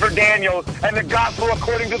Christopher Daniels, and the gospel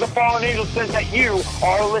according to the fallen angel says that you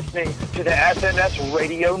are listening to the SNS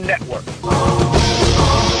Radio Network.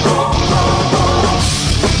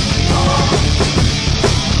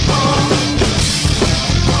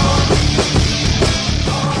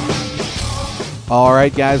 All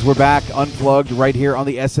right, guys, we're back, Unplugged, right here on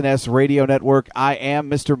the SNS Radio Network. I am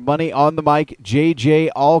Mr. Money on the mic,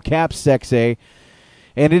 JJ, all caps sexy.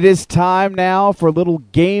 And it is time now for a little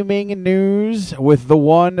gaming news with the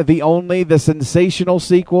one, the only, the sensational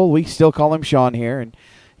sequel. We still call him Sean here. And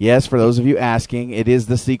yes, for those of you asking, it is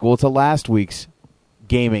the sequel to last week's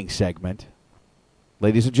gaming segment.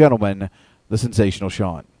 Ladies and gentlemen, the sensational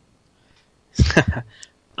Sean.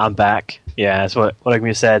 I'm back. Yeah, that's what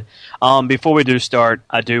I said. Before we do start,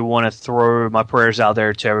 I do want to throw my prayers out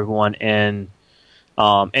there to everyone in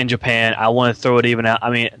Japan. I want to throw it even out. I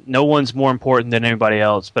mean, no one's more important than anybody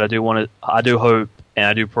else, but I do hope and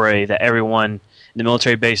I do pray that everyone in the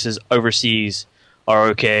military bases overseas are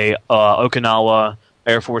okay. Okinawa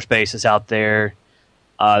Air Force Base is out there,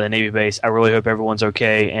 the Navy base. I really hope everyone's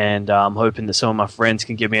okay, and I'm hoping that some of my friends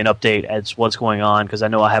can give me an update as what's going on, because I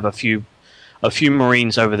know I have a few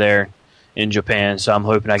Marines over there in Japan, so I'm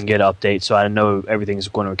hoping I can get an update so I know everything's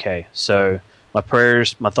going okay. So my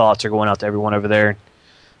prayers, my thoughts are going out to everyone over there.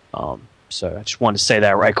 So I just wanted to say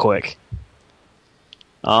that right quick.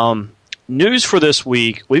 News for this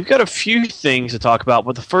week. We've got a few things to talk about,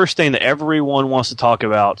 but the first thing that everyone wants to talk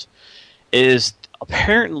about is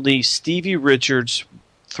apparently Stevie Richards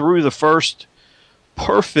threw the first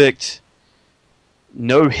perfect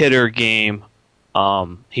no-hitter game.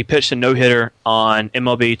 He pitched a no-hitter on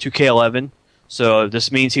MLB 2K11, so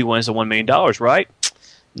this means he wins the $1 million, right?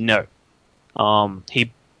 No.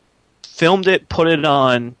 He filmed it, put it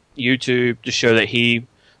on YouTube to show that he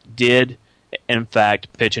did, in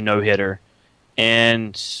fact, pitch a no-hitter.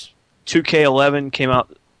 And 2K11 came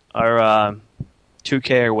out, or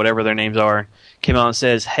 2K or whatever their names are, came out and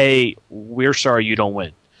says, hey, we're sorry you don't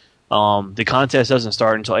win. The contest doesn't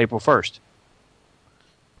start until April 1st.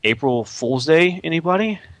 April Fool's Day,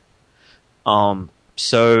 anybody?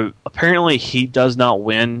 So apparently he does not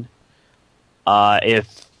win.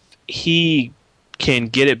 If he can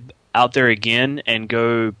get it out there again and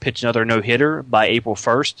go pitch another no-hitter by April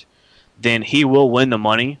 1st, then he will win the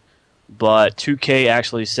money. But 2K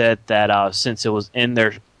actually said that since it was in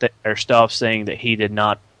their stuff saying that he did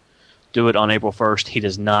not do it on April 1st, he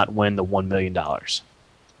does not win the $1 million.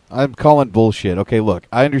 I'm calling bullshit. Okay, look,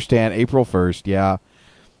 I understand April 1st, yeah.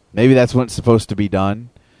 Maybe that's when it's supposed to be done.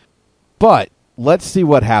 But let's see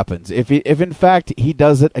what happens. If in fact he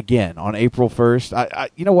does it again on April 1st,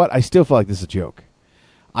 you know what? I still feel like this is a joke.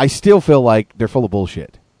 I still feel like they're full of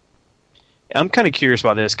bullshit. I'm kind of curious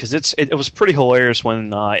about this because it was pretty hilarious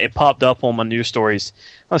when it popped up on my news stories.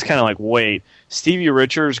 I was kind of like, wait, Stevie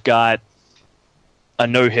Richards got a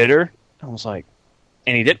no-hitter? I was like,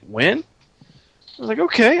 and he didn't win? I was like,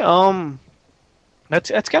 okay,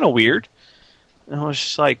 that's kind of weird. And I was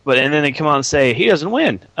just like, and then they come out and say he doesn't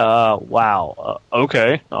win. Wow.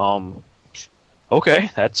 Okay.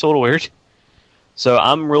 Okay, that's a little weird. So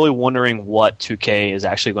I'm really wondering what 2K is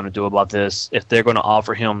actually going to do about this. If they're going to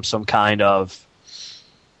offer him some kind of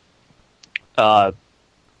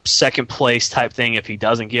second place type thing if he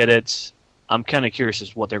doesn't get it. I'm kind of curious as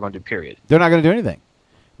to what they're going to do, period. They're not going to do anything.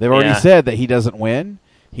 They've already said that he doesn't win.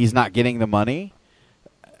 He's not getting the money.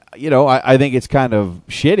 I think it's kind of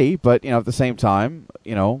shitty, but, at the same time,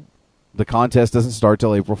 the contest doesn't start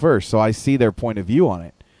till April 1st. So I see their point of view on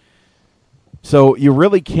it. So you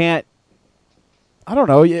really can't, I don't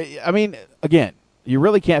know. I mean, again, you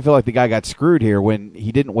really can't feel like the guy got screwed here when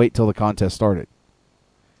he didn't wait till the contest started.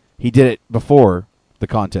 He did it before the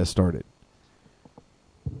contest started.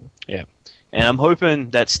 Yeah. And I'm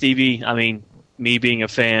hoping that Stevie, me being a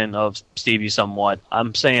fan of Stevie somewhat,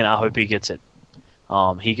 I'm saying I hope he gets it.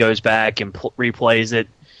 He goes back and replays it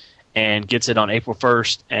and gets it on April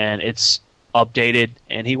 1st, and it's updated,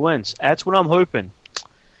 and he wins. That's what I'm hoping.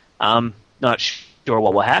 I'm not sure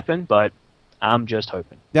what will happen, but I'm just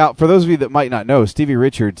hoping. Now, for those of you that might not know, Stevie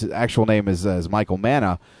Richards' actual name is Michael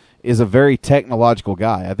Manna, is a very technological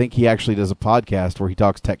guy. I think he actually does a podcast where he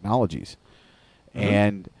talks technologies. Mm-hmm.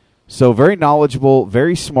 And so very knowledgeable,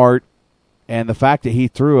 very smart, and the fact that he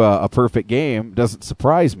threw a perfect game doesn't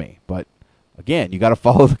surprise me. But, again, you got to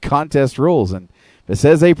follow the contest rules. And if it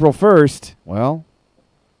says April 1st, well,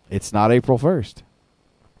 it's not April 1st.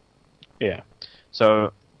 Yeah.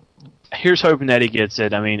 So here's hoping that he gets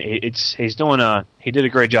it. He did a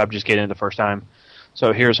great job just getting it the first time.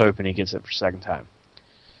 So here's hoping he gets it for the second time.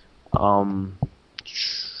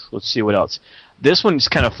 Let's see what else. This one's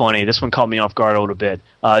kind of funny. This one caught me off guard a little bit.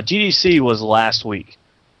 GDC was last week.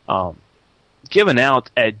 Given out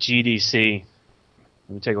at GDC,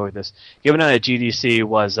 let me take a look at this. Given out at GDC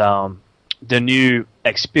was the new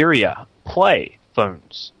Xperia Play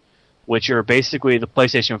phones, which are basically the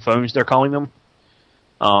PlayStation phones, they're calling them.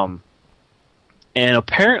 And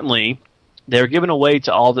apparently, they were given away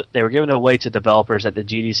to developers at the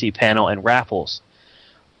GDC panel and raffles.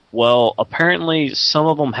 Well, apparently some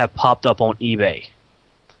of them have popped up on eBay.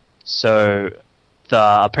 So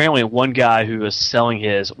apparently one guy who is selling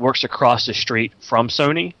his works across the street from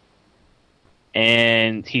Sony,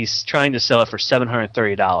 and he's trying to sell it for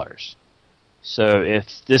 $730. So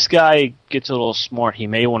if this guy gets a little smart, he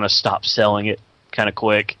may want to stop selling it kind of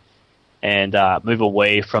quick and move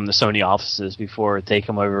away from the Sony offices before they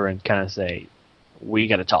come over and kind of say, we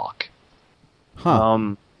got to talk.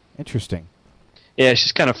 Huh. Interesting. Yeah, it's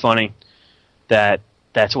just kind of funny that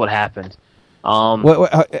that's what happened. Wait,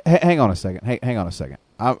 hang on a second. Hang on a second.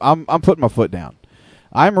 I'm putting my foot down.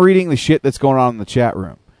 I'm reading the shit that's going on in the chat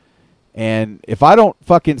room. And if I don't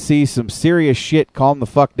fucking see some serious shit calm the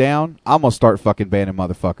fuck down, I'm going to start fucking banning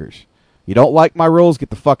motherfuckers. You don't like my rules, get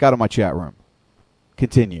the fuck out of my chat room.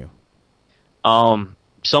 Continue.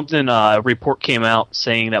 A report came out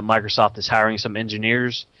saying that Microsoft is hiring some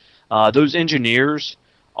engineers. Those engineers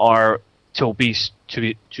are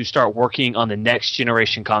to start working on the next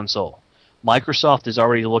generation console. Microsoft is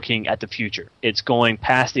already looking at the future. It's going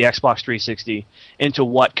past the Xbox 360 into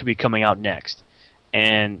what could be coming out next.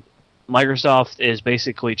 And Microsoft is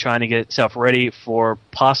basically trying to get itself ready for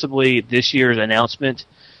possibly this year's announcement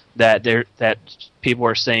that people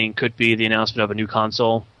are saying could be the announcement of a new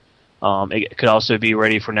console. It could also be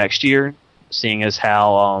ready for next year, seeing as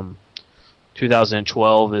how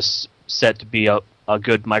 2012 is set to be a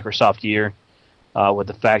good Microsoft year, with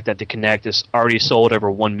the fact that the Kinect is already sold over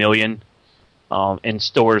 1 million in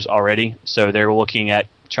stores already. So they're looking at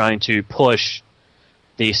trying to push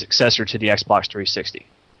the successor to the Xbox 360.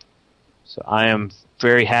 So I am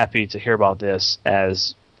very happy to hear about this,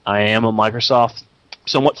 as I am a Microsoft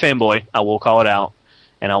somewhat fanboy. I will call it out,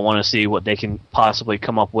 and I want to see what they can possibly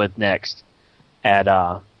come up with next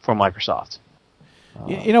for Microsoft.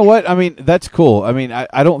 You know what? I mean, that's cool. I mean,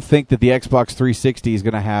 I don't think that the Xbox 360 is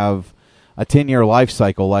going to have a 10-year life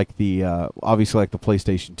cycle like obviously like the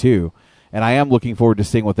PlayStation 2, and I am looking forward to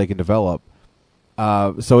seeing what they can develop.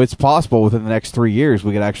 So it's possible within the next 3 years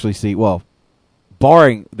we could actually see, well,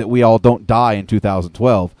 barring that we all don't die in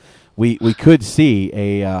 2012, we could see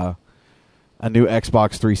a new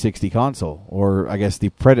Xbox 360 console, or I guess the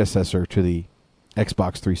predecessor to the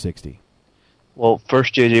Xbox 360. Well,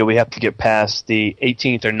 first, JJ, we have to get past the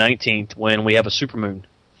 18th or 19th when we have a supermoon.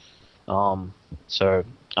 So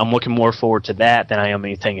I'm looking more forward to that than I am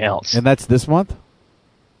anything else. And that's this month?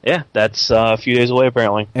 Yeah, that's a few days away,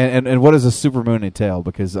 apparently. And what does a supermoon entail?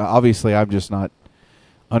 Because obviously I'm just not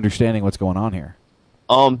understanding what's going on here.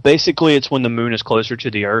 Basically, it's when the moon is closer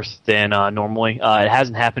to the Earth than normally. It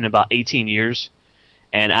hasn't happened in about 18 years,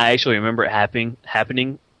 and I actually remember it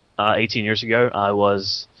happening 18 years ago. I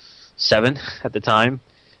was 7 at the time.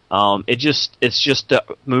 It's just the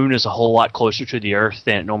moon is a whole lot closer to the Earth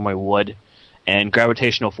than it normally would, and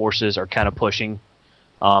gravitational forces are kind of pushing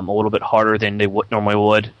a little bit harder than they normally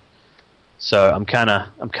would. So I'm kind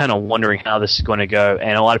of wondering how this is going to go.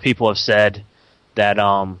 And a lot of people have said that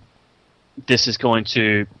this is going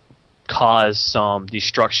to cause some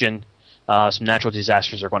destruction. Some natural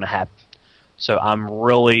disasters are going to happen. So I'm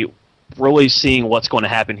really, really seeing what's going to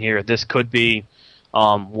happen here. This could be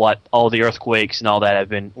what all the earthquakes and all that have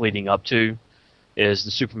been leading up to is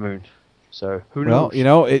the supermoon. So who knows?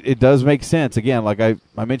 Well, it does make sense. Again, like I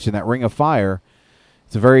mentioned, that Ring of Fire,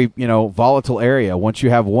 it's a very, volatile area. Once you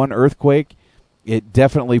have one earthquake, it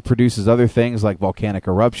definitely produces other things like volcanic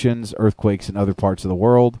eruptions, earthquakes in other parts of the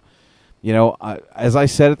world. As I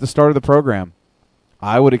said at the start of the program,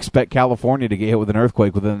 I would expect California to get hit with an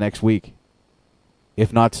earthquake within the next week,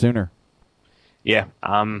 if not sooner. Yeah,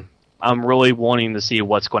 I'm really wanting to see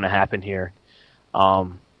what's going to happen here,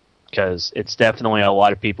 because it's definitely a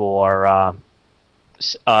lot of people are,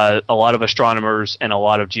 a lot of astronomers and a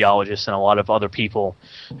lot of geologists and a lot of other people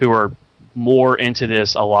who are more into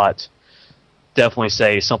this a lot definitely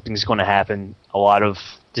say something's going to happen. A lot of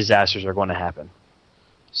disasters are going to happen.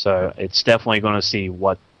 So it's definitely going to see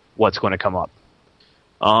what's going to come up.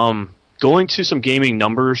 Going to some gaming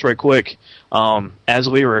numbers right quick. As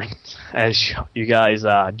you guys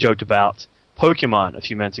joked about Pokemon a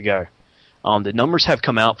few minutes ago, the numbers have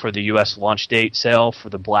come out for the U.S. launch date sale for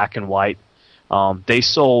the black and white. They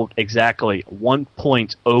sold exactly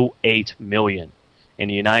 1.08 million in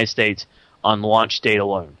the United States on launch date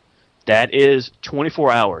alone. That is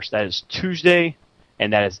 24 hours. That is Tuesday,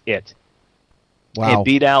 and that is it. Wow. It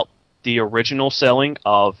beat out the original selling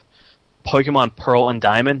of Pokemon Pearl and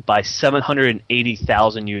Diamond by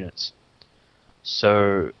 780,000 units.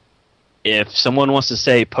 So if someone wants to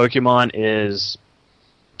say Pokemon is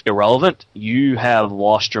irrelevant, you have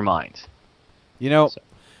lost your mind.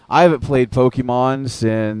 I haven't played Pokemon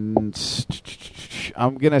since,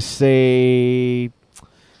 I'm going to say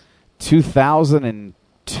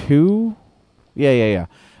 2002. Yeah.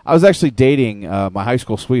 I was actually dating my high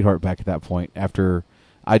school sweetheart back at that point after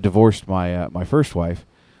I divorced my first wife.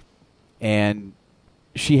 And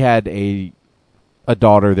she had a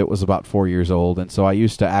daughter that was about 4 years old. And so I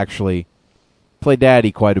used to actually play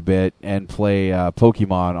Daddy quite a bit and play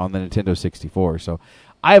Pokemon on the Nintendo 64. So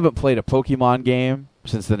I haven't played a Pokemon game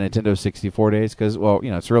since the Nintendo 64 days because,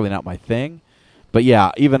 it's really not my thing. But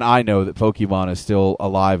yeah, even I know that Pokemon is still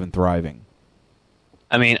alive and thriving.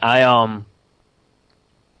 I mean, a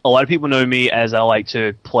lot of people know me as I like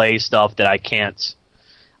to play stuff that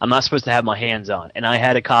I'm not supposed to have my hands on. And I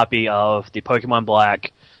had a copy of the Pokemon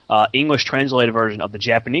Black English translated version of the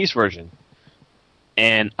Japanese version.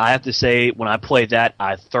 And I have to say, when I played that,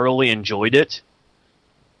 I thoroughly enjoyed it.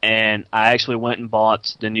 And I actually went and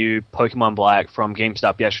bought the new Pokemon Black from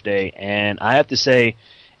GameStop yesterday. And I have to say,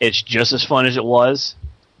 it's just as fun as it was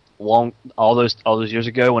all those years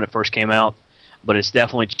ago when it first came out. But it's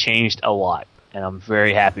definitely changed a lot. And I'm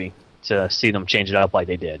very happy to see them change it up like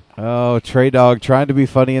they did. Oh, Trey Dog trying to be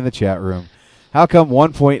funny in the chat room. How come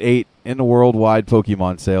 1.8 in the worldwide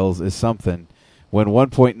Pokemon sales is something when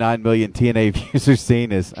 1.9 million TNA views are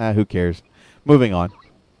seen as, who cares? Moving on.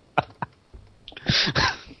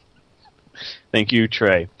 Thank you,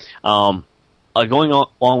 Trey. Going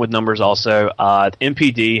along with numbers also,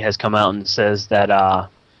 MPD has come out and says that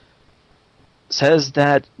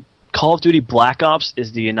Call of Duty Black Ops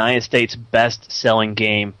is the United States' best-selling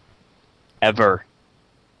game ever.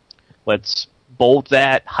 Let's bold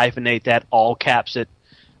that, hyphenate that, all caps it.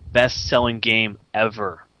 Best-selling game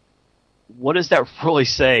ever. What does that really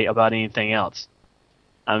say about anything else?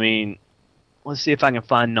 I mean, let's see if I can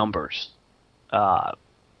find numbers.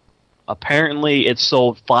 Apparently, it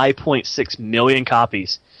sold 5.6 million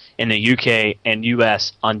copies in the UK and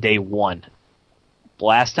US on day one.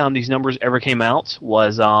 Last time these numbers ever came out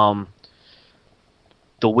was the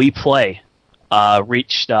Wii Play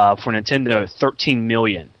reached for Nintendo 13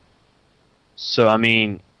 million. So I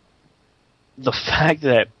mean, the fact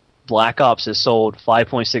that Black Ops has sold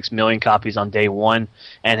 5.6 million copies on day one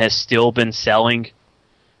and has still been selling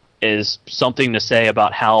is something to say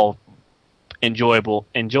about how enjoyable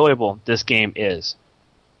this game is.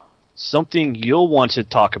 Something you'll want to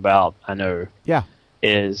talk about, I know,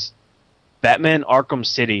 is Batman Arkham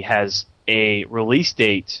City has a release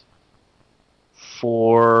date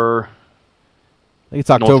for I think it's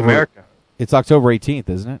October. North America. It's October 18th,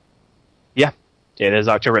 isn't it? Yeah, it is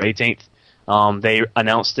October 18th. They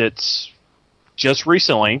announced it just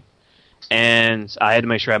recently, and I had to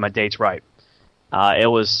make sure I had my dates right. It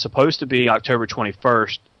was supposed to be October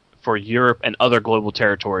 21st for Europe and other global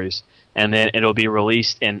territories, and then it'll be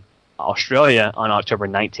released in Australia on October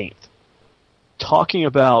 19th. Talking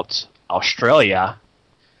about Australia,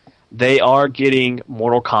 they are getting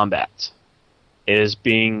Mortal Kombat. It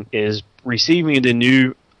is receiving the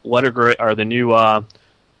new letter grade, or the new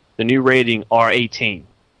rating R18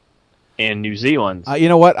 in New Zealand. You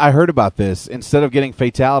know what? I heard about this. Instead of getting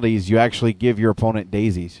fatalities, you actually give your opponent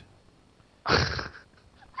daisies.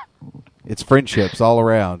 It's friendships all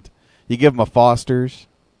around. You give them a Foster's,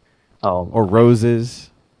 or roses,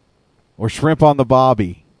 or shrimp on the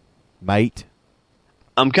bobby, mate.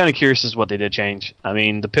 I'm kind of curious as to what they did change. I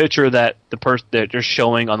mean, the picture that that they're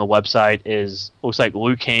showing on the website looks like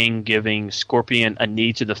Liu Kang giving Scorpion a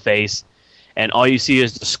knee to the face, and all you see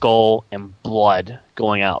is the skull and blood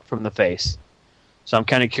going out from the face. So I'm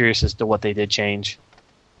kind of curious as to what they did change.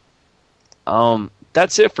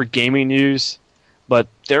 That's it for gaming news, but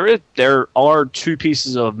there are two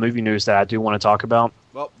pieces of movie news that I do want to talk about.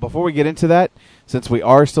 Well, before we get into that, since we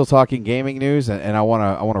are still talking gaming news, and I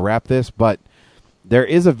want to wrap this, but there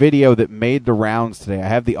is a video that made the rounds today. I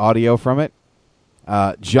have the audio from it.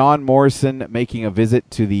 John Morrison making a visit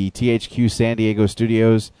to the THQ San Diego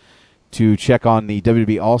studios to check on the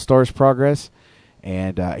WWE All-Stars progress.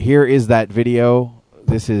 And here is that video.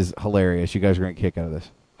 This is hilarious. You guys are going to get a kick out of this.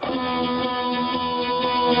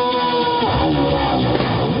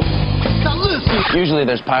 Usually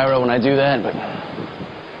there's pyro when I do that, but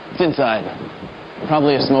it's inside.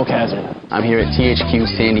 Probably a smoke hazard. I'm here at THQ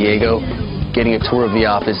San Diego, getting a tour of the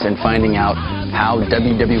office and finding out how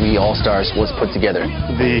WWE All-Stars was put together.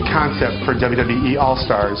 The concept for WWE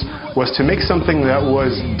All-Stars was to make something that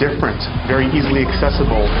was different, very easily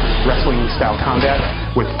accessible wrestling-style combat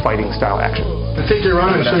with fighting-style action. I'll take you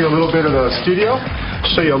around and show you a little bit of the studio,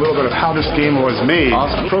 show you a little bit of how this game was made.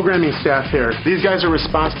 Awesome. Programming staff here. These guys are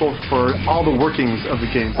responsible for all the workings of the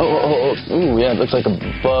game. Ooh, yeah, it looks like a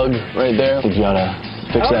bug right there. You gotta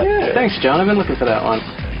fix that. Yeah. Thanks, John. I've been looking for that one.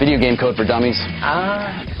 Video game code for dummies.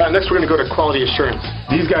 Next, we're going to go to quality assurance.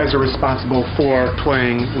 These guys are responsible for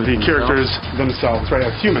playing the characters themselves, right,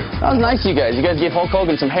 as humans. That was nice, you guys. You guys gave Hulk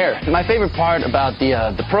Hogan some hair. My favorite part about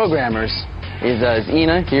the programmers is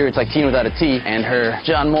Ina, here it's like Tina without a T, and her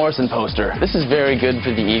John Morrison poster. This is very good for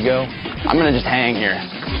the ego. I'm going to just hang here.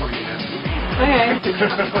 Okay.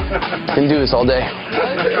 Can do this all day.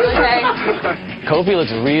 Okay. Kofi looks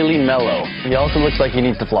really mellow. He also looks like he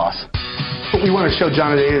needs to floss. What we want to show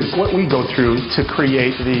John today is what we go through to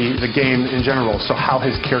create the game in general. So how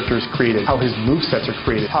his character is created, how his movesets are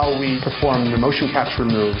created, how we perform the motion capture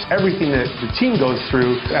moves, everything that the team goes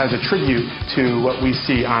through as a tribute to what we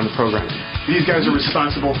see on the program. These guys are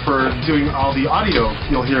responsible for doing all the audio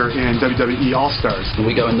you'll hear in WWE All-Stars.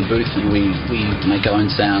 We go in the booth and we make our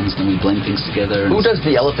own sounds and we blend things together. Who does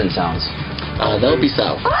the elephant sounds? That would be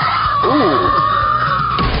Sal. Ooh.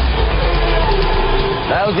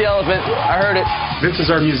 That was the elephant. I heard it. Vince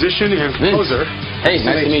is our musician and composer. Hey,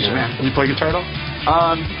 nice to meet you, man. You play guitar at all?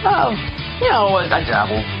 I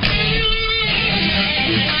dabble.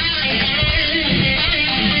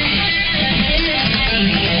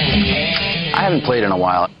 I haven't played in a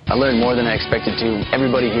while. I learned more than I expected to.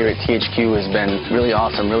 Everybody here at THQ has been really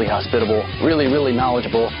awesome, really hospitable, really, really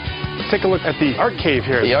knowledgeable. Let's take a look at the art cave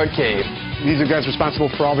here. The art cave. These are guys responsible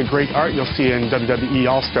for all the great art you'll see in WWE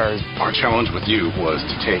All-Stars. Our challenge with you was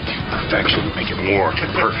to take perfection, make it more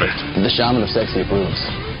perfect. The shaman of sexy approves.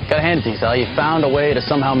 Gotta hand it to you, Sal. You found a way to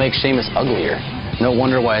somehow make Sheamus uglier. No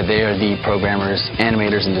wonder why they are the programmers,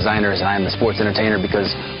 animators, and designers, and I am the sports entertainer,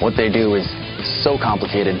 because what they do is so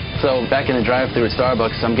complicated. So back in the drive-thru at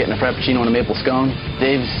Starbucks, I'm getting a Frappuccino and a maple scone.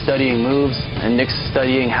 Dave's studying moves, and Nick's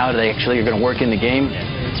studying how they actually are going to work in the game.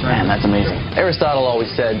 Man, that's amazing. Aristotle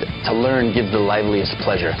always said, to learn gives the liveliest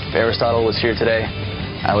pleasure. If Aristotle was here today,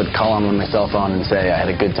 I would call him on my cell phone and say I had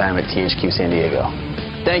a good time at THQ San Diego.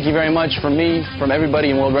 Thank you very much from me, from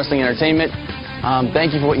everybody in World Wrestling Entertainment.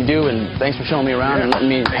 Thank you for what you do, and thanks for showing me around and letting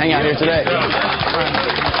me hang out here today.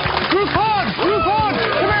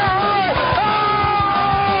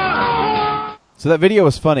 So that video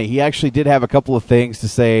was funny. He actually did have a couple of things to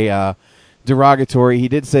say derogatory. He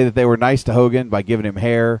did say that they were nice to Hogan by giving him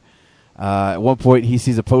hair. At one point, he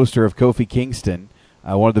sees a poster of Kofi Kingston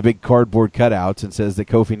one of the big cardboard cutouts, and says that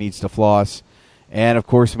Kofi needs to floss. And, of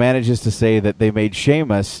course, manages to say that they made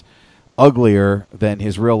Sheamus uglier than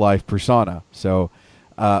his real-life persona. So,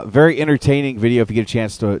 very entertaining video if you get a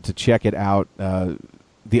chance to check it out.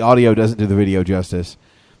 The audio doesn't do the video justice.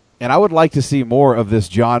 And I would like to see more of this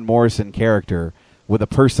John Morrison character with a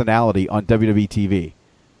personality on WWE TV.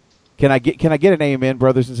 Can I get an amen,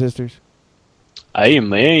 brothers and sisters?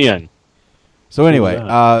 Amen. So anyway,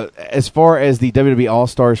 as far as the WWE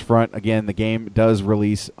All-Stars front, again, the game does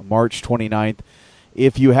release March 29th.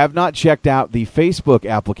 If you have not checked out the Facebook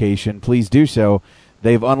application, please do so.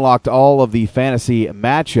 They've unlocked all of the fantasy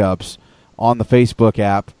matchups on the Facebook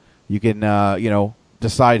app. You can,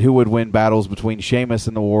 decide who would win battles between Sheamus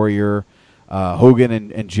and the Warrior, Hogan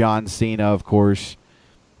and John Cena, of course,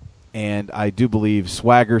 and I do believe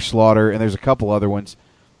Swagger, Slaughter, and there's a couple other ones.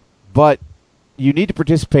 But you need to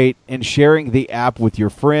participate in sharing the app with your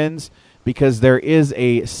friends because there is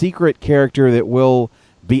a secret character that will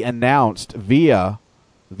be announced via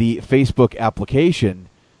the Facebook application,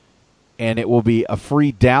 and it will be a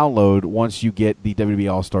free download once you get the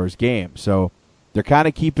WWE All-Stars game. So they're kind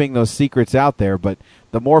of keeping those secrets out there, but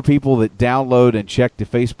the more people that download and check the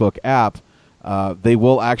Facebook app, they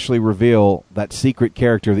will actually reveal that secret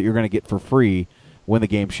character that you're going to get for free when the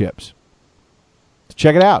game ships. So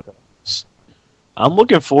check it out. I'm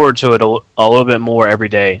looking forward to it a little bit more every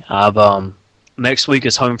day. Next week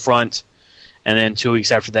is Homefront, and then 2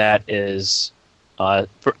 weeks after that is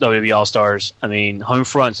WWE All-Stars. I mean,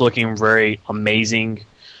 Homefront's looking very amazing.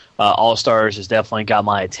 All-Stars has definitely got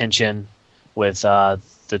my attention with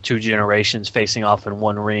the two generations facing off in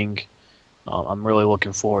one ring. I'm really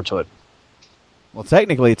looking forward to it. Well,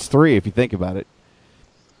 technically it's 3 if you think about it.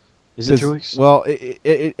 Is it 2 weeks? Well,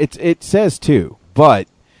 it says 2, but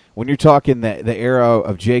when you're talking the era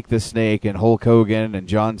of Jake the Snake and Hulk Hogan and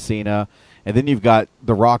John Cena, and then you've got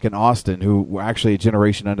The Rock and Austin, who were actually a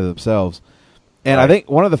generation unto themselves. And right. I think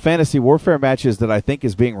one of the Fantasy Warfare matches that I think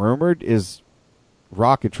is being rumored is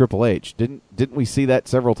Rock and Triple H. Didn't we see that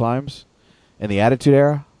several times in the Attitude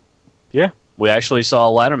Era? Yeah. We actually saw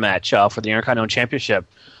a ladder match for the Intercontinental Championship,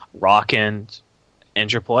 Rock and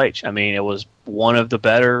Triple H. I mean, it was one of the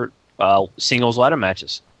better singles ladder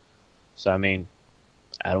matches. So, I mean,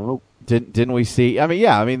 I don't know. Didn't we see? I mean,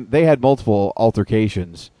 yeah. I mean, they had multiple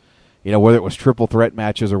altercations, whether it was triple threat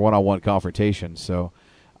matches or one-on-one confrontations. So,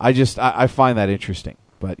 I find that interesting.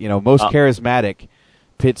 But most charismatic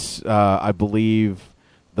pits, I believe,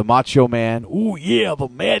 the Macho Man. Ooh, yeah, the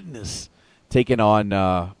Madness, taking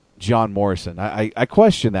on John Morrison. I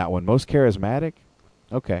question that one. Most charismatic.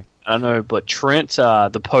 Okay. I don't know, but Trent,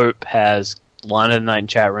 the Pope, has line of the night in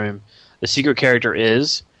chat room. The secret character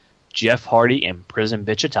is Jeff Hardy in prison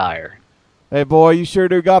bitch attire. Hey, boy, you sure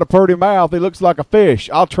do got a pretty mouth. He looks like a fish.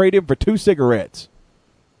 I'll trade him for 2 cigarettes.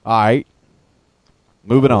 All right.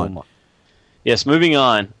 Moving on. Yes, moving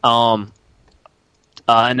on.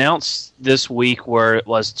 Announced this week where it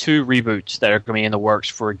was 2 reboots that are going to be in the works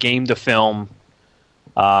for game-to-film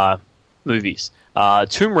movies.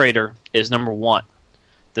 Tomb Raider is number 1.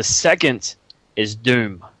 The second is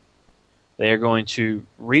Doom. They are going to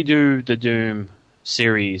redo the Doom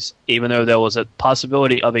series. Even though there was a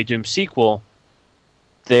possibility of a Doom sequel,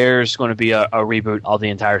 there's going to be a reboot of the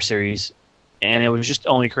entire series. And it was just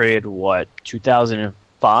only created,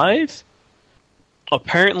 2005?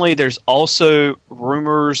 Apparently, there's also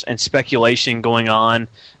rumors and speculation going on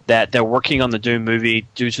that they're working on the Doom movie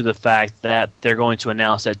due to the fact that they're going to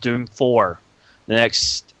announce that Doom 4, the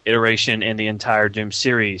next iteration in the entire Doom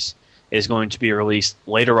series, is going to be released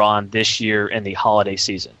later on this year in the holiday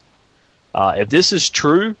season. If this is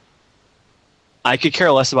true, I could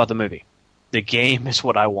care less about the movie. The game is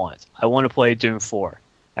what I want. I want to play Doom 4.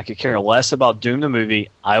 I could care less about Doom the movie.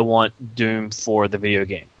 I want Doom 4 the video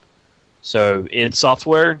game. So, in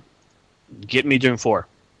software, get me Doom 4,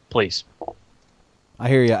 please. I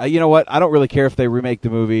hear you. You know what? I don't really care if they remake the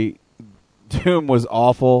movie. Doom was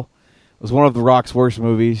awful. It was one of The Rock's worst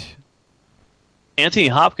movies. Anthony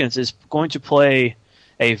Hopkins is going to play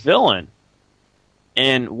a villain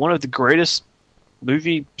in one of the greatest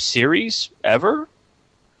movie series ever.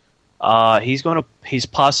 He's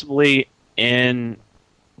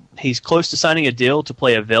close to signing a deal to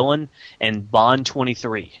play a villain in Bond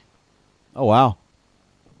 23. Oh, wow.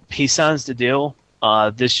 He signs the deal.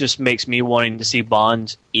 This just makes me wanting to see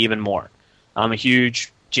Bond even more. I'm a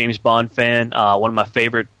huge James Bond fan. One of my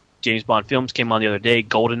favorite James Bond films came on the other day,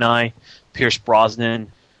 GoldenEye, Pierce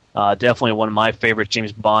Brosnan. Definitely one of my favorite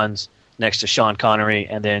James Bonds next to Sean Connery,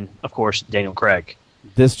 and then, of course, Daniel Craig.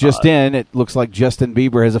 This just it looks like Justin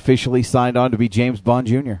Bieber has officially signed on to be James Bond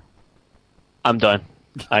Jr. I'm done.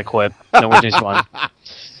 I quit. No more James Bond.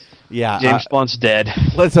 Yeah, James Bond's dead.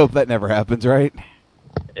 Let's hope that never happens, right?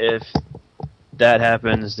 If that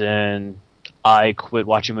happens, then I quit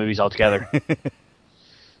watching movies altogether.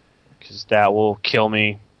 Because that will kill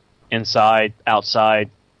me inside, outside.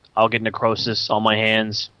 I'll get necrosis on my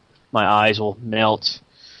hands. My eyes will melt.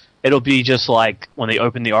 It'll be just like when they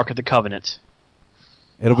open the Ark of the Covenant.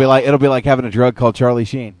 It'll be like having a drug called Charlie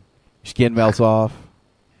Sheen. Your skin melts off.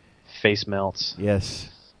 Face melts. Yes.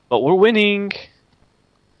 But we're winning.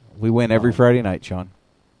 We win every Friday night, Sean.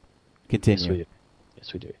 Continue.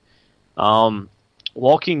 Yes, we do.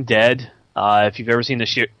 Walking Dead, if you've ever seen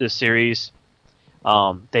this series,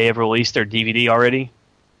 they have released their DVD already.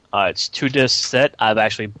 It's 2-disc set. I've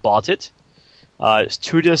actually bought it. It's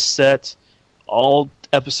 2-disc set. All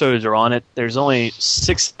episodes are on it. There's only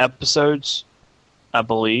 6 episodes, I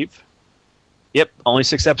believe. Yep, only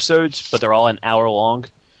 6 episodes, but they're all an hour long.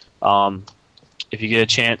 If you get a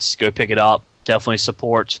chance, go pick it up. Definitely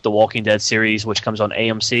support the Walking Dead series, which comes on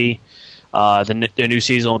AMC. The new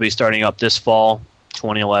season will be starting up this fall,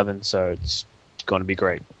 2011, so it's going to be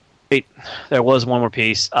great. Wait, there was one more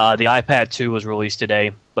piece. The iPad 2 was released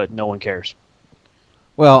today, but no one cares.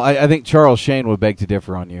 Well, I think Charles Shane would beg to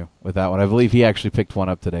differ on you with that one. I believe he actually picked one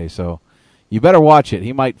up today, so you better watch it.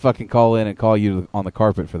 He might fucking call in and call you on the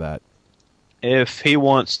carpet for that. If he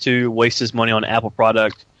wants to waste his money on an Apple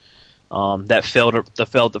product that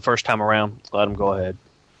failed the first time around, let him go ahead.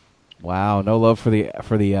 Wow, no love for the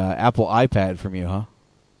Apple iPad from you, huh?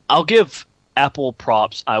 I'll give Apple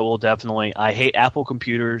props. I will definitely. I hate Apple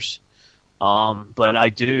computers, but I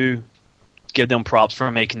do give them props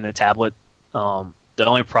for making the tablet. The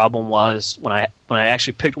only problem was when I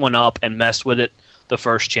actually picked one up and messed with it the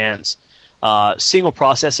first chance. Single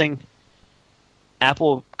processing.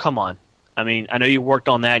 Apple, come on. I mean, I know you worked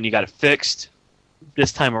on that and you got it fixed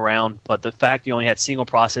this time around, but the fact you only had single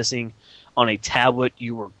processing on a tablet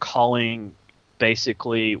you were calling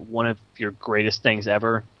basically one of your greatest things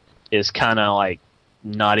ever is kind of like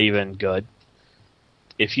not even good.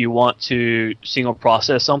 If you want to single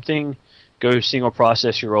process something, go single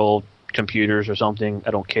process your old computers or something.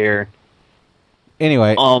 I don't care.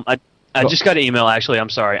 Anyway. I just got an email, actually. I'm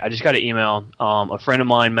sorry. I just got an email. A friend of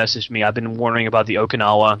mine messaged me. I've been wondering about the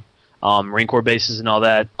Okinawa Marine Corps bases and all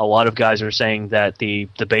that. A lot of guys are saying that the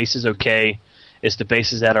base is okay. It's the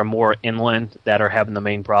bases that are more inland that are having the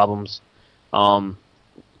main problems. A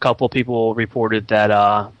couple of people reported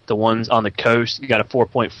that the ones on the coast got a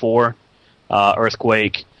 4.4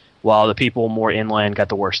 earthquake, while the people more inland got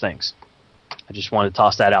the worst things. I just wanted to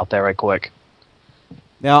toss that out there right quick.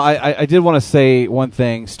 Now, I did want to say one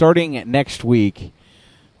thing. Starting next week,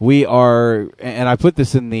 we are, and I put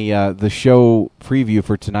this in the show preview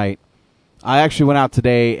for tonight. I actually went out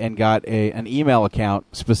today and got an email account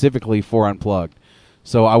specifically for Unplugged.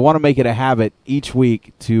 So I want to make it a habit each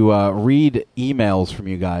week to read emails from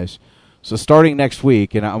you guys. So starting next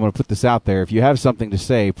week, and I'm going to put this out there, if you have something to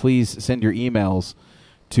say, please send your emails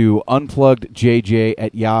to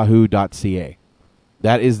unpluggedjj@yahoo.ca.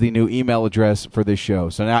 That is the new email address for this show.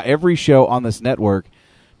 So now every show on this network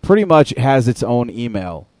pretty much has its own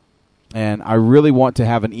email. And I really want to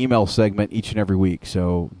have an email segment each and every week.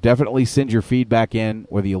 So definitely send your feedback in,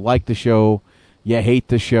 whether you like the show, you hate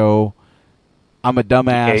the show. I'm a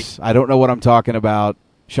dumbass. I don't know what I'm talking about.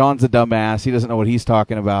 Sean's a dumbass. He doesn't know what he's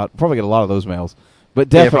talking about. Probably get a lot of those mails. But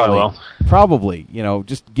definitely, probably,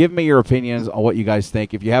 just give me your opinions on what you guys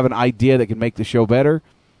think. If you have an idea that can make the show better,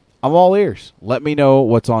 I'm all ears. Let me know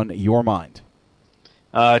what's on your mind.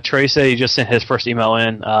 Trey said he just sent his first email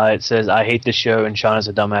in. It says, I hate this show and Sean is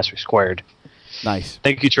a dumbass squared. Nice.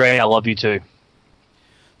 Thank you, Trey. I love you too.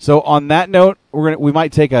 So on that note, we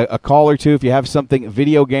might take a call or two. If you have something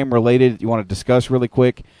video game related you want to discuss really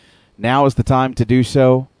quick, now is the time to do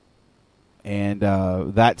so. And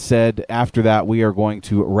that said, after that, we are going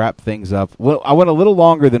to wrap things up. Well, I went a little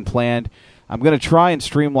longer than planned. I'm going to try and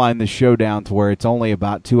streamline this show down to where it's only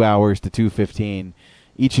about 2 hours to 2:15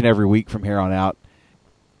 each and every week from here on out.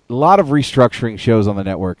 A lot of restructuring shows on the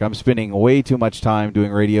network. I'm spending way too much time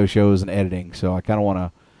doing radio shows and editing, so I kind of want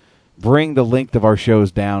to bring the length of our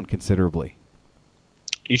shows down considerably.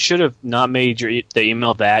 You should have not made the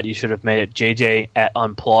email that. You should have made it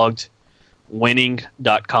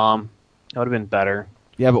jj@unpluggedwinning.com. That would have been better.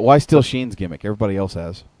 Yeah, but why steal Sheen's gimmick? Everybody else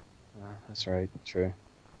has. That's right. True.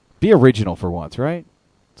 Be original for once, right?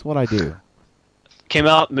 That's what I do. Came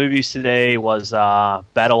out movies today was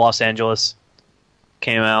Battle Los Angeles.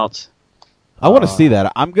 Came out. I want to see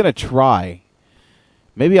that. I'm going to try.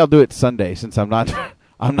 Maybe I'll do it Sunday since I'm not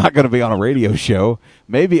I'm not going to be on a radio show.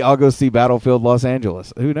 Maybe I'll go see Battlefield Los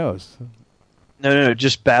Angeles. Who knows? No,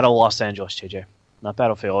 just Battle Los Angeles, JJ. not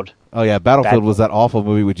Battlefield. Oh, yeah, Battlefield was that awful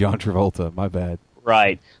movie with John Travolta. My bad.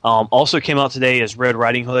 Right. Also came out today is Red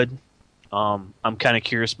Riding Hood. I'm kind of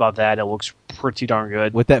curious about that. It looks pretty darn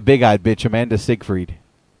good. With that big-eyed bitch, Amanda Siegfried.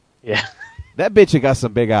 Yeah. That bitch has got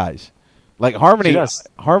some big eyes. Like,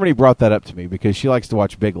 Harmony brought that up to me because she likes to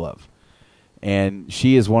watch Big Love. And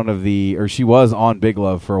she is she was on Big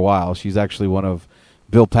Love for a while. She's actually one of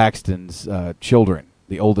Bill Paxton's children,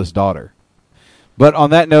 the oldest daughter. But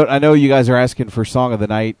on that note, I know you guys are asking for Song of the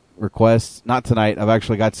Night requests. Not tonight. I've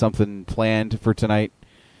actually got something planned for tonight.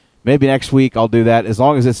 Maybe next week I'll do that, as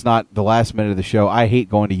long as it's not the last minute of the show. I hate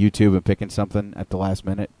going to YouTube and picking something at the last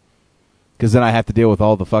minute, because then I have to deal with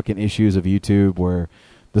all the fucking issues of YouTube where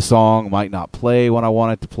the song might not play when I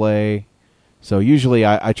want it to play. So usually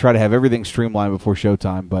I try to have everything streamlined before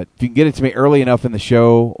showtime, but if you can get it to me early enough in the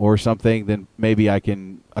show or something, then maybe I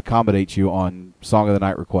can accommodate you on Song of the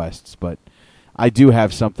Night requests. But I do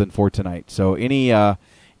have something for tonight. So any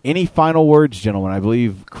final words, gentlemen? I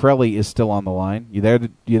believe Crowley is still on the line. You there,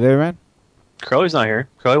 man? Crowley's not here.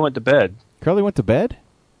 Crowley went to bed. Crowley went to bed?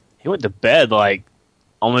 He went to bed like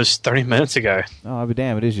almost 30 minutes ago. Oh, I'll be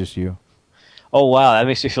damned. It is just you. Oh, wow. That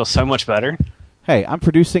makes me feel so much better. Hey, I'm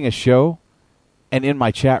producing a show and in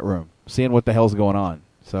my chat room, seeing what the hell's going on.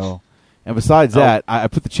 So, and besides that, I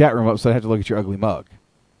put the chat room up so I have to look at your ugly mug.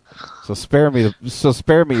 So spare me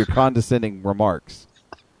your condescending remarks.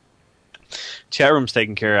 Chat room's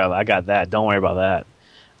taken care of. I got that. Don't worry about that.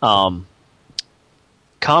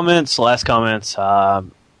 Last comments.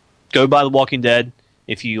 Go buy The Walking Dead.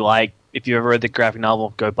 If you ever read the graphic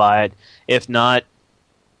novel, go buy it. If not,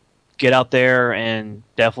 get out there and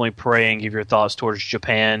definitely pray and give your thoughts towards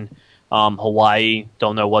Japan. Hawaii,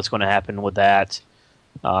 don't know what's going to happen with that.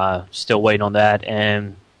 Still waiting on that.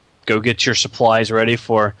 And go get your supplies ready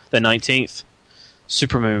for the 19th.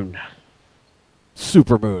 Supermoon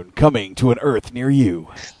coming to an Earth near you.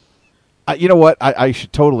 You know what? I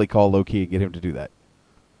should totally call Loki and get him to do that.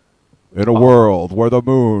 In a world where the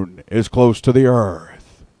moon is close to the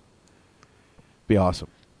Earth. Be awesome.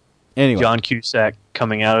 Anyway, John Cusack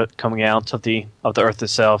coming out of the Earth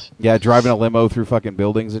itself. Yeah, driving a limo through fucking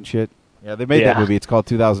buildings and shit. Yeah, they made that movie. It's called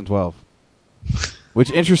 2012.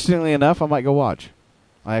 Which, interestingly enough, I might go watch.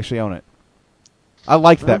 I actually own it. I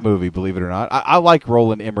liked that movie, believe it or not. I like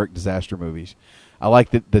Roland Emmerich disaster movies. I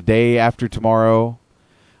like The Day After Tomorrow.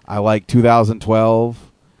 I like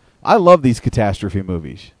 2012. I love these catastrophe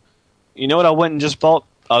movies. You know what I went and just bought,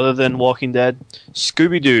 other than Walking Dead?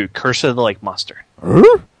 Scooby-Doo, Curse of the Lake Monster.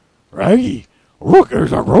 Raggy, look,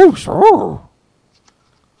 there's a ghost.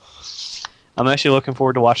 I'm actually looking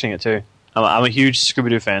forward to watching it, too. I'm a huge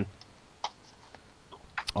Scooby-Doo fan.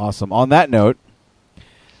 Awesome. On that note,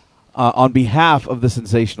 on behalf of the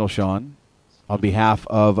sensational Sean, on behalf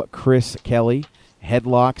of Chris Kelly,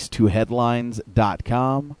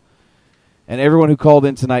 headlocks2headlines.com, and everyone who called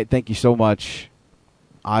in tonight, thank you so much.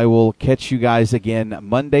 I will catch you guys again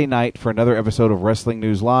Monday night for another episode of Wrestling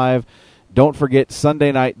News Live. Don't forget,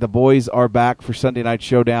 Sunday night, the boys are back for Sunday Night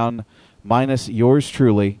Showdown, minus yours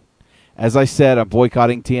truly. As I said, I'm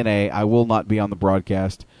boycotting TNA. I will not be on the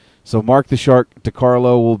broadcast. So Mark the Shark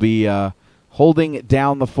DiCarlo will be holding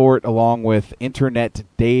down the fort along with Internet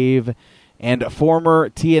Dave and former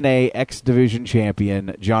TNA X Division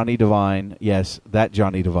champion Johnny Devine. Yes, that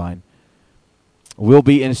Johnny Devine. We'll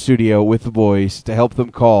be in studio with the boys to help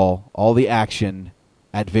them call all the action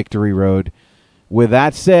at Victory Road. With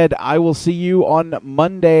that said, I will see you on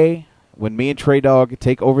Monday when me and Trey Dog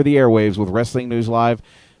take over the airwaves with Wrestling News Live.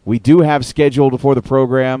 We do have scheduled for the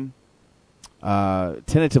program,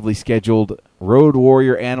 tentatively scheduled, Road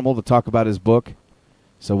Warrior Animal to talk about his book.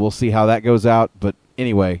 So we'll see how that goes out. But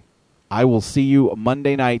anyway, I will see you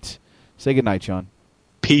Monday night. Say goodnight, Sean.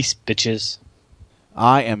 Peace, bitches.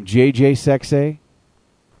 I am JJ Sexay,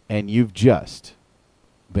 and you've just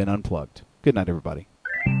been unplugged. Good night, everybody.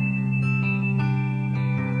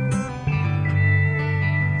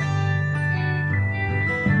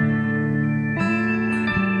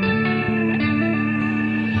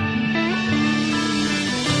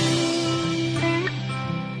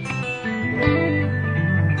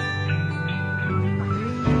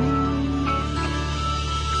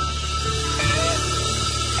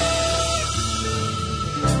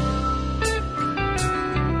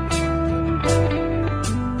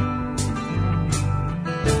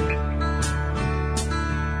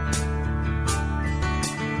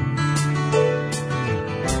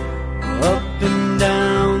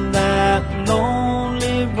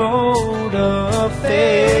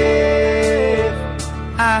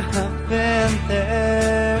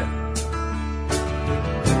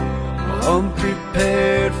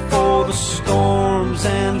 Unprepared for the storms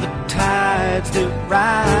and the tides that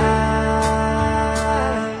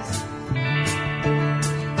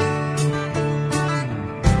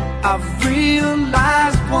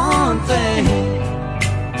realized one thing,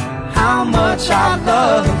 how much I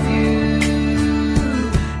love you.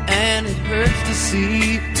 And it hurts to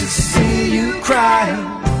see you cry.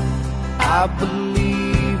 I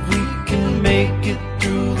believe we can make it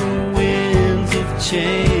through the winds of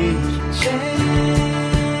change.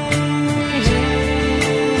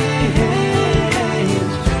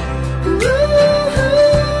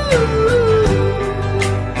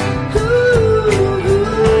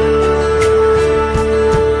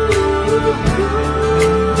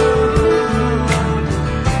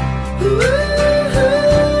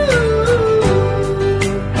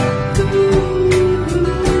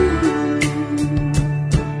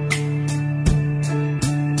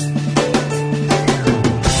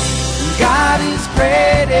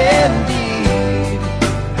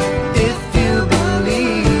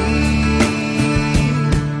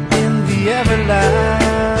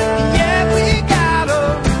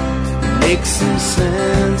 Make some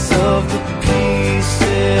sense of the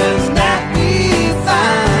pieces that we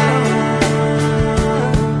found.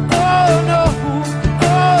 Oh no,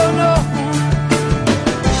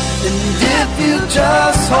 and if you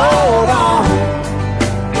just hold on,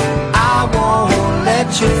 I won't let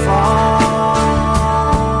you fall.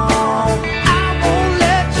 I won't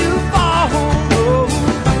let you fall.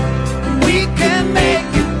 We can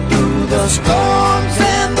make it through the storms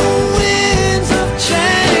and the winds of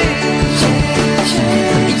change.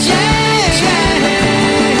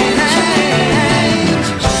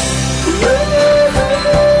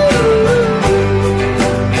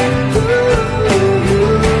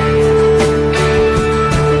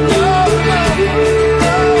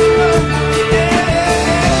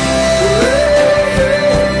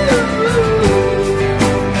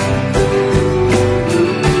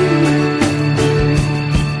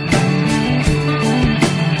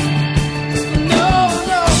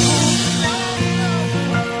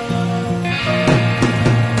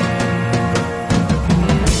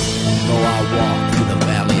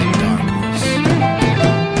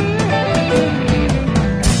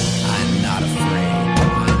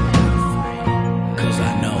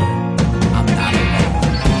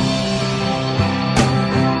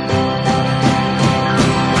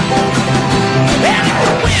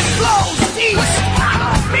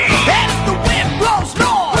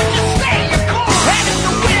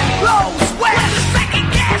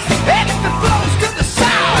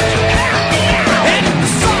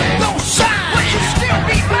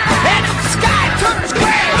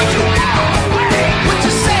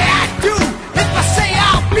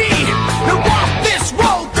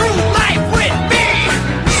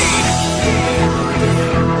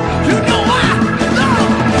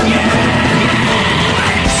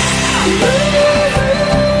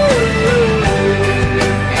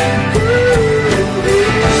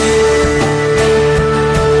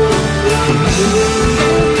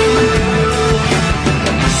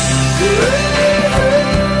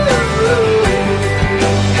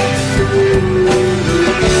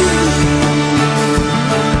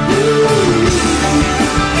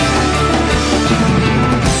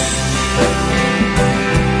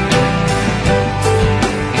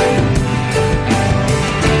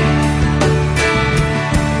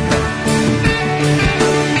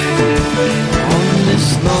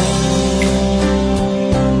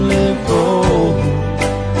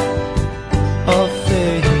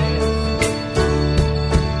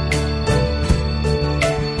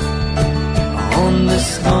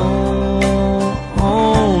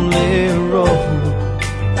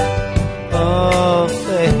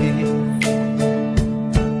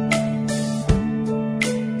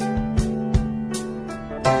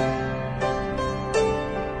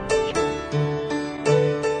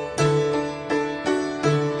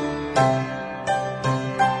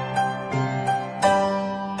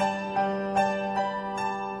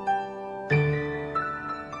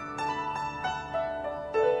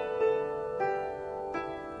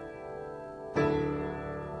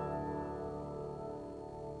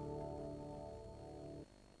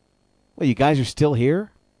 Well, you guys are still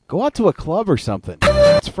here? Go out to a club or something.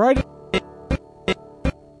 It's Friday.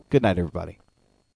 Good night, everybody.